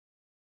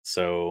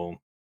 so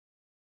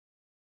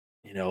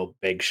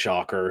big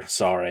shocker.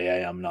 Sorry, I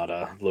am not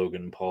a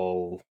Logan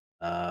Paul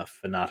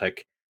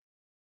fanatic.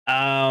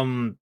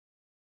 Um,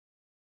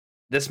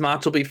 this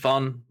match will be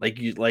fun. Like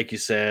you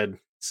said,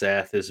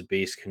 Seth is a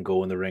beast, can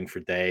go in the ring for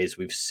days.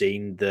 We've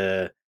seen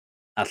the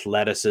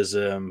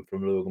athleticism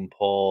from Logan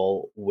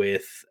Paul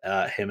with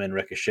him and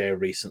Ricochet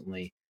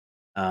recently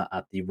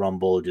at the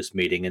Rumble, just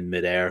meeting in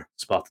midair.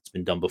 Spot that's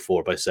been done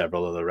before by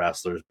several other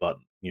wrestlers, but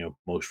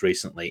most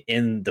recently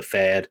in the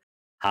Fed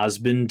has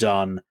been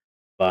done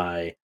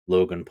by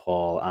Logan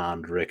Paul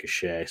and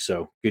Ricochet.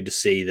 So good to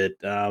see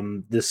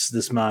that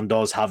this man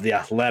does have the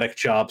athletic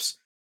chops,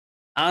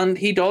 and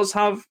he does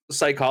have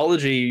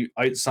psychology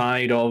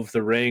outside of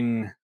the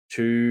ring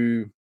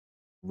to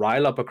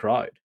rile up a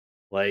crowd.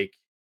 Like,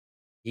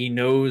 he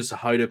knows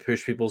how to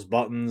push people's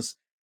buttons.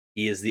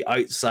 He is the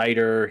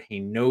outsider. He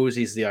knows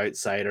he's the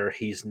outsider.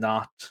 He's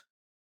not.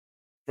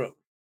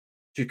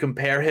 To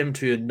compare him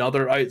to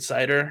another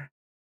outsider,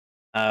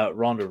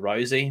 Ronda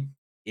Rousey,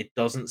 it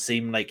doesn't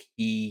seem like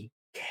he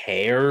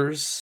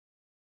cares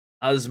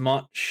as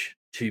much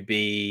to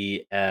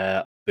be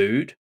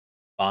booed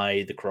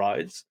by the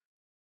crowds.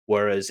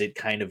 Whereas it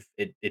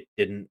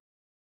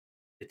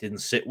didn't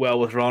sit well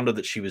with Ronda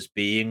that she was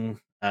being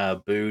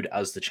booed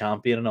as the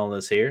champion and all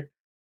this here.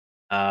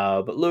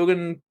 But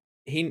Logan,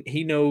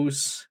 he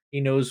knows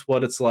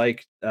what it's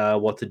like,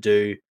 what to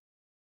do,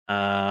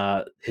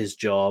 his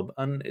job,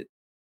 and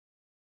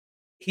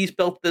he's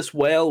built this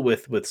well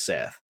with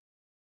Seth.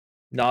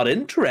 Not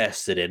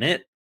interested in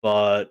it,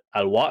 but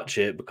I'll watch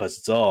it because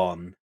it's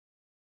on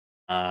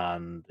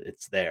and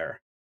it's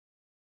there.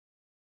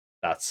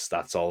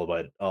 That's all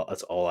about.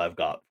 That's all I've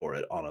got for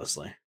it,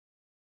 honestly.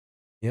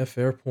 Yeah,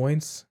 fair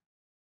points.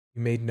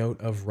 You made note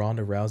of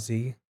Ronda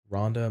Rousey.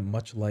 Ronda,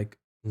 much like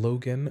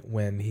Logan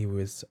when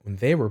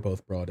they were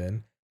both brought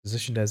in,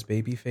 positioned as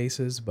baby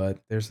faces, but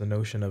there's the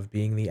notion of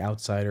being the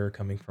outsider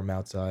coming from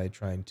outside,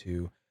 trying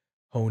to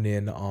hone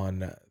in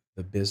on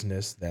the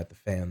business that the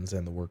fans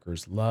and the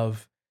workers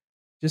love.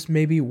 Just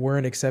maybe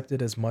weren't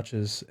accepted as much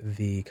as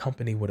the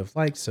company would have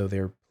liked, so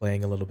they're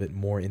playing a little bit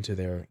more into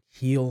their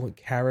heel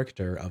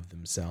character of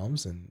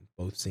themselves, and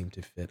both seem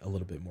to fit a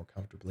little bit more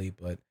comfortably.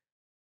 But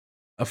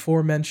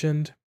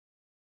aforementioned,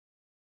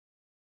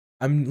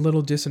 I'm a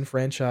little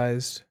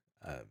disenfranchised.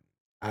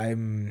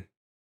 I'm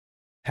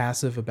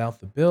passive about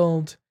the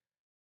build.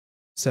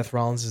 Seth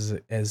Rollins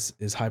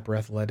is hyper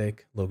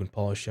athletic. Logan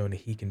Paul has shown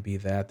that he can be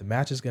that. The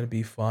match is going to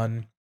be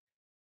fun.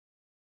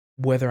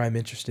 Whether I'm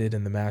interested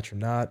in the match or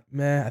not,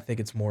 meh. I think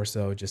it's more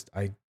so just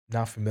I'm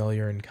not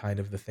familiar in kind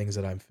of the things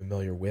that I'm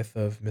familiar with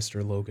of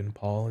Mr. Logan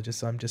Paul.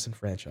 Just I'm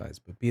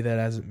disenfranchised. But be that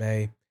as it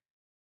may,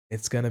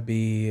 it's gonna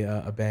be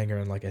a banger,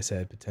 and like I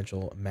said,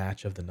 potential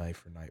match of the night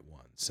for night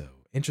one. So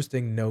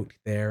interesting note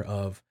there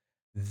of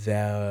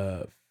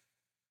the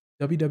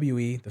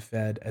WWE, the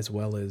Fed, as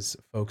well as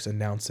folks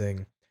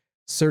announcing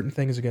certain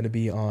things are going to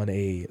be on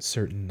a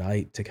certain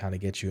night to kind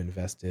of get you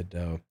invested.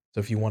 So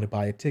if you want to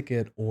buy a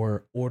ticket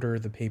or order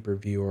the pay per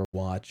view or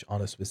watch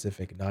on a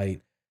specific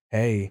night,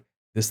 hey,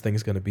 this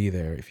thing's going to be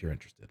there if you're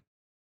interested.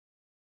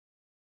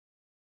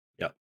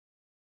 Yep.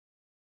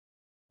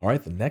 All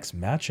right, the next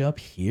matchup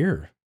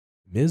here: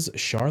 Ms.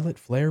 Charlotte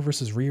Flair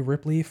versus Rhea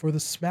Ripley for the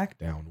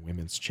SmackDown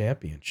Women's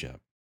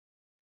Championship.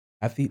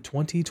 At the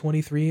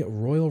 2023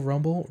 Royal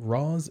Rumble,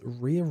 Raw's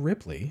Rhea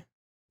Ripley,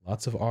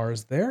 lots of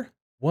R's there,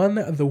 won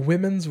the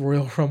Women's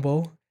Royal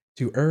Rumble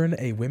to earn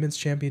a Women's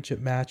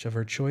Championship match of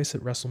her choice at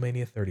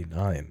WrestleMania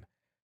 39.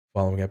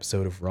 Following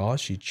episode of Raw,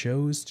 she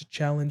chose to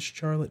challenge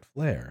Charlotte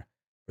Flair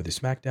for the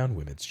SmackDown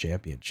Women's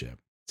Championship,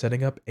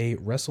 setting up a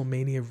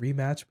WrestleMania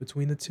rematch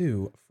between the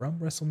two from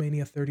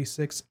WrestleMania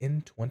 36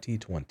 in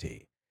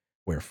 2020,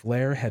 where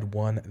Flair had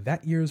won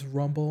that year's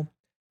Rumble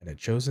and had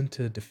chosen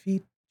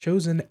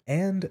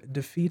and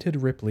defeated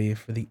Ripley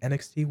for the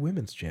NXT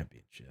Women's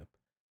Championship.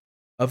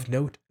 Of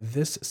note,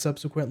 this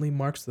subsequently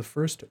marks the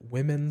first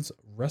women's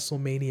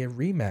WrestleMania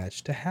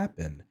rematch to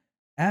happen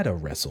at a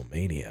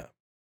WrestleMania.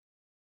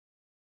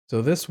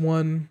 So this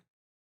one,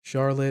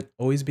 Charlotte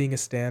always being a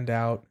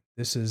standout.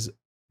 This is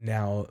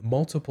now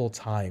multiple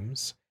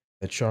times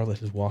that Charlotte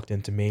has walked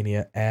into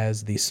Mania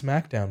as the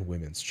SmackDown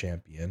Women's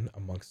Champion,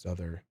 amongst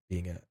other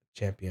being a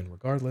champion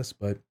regardless,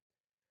 but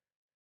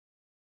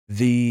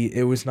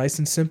it was nice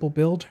and simple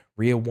build.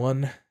 Rhea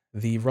won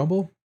the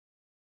Rumble,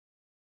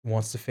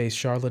 wants to face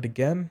Charlotte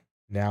again,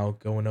 now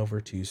going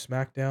over to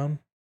SmackDown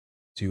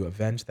to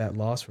avenge that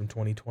loss from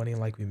 2020,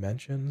 like we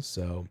mentioned.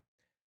 So,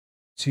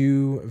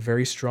 two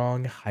very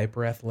strong,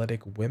 hyper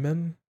athletic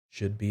women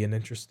should be an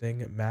interesting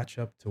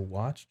matchup to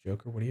watch.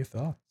 Joker, what are your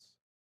thoughts?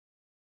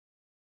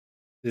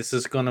 This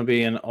is gonna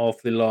be an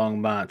awfully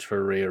long match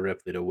for Rhea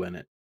Ripley to win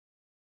it.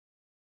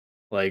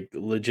 Like,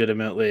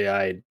 legitimately,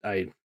 I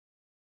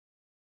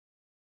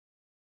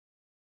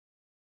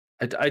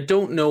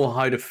don't know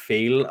how to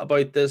feel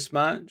about this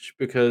match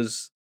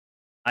because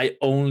I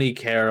only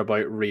care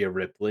about Rhea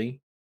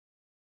Ripley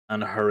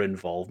and her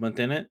involvement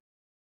in it.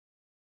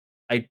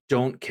 I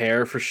don't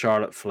care for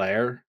Charlotte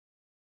Flair.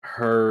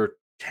 her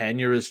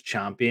tenure as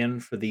champion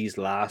for these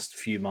last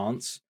few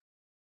months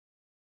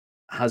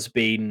has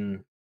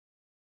been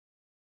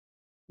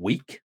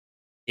weak.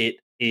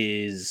 It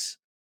is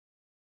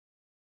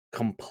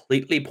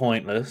completely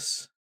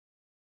pointless.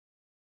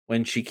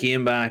 When she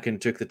came back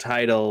and took the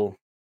title,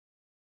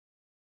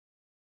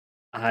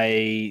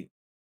 I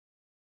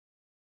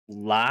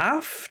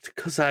laughed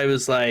because I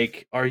was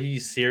like, "Are you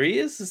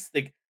serious?" It's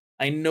like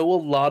I know a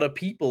lot of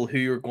people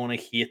who are going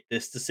to hate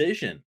this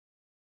decision.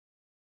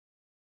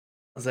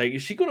 I was like,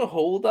 "Is she going to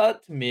hold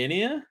that to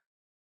Mania?"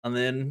 And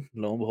then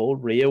lo and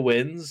behold, Rhea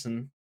wins,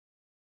 and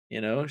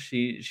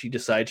she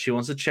decides she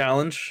wants a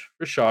challenge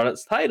for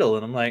Charlotte's title,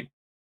 and I'm like,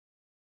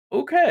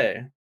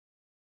 okay.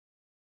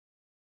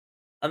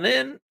 And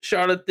then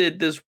Charlotte did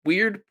this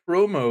weird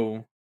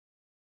promo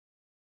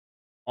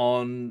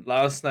on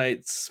last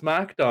night's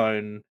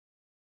SmackDown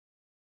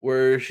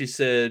where she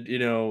said,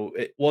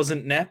 it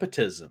wasn't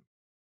nepotism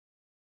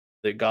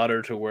that got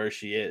her to where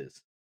she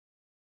is.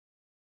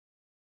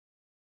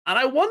 And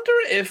I wonder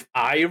if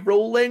eye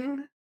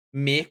rolling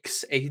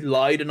makes a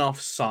loud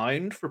enough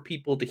sound for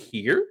people to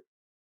hear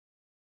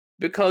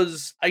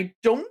because I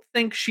don't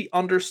think she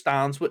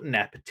understands what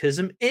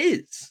nepotism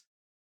is.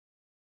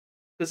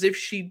 Because if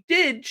she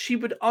did, she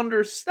would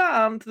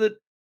understand that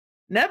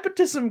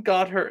nepotism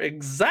got her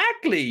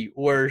exactly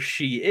where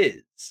she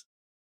is.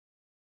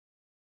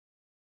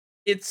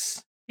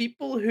 It's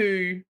people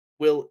who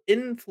will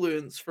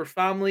influence for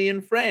family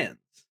and friends.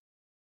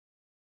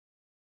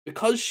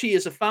 Because she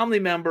is a family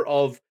member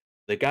of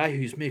the guy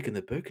who's making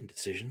the booking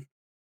decision,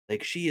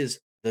 like she is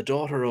the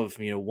daughter of,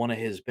 one of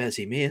his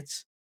busy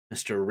mates,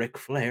 Mr. Ric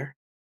Flair,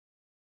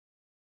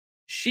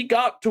 she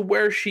got to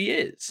where she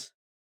is.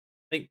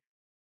 Like,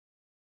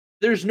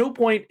 there's no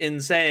point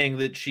in saying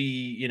that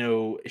she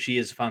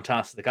is a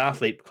fantastic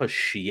athlete because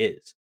she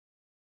is.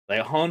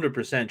 Like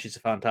 100% she's a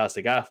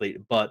fantastic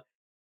athlete, but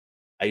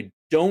I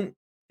don't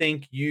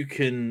think you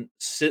can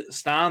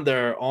stand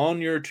there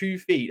on your 2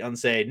 feet and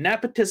say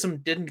nepotism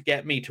didn't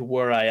get me to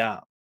where I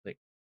am. Like,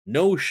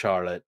 no,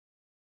 Charlotte,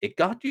 it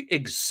got you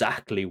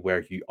exactly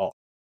where you are.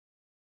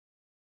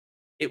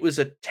 It was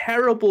a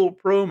terrible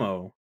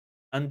promo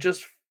and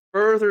just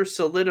further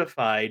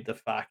solidified the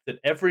fact that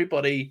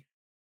everybody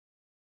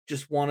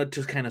just wanted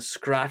to kind of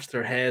scratch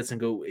their heads and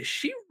go, is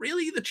she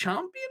really the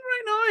champion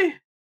right now?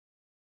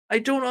 I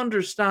don't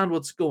understand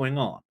what's going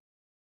on.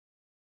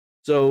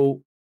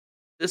 So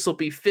this will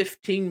be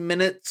 15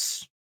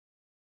 minutes,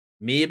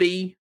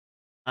 maybe,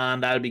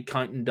 and I'll be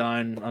counting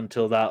down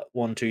until that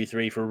 1, 2,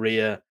 3 for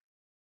Rhea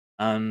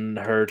and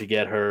her to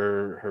get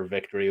her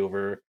victory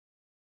over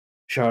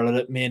Charlotte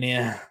at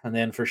Mania, and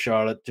then for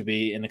Charlotte to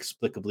be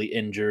inexplicably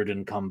injured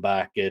and come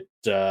back at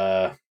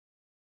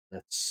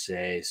let's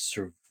say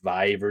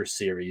Survivor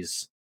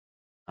Series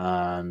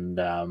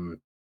and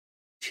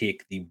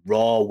take the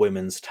Raw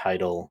Women's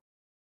title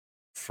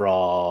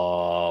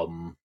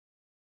from,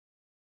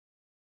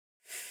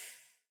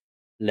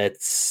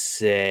 let's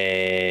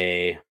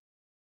say,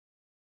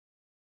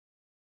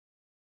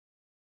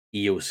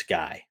 Io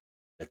Sky.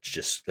 Let's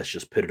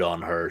just put it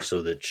on her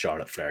so that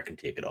Charlotte Flair can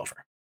take it off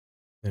her.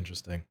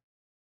 Interesting.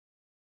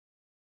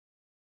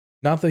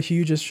 Not the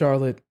hugest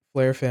Charlotte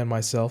Flair fan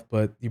myself,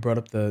 but you brought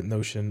up the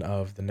notion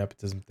of the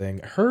nepotism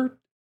thing. Her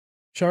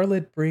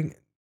Charlotte bring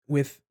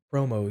with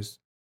promos,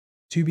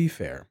 to be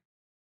fair,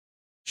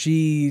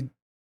 she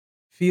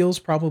feels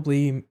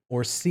probably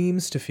or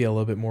seems to feel a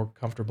little bit more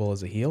comfortable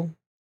as a heel.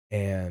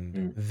 And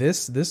Mm,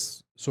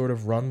 this sort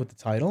of run with the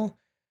title,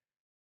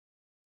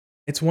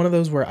 it's one of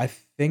those where I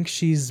think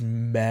she's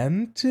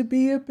meant to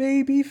be a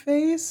baby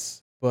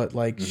face, but,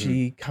 like, mhm,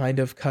 she kind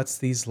of cuts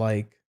these,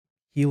 like,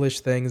 heelish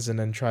things and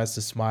then tries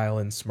to smile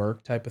and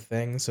smirk type of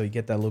thing, so you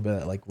get that little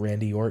bit of, like,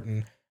 Randy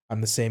Orton,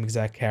 "I'm the same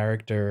exact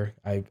character,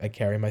 I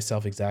carry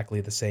myself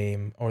exactly the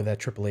same," or that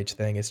Triple H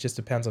thing, it just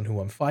depends on who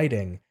I'm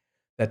fighting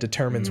that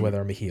determines mhm.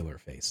 whether I'm a heel or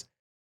face.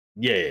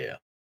 Yeah, yeah, yeah.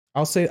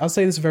 I'll say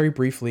this very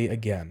briefly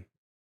again.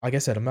 Like I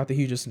said, I'm not the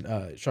hugest,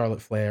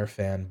 Charlotte Flair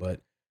fan,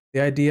 but the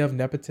idea of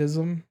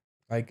nepotism,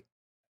 like,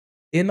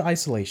 in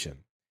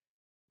isolation,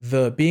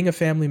 the being a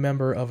family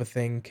member of a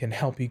thing can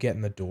help you get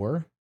in the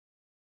door.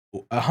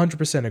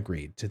 100%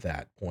 agreed to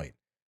that point.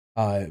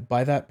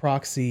 By that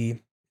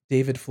proxy,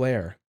 David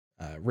Flair,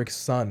 Rick's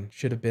son,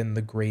 should have been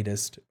the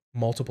greatest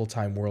multiple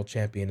time world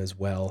champion as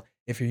well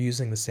if you're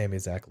using the same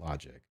exact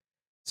logic.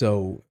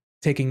 So,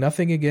 taking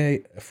nothing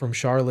away from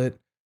Charlotte,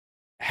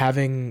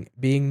 having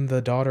being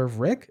the daughter of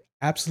Rick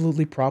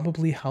absolutely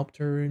probably helped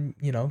her,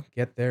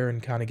 get there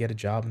and kinda get a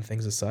job and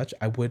things as such.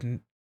 I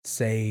wouldn't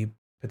say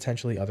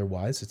potentially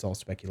otherwise, it's all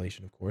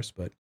speculation, of course,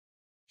 but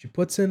she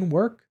puts in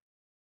work.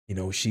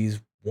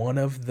 She's one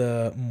of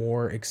the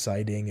more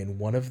exciting and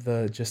one of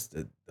the just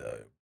the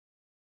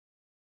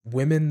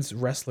women's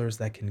wrestlers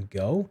that can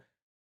go.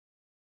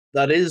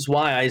 That is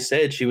why I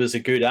said she was a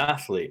good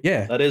athlete.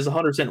 Yeah, That is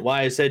 100%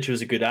 why I said she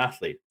was a good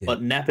athlete. yeah.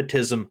 But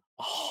nepotism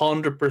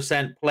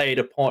 100% played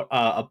a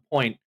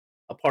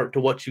part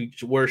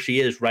to where she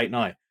is right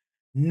now.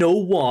 No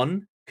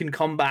one can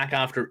come back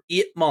after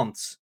 8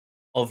 months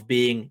of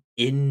being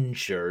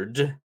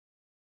injured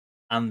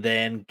and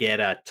then get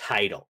a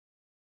title.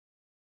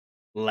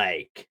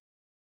 Like,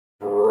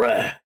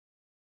 bruh.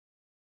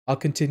 I'll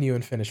continue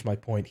and finish my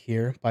point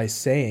here by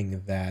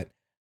saying that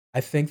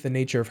I think the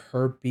nature of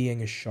her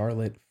being a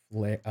Charlotte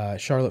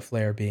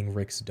Flair being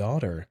Rick's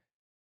daughter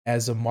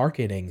as a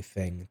marketing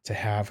thing to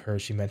have her,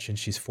 she mentioned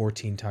she's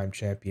 14-time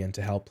champion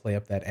to help play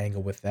up that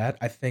angle with that,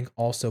 I think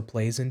also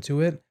plays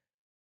into it.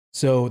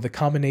 So the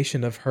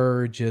combination of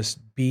her just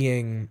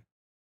being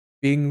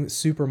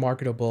super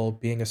marketable,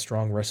 being a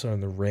strong wrestler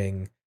in the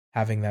ring,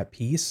 having that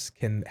piece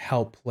can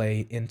help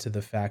play into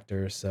the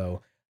factor.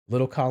 So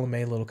little column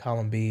A, little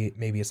column B,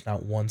 maybe it's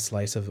not one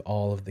slice of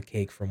all of the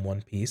cake from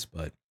one piece,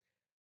 but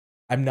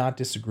I'm not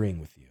disagreeing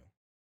with you.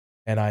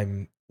 And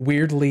I'm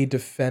weirdly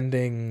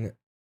defending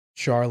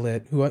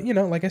Charlotte, who,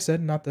 like I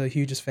said, not the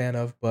hugest fan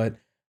of, but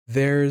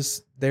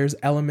there's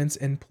elements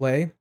in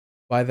play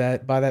by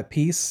that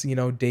piece.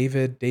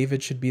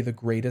 David should be the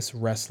greatest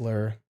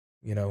wrestler.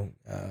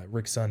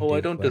 Rick's son, Oh, I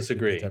David don't Flair,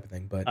 disagree. type of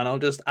thing. But And I'll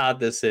just add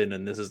this in,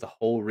 and this is the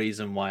whole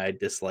reason why I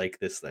dislike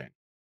this thing.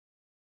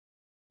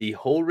 The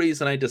whole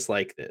reason I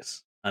dislike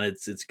this, and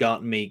it's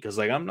gotten me because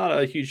like I'm not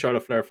a huge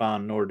Charlotte Flair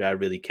fan, nor do I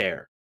really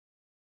care.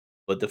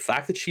 But the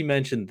fact that she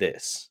mentioned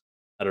this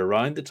at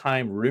around the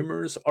time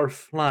rumors are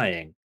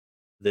flying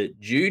that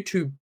due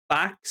to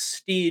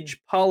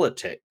backstage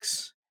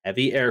politics,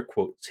 heavy air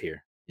quotes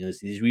here,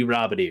 these wee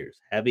rabbit ears,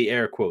 heavy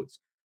air quotes,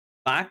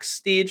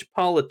 backstage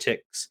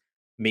politics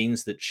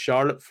means that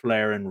Charlotte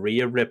Flair and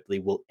Rhea Ripley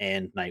will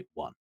end night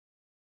one.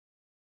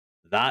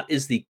 That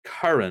is the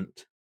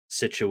current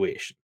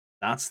situation.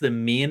 That's the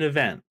main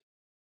event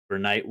for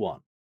night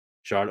one.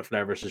 Charlotte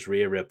Flair versus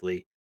Rhea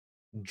Ripley.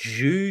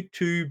 Due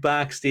to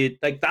backstage,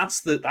 like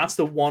that's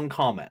the one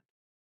comment.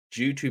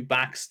 Due to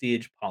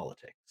backstage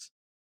politics,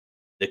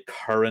 the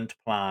current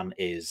plan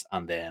is,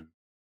 and then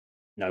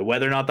now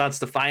whether or not that's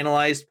the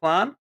finalized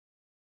plan,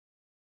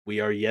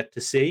 we are yet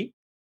to see.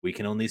 We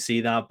can only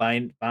see that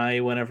by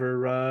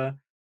whenever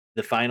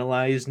the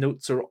finalized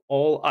notes are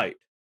all out.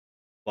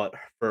 But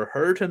for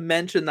her to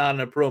mention that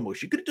in a promo,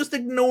 she could have just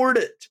ignored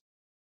it,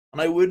 and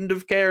I wouldn't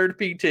have cared,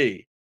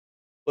 PT.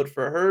 But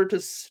for her to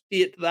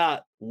state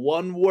that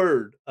one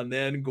word and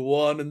then go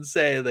on and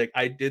say, like,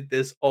 I did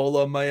this all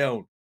on my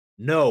own.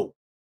 No,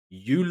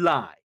 you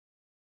lie.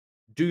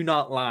 Do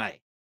not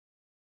lie.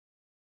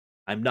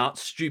 I'm not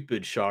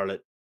stupid,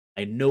 Charlotte.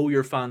 I know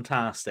you're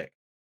fantastic,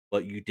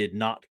 but you did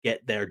not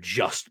get there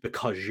just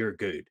because you're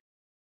good.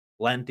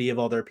 Plenty of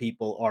other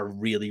people are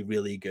really,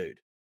 really good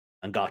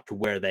and got to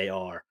where they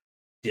are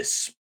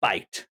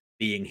despite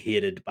being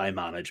hated by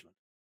management.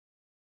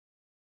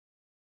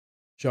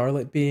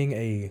 Charlotte being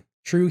a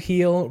true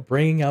heel,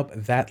 bringing up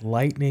that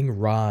lightning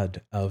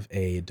rod of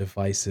a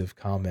divisive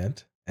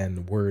comment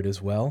and word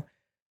as well.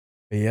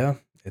 But yeah,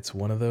 it's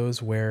one of those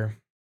where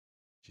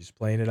she's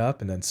playing it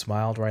up and then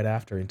smiled right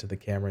after into the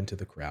camera, into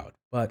the crowd.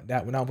 But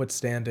that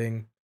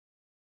notwithstanding,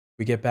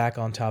 we get back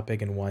on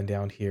topic and wind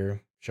down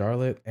here.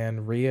 Charlotte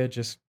and Rhea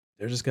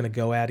they're just gonna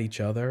go at each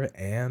other,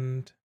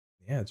 and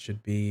yeah, it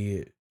should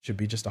be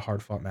just a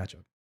hard fought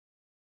matchup.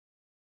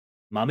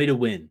 Mommy to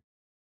win.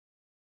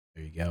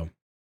 There you go.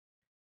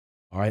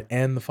 All right,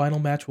 and the final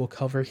match we'll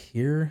cover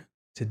here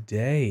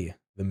today,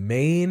 the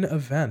main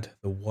event,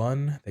 the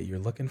one that you're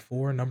looking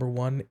for, number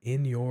one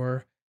in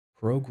your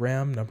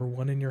program, number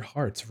one in your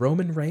hearts.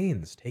 Roman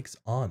Reigns takes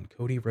on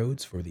Cody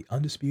Rhodes for the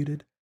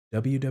undisputed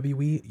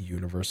WWE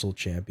Universal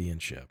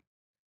Championship.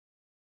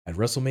 At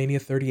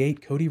WrestleMania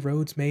 38, Cody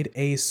Rhodes made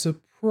a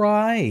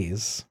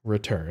surprise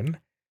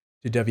return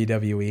to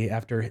WWE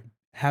after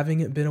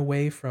having been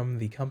away from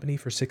the company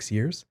for 6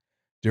 years.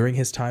 During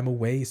his time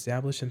away, he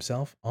established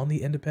himself on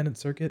the independent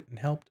circuit and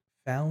helped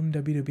found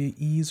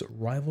WWE's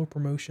rival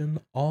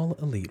promotion, All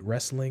Elite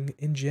Wrestling,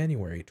 in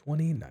January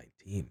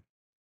 2019.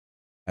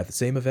 At the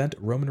same event,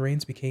 Roman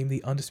Reigns became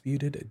the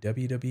undisputed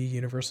WWE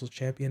Universal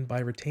Champion by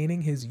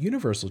retaining his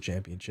Universal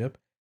Championship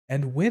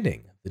and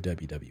winning the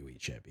WWE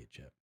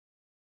Championship.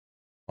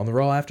 On the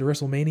Raw after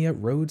WrestleMania,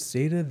 Rhodes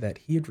stated that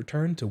he had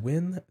returned to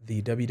win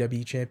the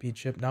WWE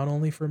Championship not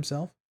only for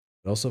himself,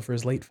 but also for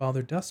his late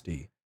father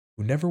Dusty,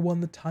 who never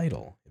won the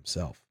title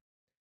himself.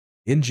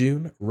 In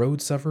June,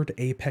 Rhodes suffered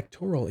a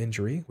pectoral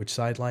injury, which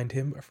sidelined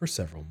him for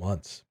several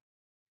months.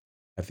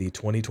 At the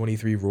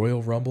 2023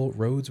 Royal Rumble,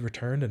 Rhodes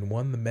returned and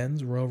won the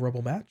men's Royal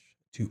Rumble match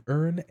to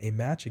earn a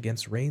match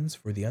against Reigns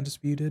for the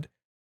undisputed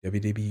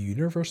WWE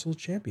Universal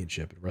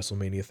Championship at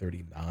WrestleMania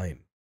 39.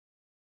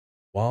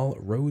 While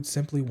Rhodes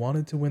simply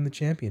wanted to win the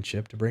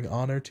championship to bring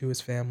honor to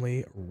his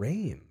family,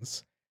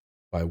 Reigns,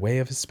 by way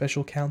of his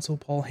special counsel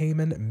Paul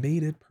Heyman,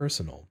 made it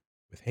personal,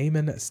 with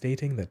Heyman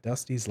stating that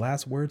Dusty's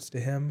last words to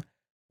him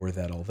were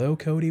that although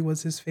Cody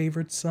was his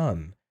favorite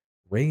son,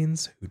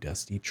 Reigns, who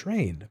Dusty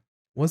trained,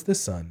 was the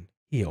son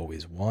he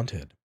always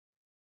wanted.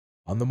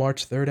 On the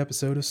March 3rd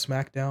episode of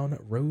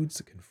SmackDown,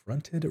 Rhodes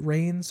confronted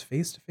Reigns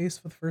face to face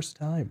for the first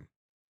time.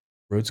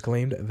 Rhodes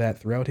claimed that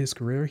throughout his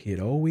career he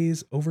had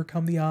always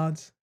overcome the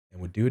odds and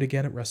would do it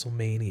again at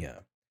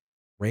WrestleMania.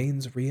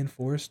 Reigns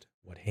reinforced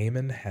what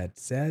Heyman had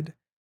said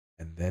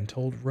and then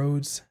told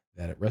Rhodes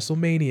that at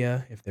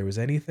WrestleMania, if there was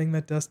anything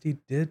that Dusty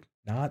did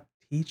not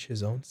teach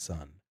his own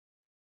son,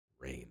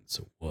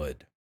 Reigns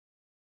would.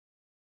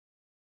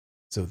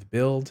 So the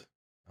build,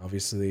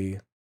 obviously,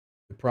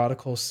 the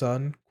prodigal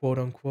son, quote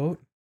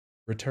unquote,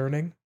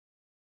 returning,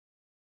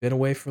 been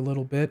away for a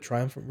little bit,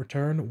 triumphant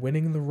return,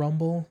 winning the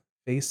Rumble,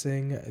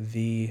 facing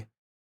the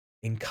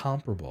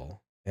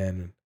incomparable.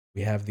 And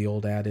we have the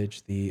old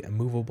adage, the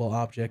immovable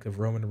object of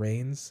Roman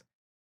Reigns,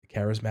 the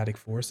charismatic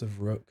force of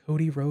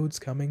Cody Rhodes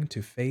coming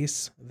to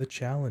face the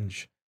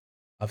challenge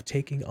of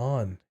taking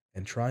on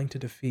and trying to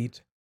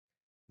defeat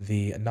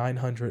the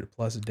 900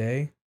 plus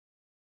day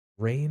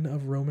reign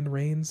of Roman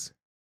Reigns,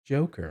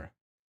 Joker,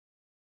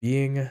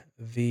 being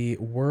the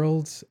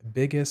world's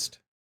biggest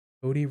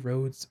Cody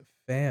Rhodes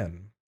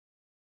fan.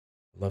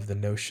 Love the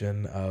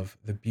notion of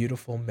the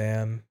beautiful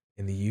man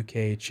in the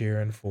UK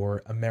cheering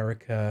for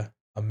America,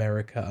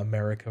 America,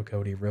 America,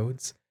 Cody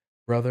Rhodes.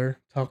 Brother,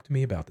 talk to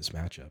me about this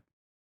matchup.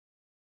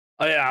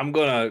 Oh yeah, I'm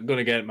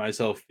gonna get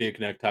myself fake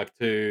neck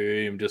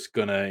tattoo. I'm just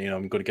gonna,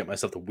 I'm gonna get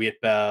myself the weight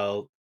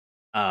belt.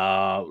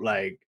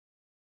 Like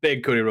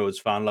big Cody Rhodes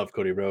fan, love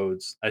Cody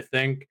Rhodes. I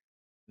think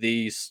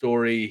the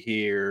story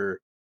here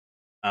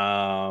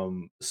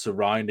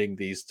surrounding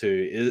these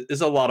two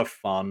is a lot of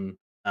fun.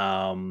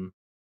 Um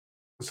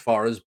as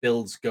far as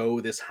builds go,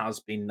 this has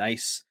been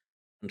nice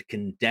and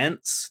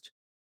condensed.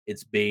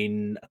 It's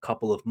been a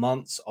couple of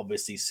months,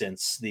 obviously,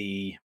 since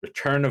the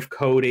return of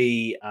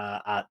Cody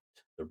at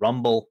the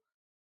Rumble.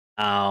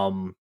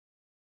 Um,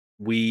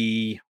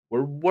 we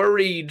were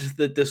worried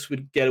that this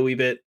would get a wee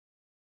bit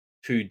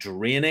too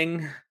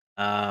draining.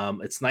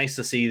 It's nice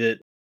to see that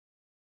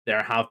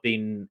there have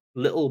been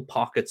little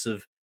pockets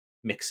of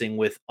mixing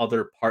with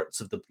other parts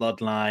of the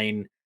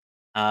bloodline,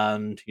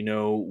 and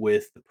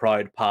with the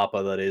proud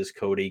papa that is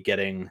Cody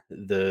getting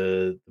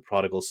the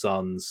prodigal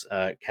sons,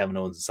 Kevin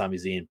Owens and Sami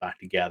Zayn, back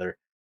together.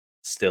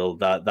 Still,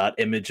 that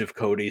image of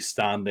Cody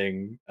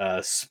standing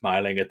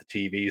smiling at the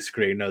TV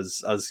screen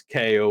as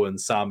KO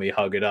and Sami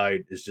hug it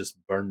out is just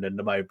burned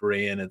into my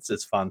brain.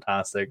 It's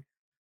fantastic.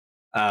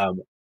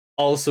 um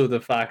Also,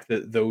 the fact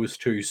that those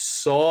two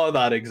saw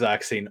that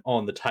exact scene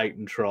on the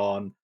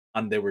Titantron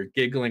and they were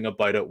giggling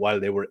about it while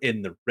they were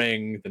in the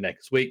ring the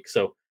next week.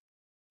 So,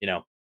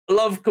 I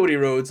love Cody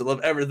Rhodes. I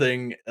love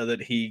everything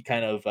that he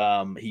kind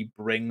of he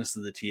brings to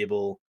the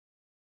table.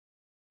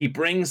 He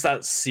brings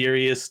that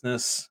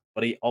seriousness,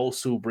 but he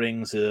also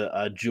brings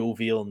a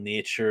jovial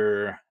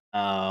nature,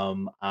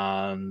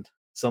 and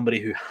somebody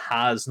who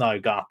has now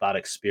got that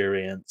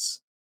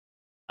experience.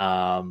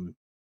 Um,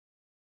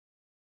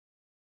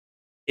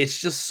 it's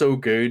just so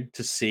good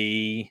to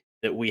see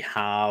that we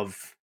have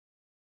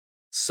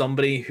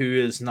somebody who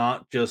is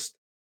not just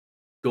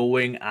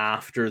going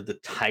after the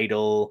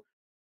title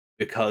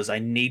because I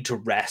need to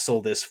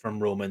wrestle this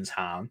from Roman's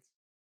hand.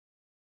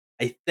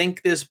 I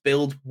think this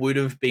build would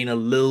have been a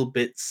little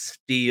bit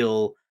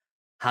stale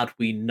had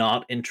we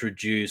not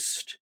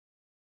introduced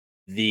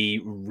the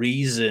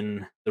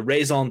raison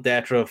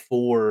d'etre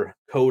for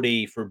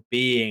Cody for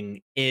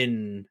being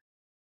in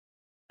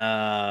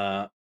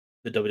uh,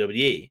 the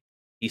WWE.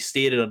 He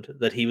stated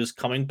that he was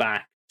coming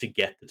back to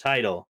get the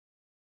title,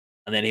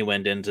 and then he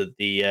went into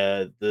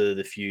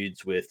the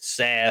feuds with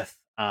Seth,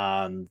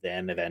 and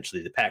then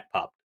eventually the Pack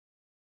popped.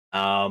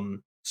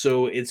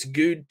 So it's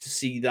good to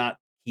see that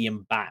he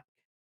came back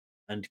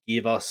and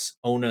give us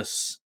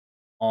onus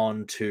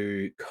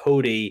onto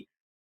Cody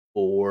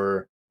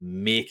for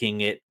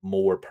making it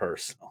more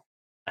personal,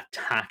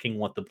 attacking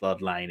what the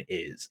bloodline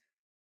is,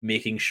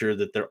 making sure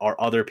that there are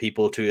other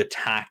people to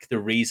attack the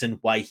reason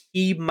why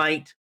he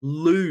might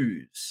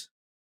lose.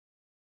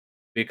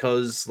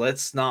 Because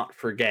let's not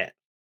forget,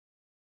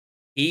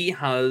 he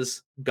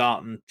has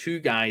gotten two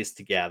guys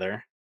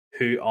together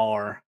who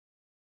are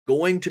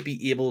going to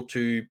be able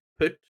to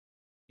put,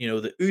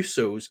 the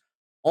Usos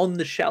on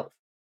the shelf.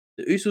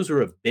 The Usos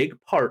are a big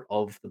part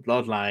of the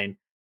bloodline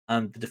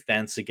and the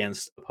defense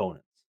against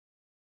opponents.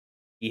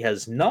 He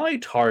has now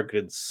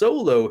targeted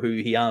Solo,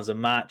 who he has a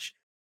match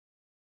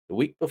the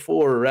week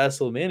before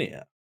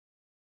WrestleMania.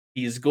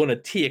 He's going to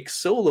take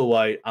Solo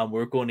out, and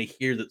we're going to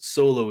hear that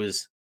Solo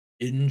is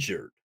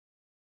injured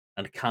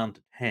and can't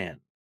attend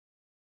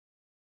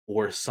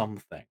or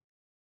something.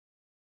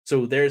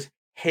 So there's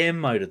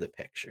him out of the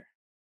picture.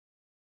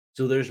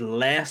 So there's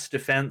less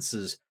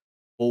defenses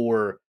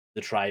for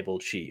the tribal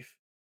chief.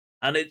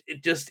 And it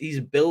just, he's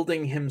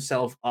building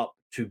himself up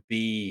to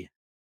be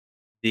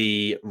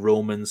the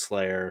Roman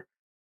Slayer.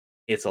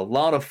 It's a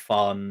lot of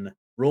fun.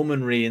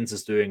 Roman Reigns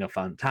is doing a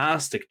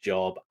fantastic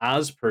job,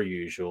 as per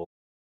usual.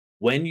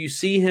 When you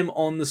see him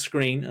on the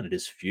screen, and it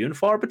is few and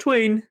far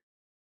between,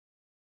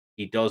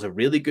 he does a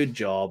really good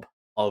job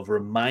of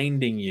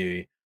reminding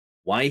you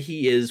why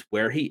he is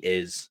where he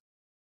is,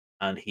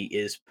 and he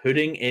is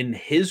putting in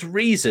his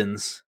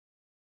reasons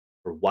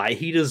for why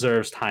he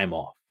deserves time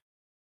off.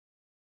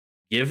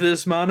 Give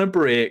this man a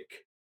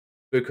break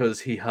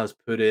because he has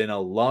put in a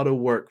lot of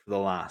work for the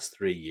last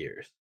 3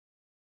 years.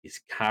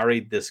 He's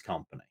carried this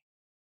company.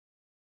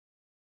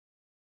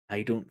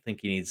 I don't think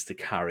he needs to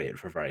carry it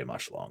for very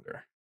much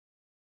longer.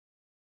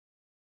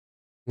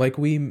 Like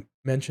we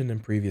mentioned in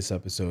previous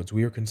episodes,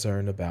 we were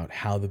concerned about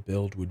how the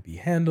build would be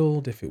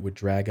handled, if it would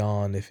drag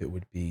on, if it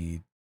would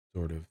be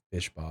sort of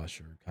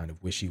bish-bosh or kind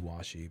of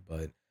wishy-washy,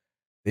 but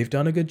they've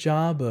done a good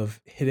job of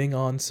hitting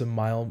on some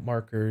mile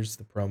markers,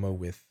 the promo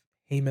with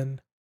Heyman,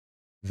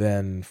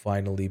 then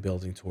finally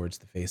building towards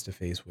the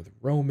face-to-face with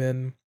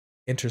Roman,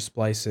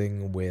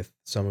 intersplicing with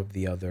some of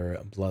the other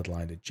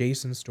bloodline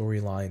adjacent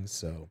storylines,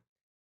 so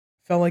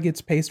felt like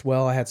it's paced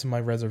well. I had some of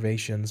my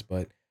reservations,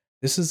 but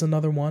this is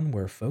another one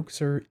where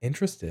folks are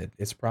interested.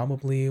 It's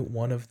probably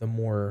one of the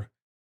more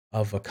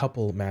of a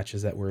couple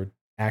matches that were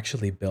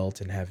actually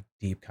built and have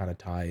deep kind of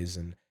ties,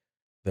 and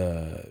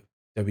the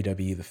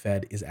WWE, the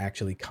Fed, is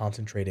actually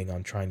concentrating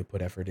on trying to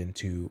put effort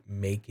into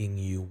making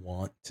you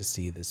want to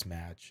see this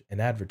match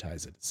and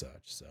advertise it as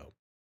such. So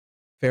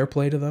fair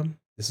play to them.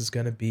 This is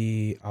going to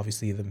be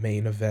obviously the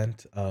main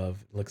event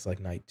of looks like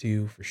night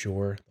two for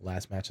sure. The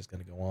last match is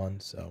going to go on.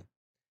 So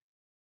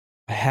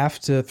I have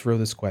to throw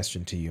this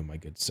question to you, my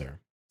good sir.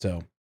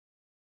 So,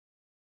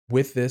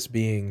 with this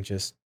being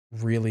just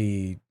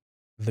really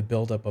the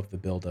buildup of the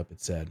buildup,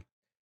 it said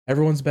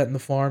everyone's betting the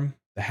farm,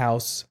 the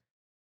house,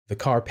 the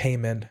car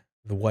payment,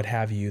 the what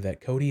have you,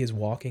 that Cody is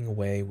walking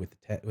away with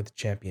with the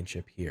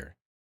championship here.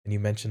 And you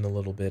mentioned a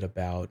little bit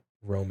about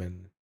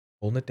Roman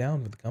holding it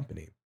down with the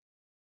company.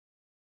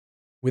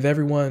 With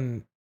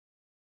everyone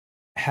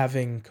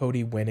having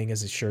Cody winning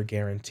as a sure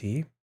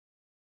guarantee,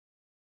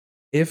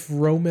 if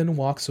Roman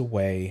walks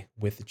away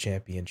with the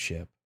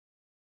championship,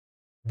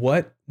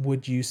 what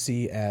would you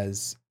see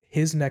as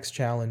his next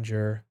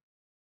challenger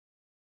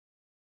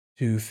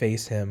to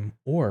face him?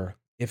 Or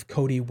if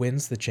Cody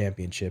wins the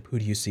championship, who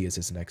do you see as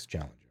his next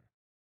challenger?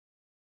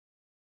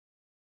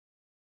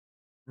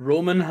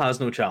 Roman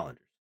has no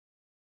challengers.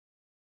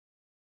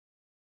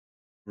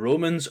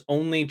 Roman's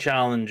only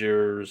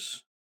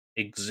challengers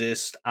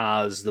exist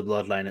as the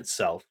bloodline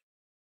itself.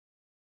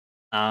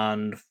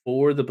 And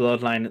for the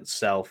bloodline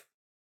itself,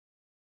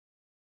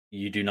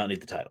 you do not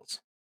need the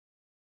titles.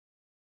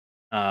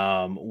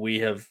 We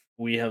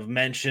have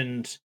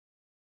mentioned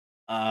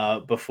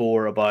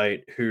before about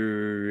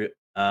who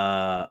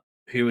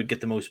would get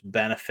the most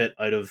benefit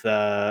out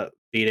of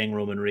beating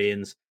Roman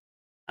Reigns,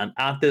 and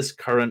at this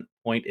current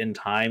point in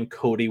time,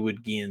 Cody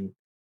would gain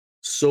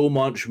so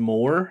much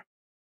more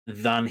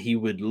than he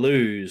would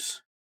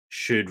lose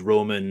should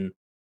Roman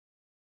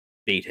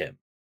beat him.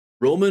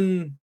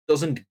 Roman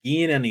doesn't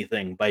gain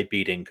anything by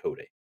beating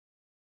Cody.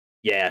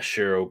 Yeah,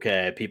 sure,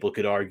 okay. People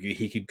could argue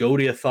he could go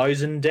to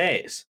 1,000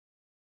 days.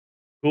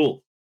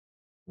 Cool.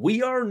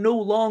 We are no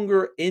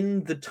longer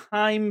in the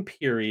time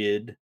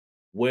period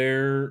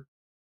where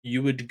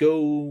you would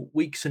go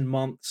weeks and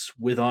months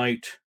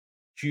without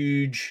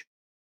huge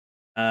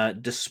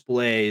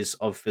displays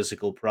of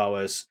physical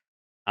prowess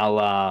a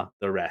la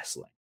the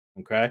wrestling.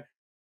 Okay.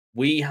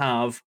 We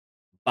have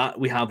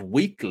we have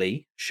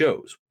weekly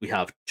shows. We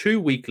have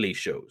 2 weekly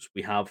shows.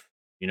 We have,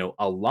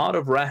 a lot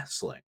of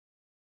wrestling.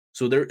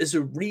 So there is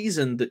a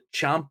reason that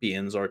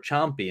champions are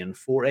champion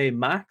for a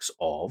max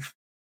of,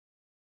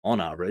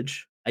 on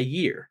average, a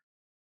year.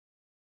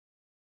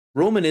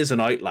 Roman is an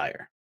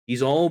outlier.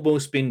 He's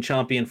almost been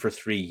champion for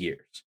 3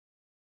 years.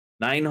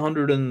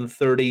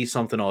 930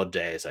 something odd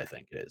days, I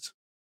think it is.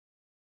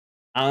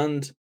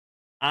 And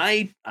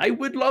I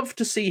would love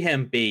to see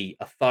him be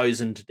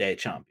 1,000 day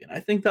champion. I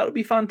think that would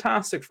be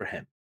fantastic for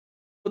him.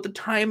 But the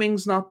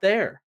timing's not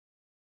there.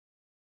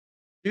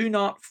 Do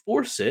not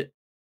force it,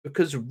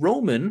 because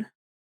Roman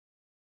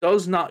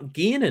does not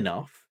gain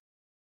enough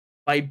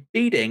by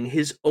beating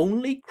his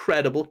only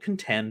credible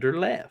contender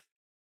left.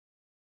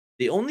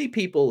 The only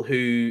people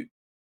who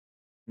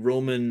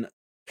Roman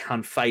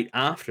can fight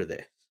after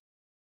this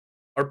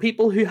are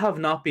people who have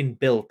not been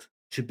built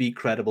to be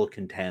credible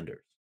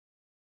contenders.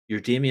 Your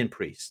Damian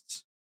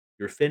Priests,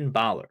 your Finn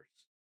Balor's,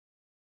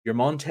 your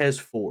Montez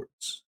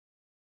Fords.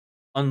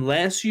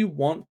 Unless you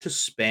want to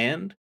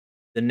spend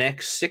the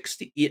next 6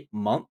 to 8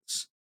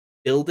 months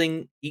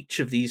building each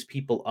of these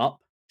people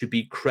up to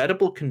be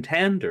credible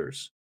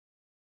contenders,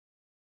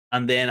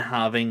 and then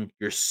having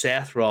your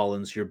Seth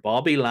Rollins, your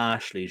Bobby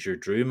Lashley's, your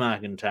Drew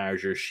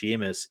McIntyre's, your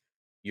Sheamus,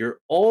 your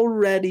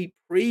already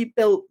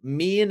pre-built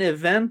main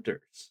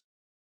eventers,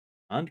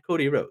 and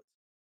Cody Rhodes,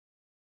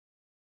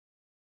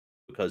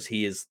 because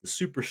he is the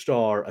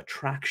superstar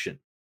attraction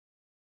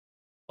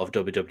of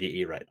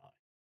WWE right now.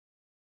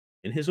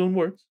 In his own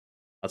words,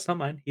 that's not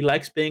mine. He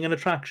likes being an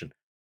attraction.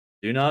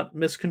 Do not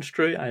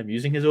misconstrue. I am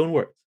using his own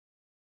words.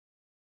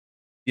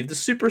 You have the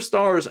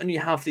superstars and you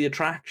have the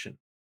attraction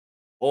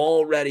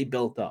already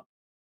built up.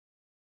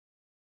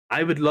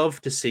 I would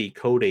love to see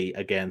Cody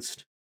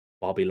against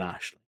Bobby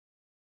Lashley,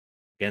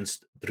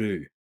 against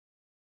Drew,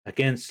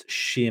 against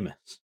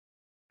Sheamus,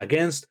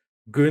 against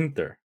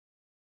Gunther.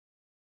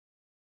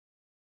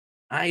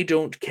 I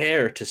don't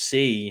care to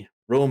see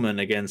Roman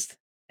against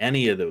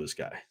any of those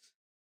guys,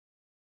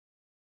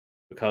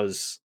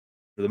 because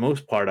for the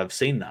most part, I've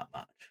seen that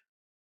match.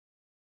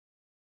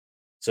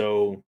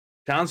 So,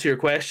 to answer your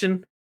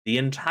question, The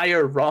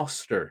entire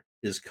roster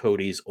is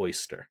Cody's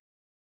oyster.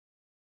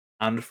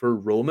 And for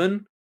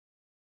Roman,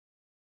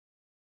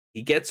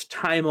 he gets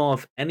time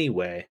off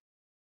anyway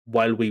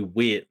while we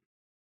wait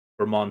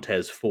for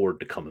Montez Ford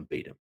to come and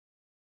beat him,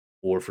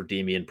 or for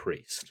Damian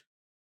Priest,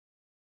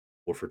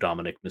 or for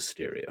Dominic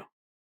Mysterio.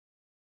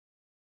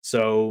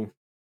 So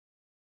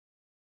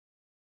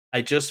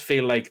I just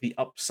feel like the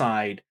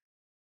upside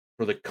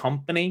for the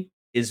company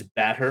is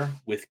better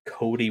with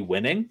Cody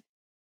winning,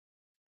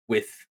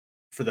 with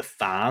for the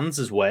fans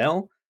as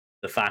well.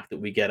 The fact that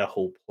we get a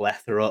whole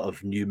plethora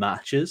of new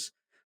matches.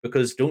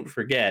 Because don't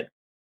forget,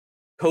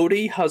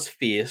 Cody has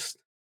faced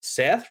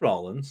Seth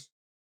Rollins,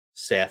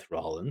 Seth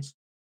Rollins,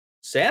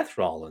 Seth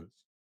Rollins,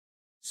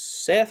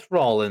 Seth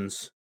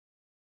Rollins,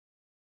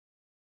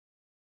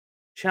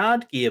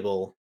 Chad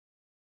Gable,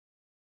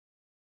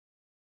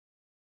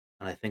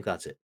 and I think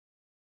that's it.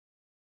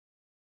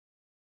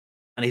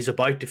 And he's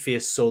about to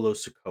face Solo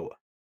Sikoa.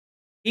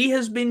 He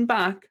has been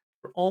back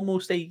for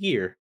almost a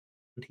year,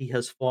 and he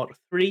has fought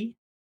 3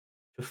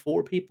 to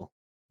 4 people.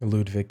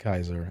 Ludwig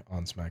Kaiser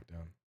on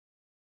SmackDown.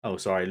 Oh,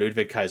 sorry,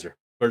 Ludwig Kaiser.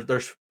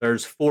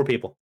 There's 4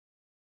 people.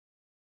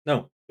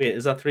 No, wait,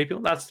 is that 3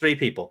 people? That's 3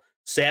 people.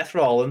 Seth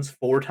Rollins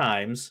 4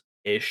 times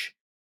ish,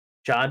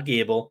 Chad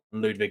Gable,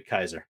 and Ludwig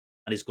Kaiser,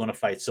 and he's going to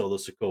fight Solo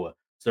Sikoa.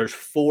 So there's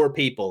 4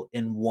 people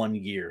in 1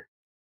 year.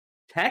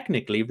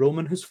 Technically,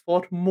 Roman has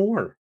fought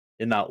more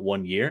in that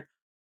 1 year,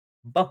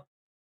 but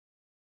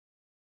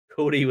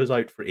Cody was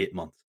out for 8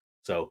 months.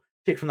 So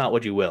take from that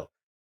what you will.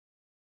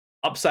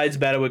 Upside's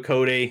better with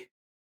Cody.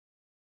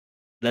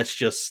 Let's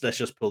just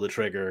pull the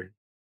trigger.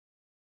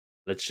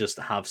 Let's just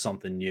have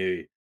something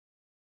new,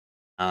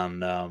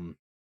 and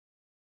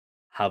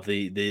have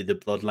the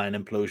bloodline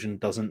implosion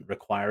doesn't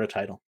require a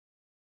title.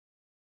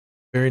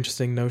 Very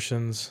interesting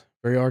notions,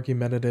 very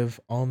argumentative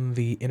on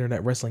the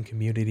internet wrestling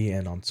community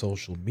and on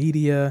social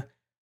media.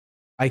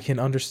 I can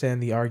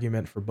understand the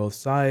argument for both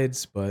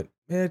sides, but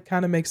it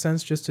kind of makes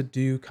sense just to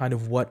do kind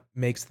of what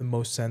makes the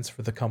most sense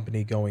for the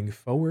company going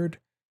forward.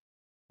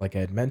 Like I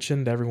had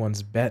mentioned,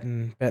 everyone's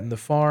betting the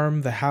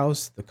farm, the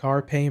house, the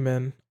car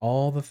payment,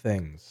 all the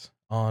things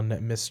on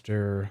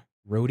Mr.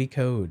 Rody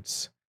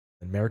Codes,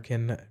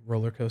 American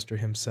roller coaster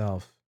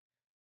himself,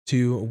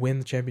 to win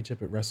the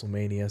championship at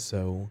WrestleMania.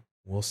 So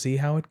we'll see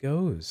how it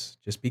goes.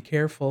 Just be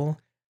careful.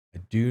 I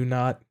do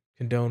not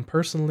condone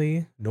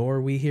personally, nor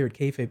we here at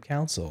Kayfabe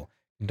Council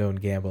condone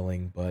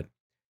gambling, but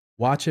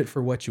watch it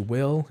for what you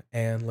will,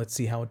 and let's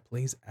see how it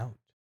plays out.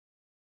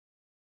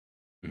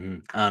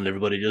 And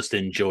everybody just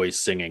enjoys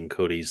singing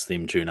Cody's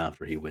theme tune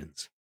after he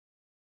wins.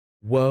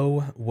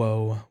 Whoa,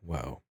 whoa,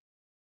 whoa.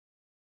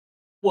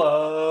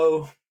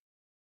 Whoa.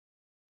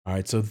 All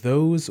right, so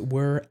those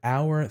were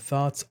our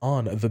thoughts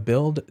on the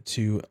build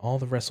to all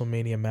the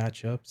WrestleMania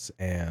matchups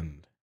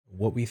and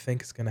what we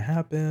think is going to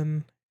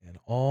happen and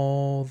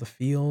all the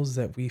feels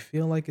that we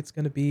feel like it's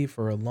going to be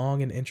for a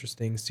long and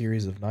interesting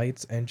series of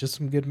nights and just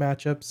some good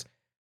matchups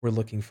we're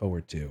looking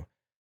forward to.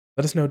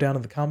 Let us know down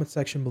in the comment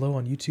section below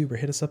on YouTube or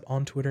hit us up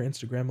on Twitter,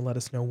 Instagram, and let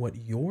us know what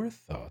your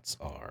thoughts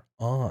are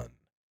on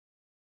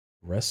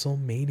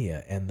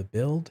WrestleMania and the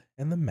build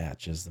and the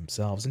matches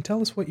themselves. And tell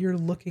us what you're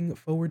looking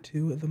forward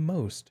to the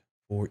most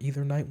for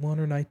either night 1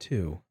 or night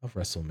 2 of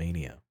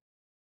WrestleMania.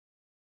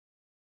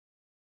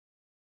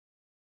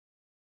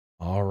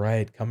 All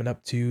right, coming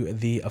up to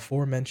the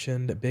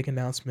aforementioned big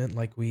announcement,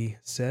 like we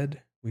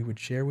said we would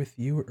share with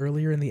you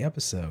earlier in the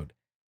episode.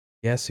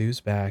 Guess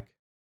who's back?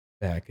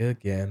 Back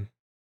again.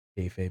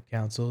 Kayfabe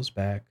Council's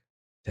back.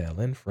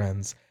 Telling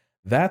friends.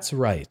 That's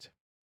right.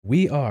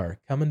 We are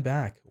coming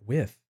back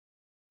with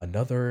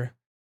another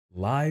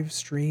live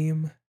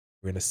stream.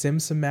 We're going to sim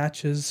some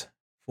matches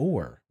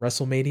for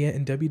WrestleMania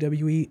and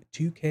WWE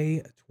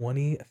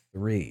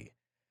 2K23.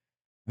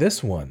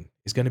 This one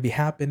is going to be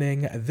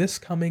happening this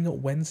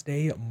coming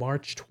Wednesday,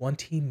 March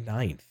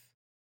 29th.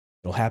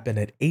 It'll happen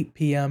at 8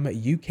 p.m.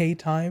 UK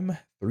time,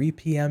 3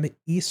 p.m.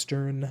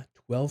 Eastern,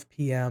 12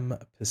 p.m.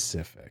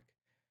 Pacific.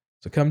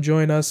 So come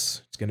join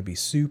us. It's going to be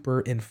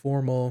super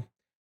informal.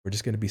 We're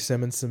just going to be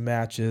simming some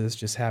matches,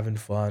 just having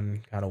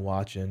fun, kind of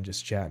watching,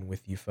 just chatting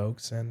with you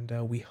folks. And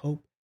we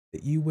hope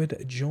that you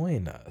would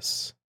join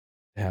us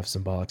to have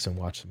some bollocks and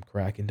watch some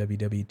crack in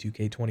WWE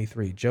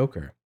 2K23.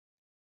 Joker,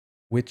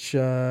 which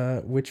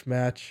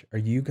match are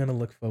you going to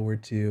look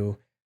forward to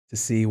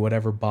see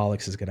whatever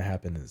bollocks is going to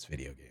happen in this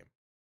video game?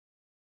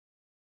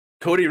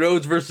 Cody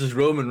Rhodes versus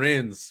Roman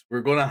Reigns.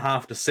 We're going to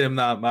have to sim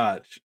that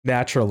match.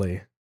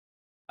 Naturally.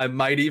 I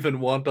might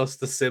even want us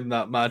to sim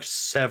that match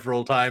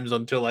several times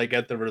until I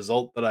get the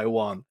result that I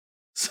want.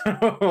 So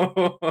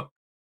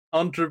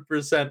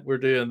 100% we're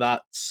doing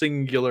that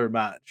singular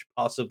match,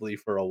 possibly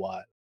for a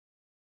while.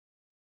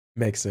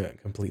 Makes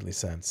it completely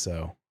sense.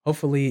 So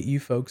hopefully you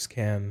folks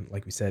can,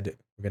 like we said,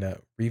 we're going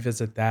to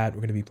revisit that.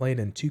 We're going to be playing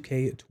in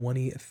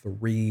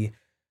 2K23.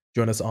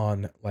 Join us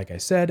on, like I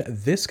said,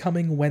 this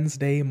coming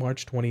Wednesday,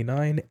 March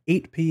 29,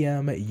 8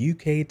 p.m.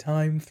 UK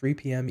time, 3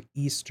 p.m.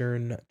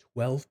 Eastern,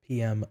 12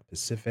 p.m.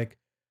 Pacific.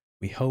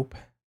 We hope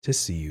to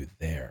see you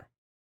there.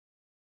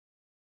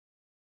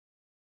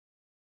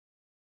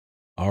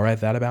 All right,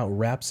 that about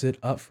wraps it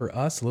up for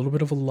us. A little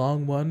bit of a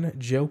long one,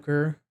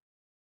 Joker.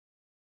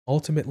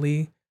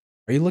 Ultimately,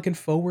 are you looking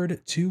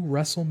forward to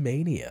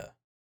WrestleMania?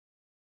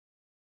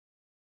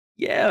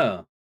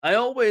 Yeah, I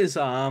always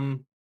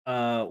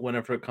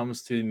whenever it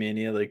comes to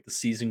Mania, like the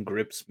season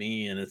grips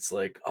me, and it's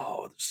like,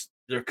 oh,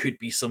 there could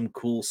be some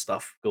cool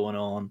stuff going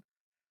on.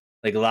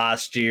 Like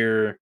last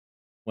year,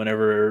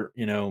 whenever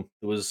there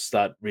was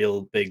that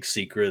real big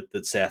secret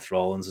that Seth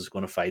Rollins is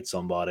going to fight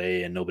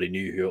somebody, and nobody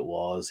knew who it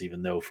was,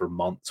 even though for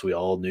months we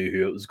all knew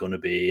who it was going to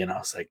be, and I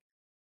was like,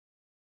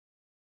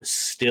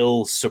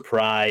 still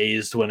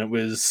surprised when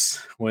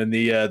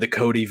the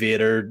Cody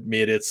Vader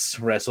made its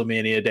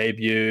WrestleMania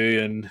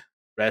debut, and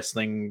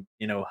wrestling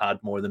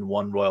had more than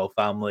one royal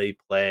family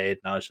played,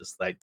 and I was just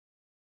like,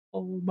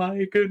 oh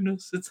my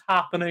goodness, it's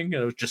happening.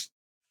 And it was just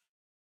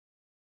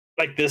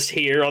like this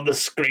here on the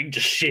screen,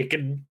 just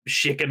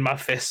shaking my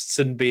fists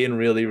and being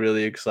really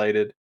really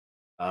excited.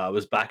 I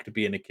was back to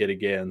being a kid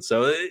again,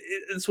 so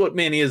it's what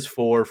Mania is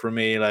for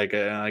me. Like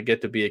I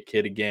get to be a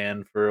kid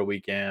again for a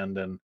weekend,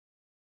 and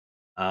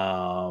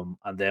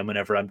then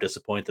whenever I'm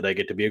disappointed, I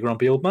get to be a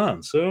grumpy old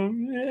man. So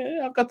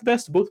yeah, I've got the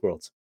best of both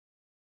worlds.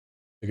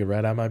 Took it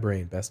right out of my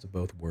brain. Best of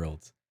both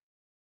worlds.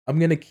 I'm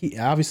gonna keep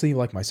obviously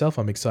like myself.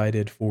 I'm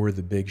excited for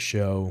the big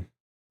show.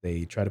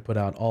 They try to put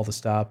out all the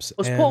stops,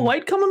 Was Paul and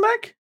White coming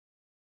back?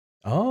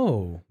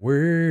 oh,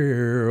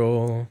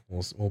 well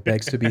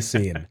begs to be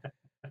seen.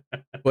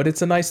 But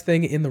it's a nice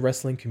thing in the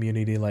wrestling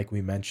community, like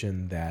we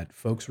mentioned, that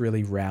folks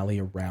really rally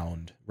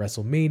around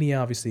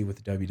WrestleMania, obviously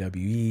with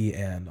WWE,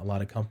 and a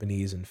lot of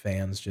companies and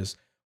fans just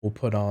will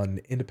put on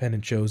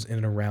independent shows in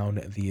and around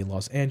the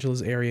Los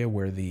Angeles area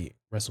where the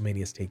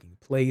WrestleMania is taking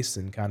place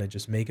and kind of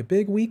just make a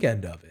big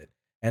weekend of it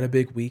and a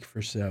big week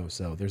for show.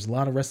 So there's a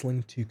lot of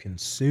wrestling to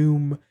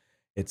consume.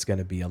 It's going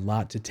to be a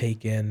lot to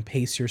take in.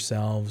 Pace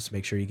yourselves,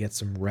 make sure you get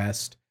some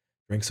rest,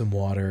 drink some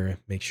water,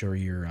 make sure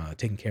you're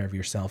taking care of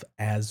yourself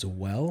as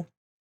well.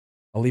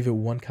 I'll leave it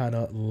one kind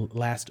of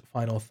last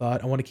final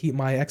thought. I want to keep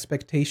my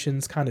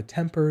expectations kind of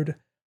tempered,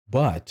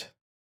 but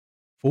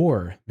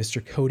for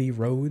Mr. Cody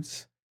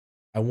Rhodes,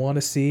 I want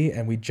to see,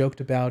 and we joked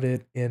about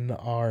it in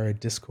our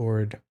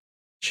Discord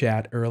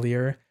chat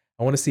earlier.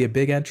 I want to see a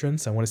big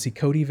entrance. I want to see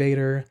Cody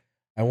Vader.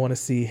 I want to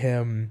see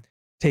him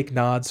take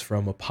nods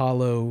from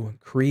Apollo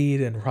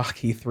Creed and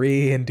Rocky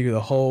 3 and do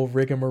the whole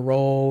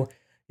rigmarole.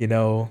 You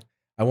know,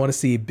 I want to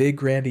see big,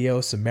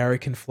 grandiose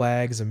American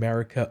flags,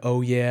 America,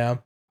 oh yeah.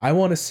 I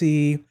want to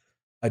see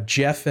a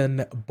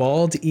Jeffin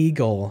bald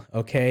eagle,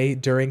 okay,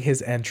 during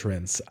his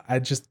entrance.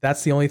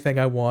 That's the only thing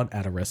I want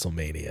at a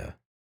WrestleMania.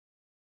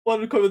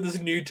 Want to come with this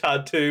new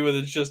tattoo where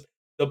it's just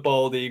the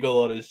bald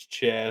eagle on his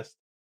chest,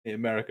 the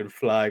American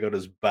flag on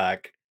his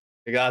back.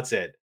 Like, that's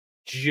it.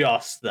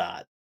 Just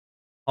that.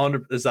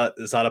 100 is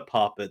that a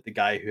pop at the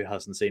guy who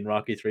hasn't seen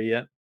Rocky 3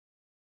 yet?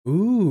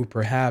 Ooh,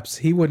 perhaps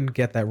he wouldn't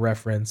get that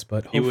reference,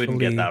 but He wouldn't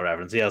get that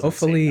reference. He hasn't seen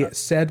hopefully that.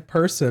 said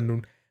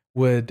person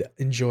would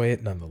enjoy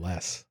it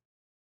nonetheless.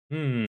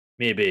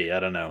 Maybe, I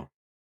don't know.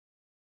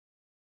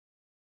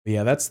 But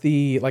yeah,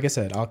 like I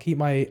said, I'll keep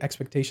my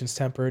expectations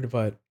tempered,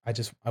 but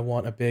I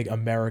want a big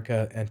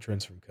America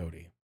entrance from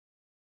Cody.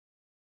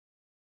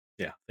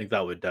 Yeah, I think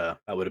that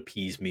would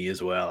appease me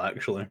as well,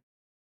 actually.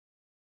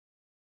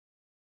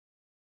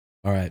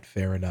 All right,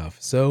 fair enough.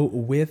 So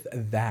with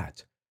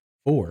that,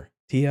 for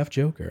TF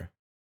Joker.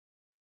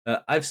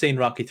 I've seen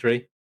Rocky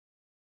 3.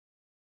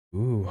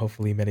 Ooh,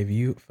 hopefully many of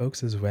you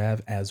folks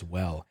have as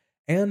well.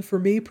 And for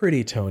me,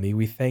 Pretty Tony,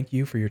 we thank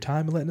you for your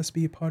time and letting us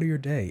be a part of your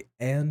day.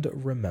 And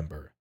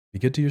remember, be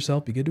good to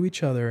yourself, be good to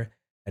each other,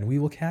 and we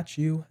will catch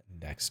you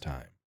next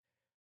time.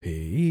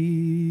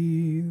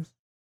 Peace.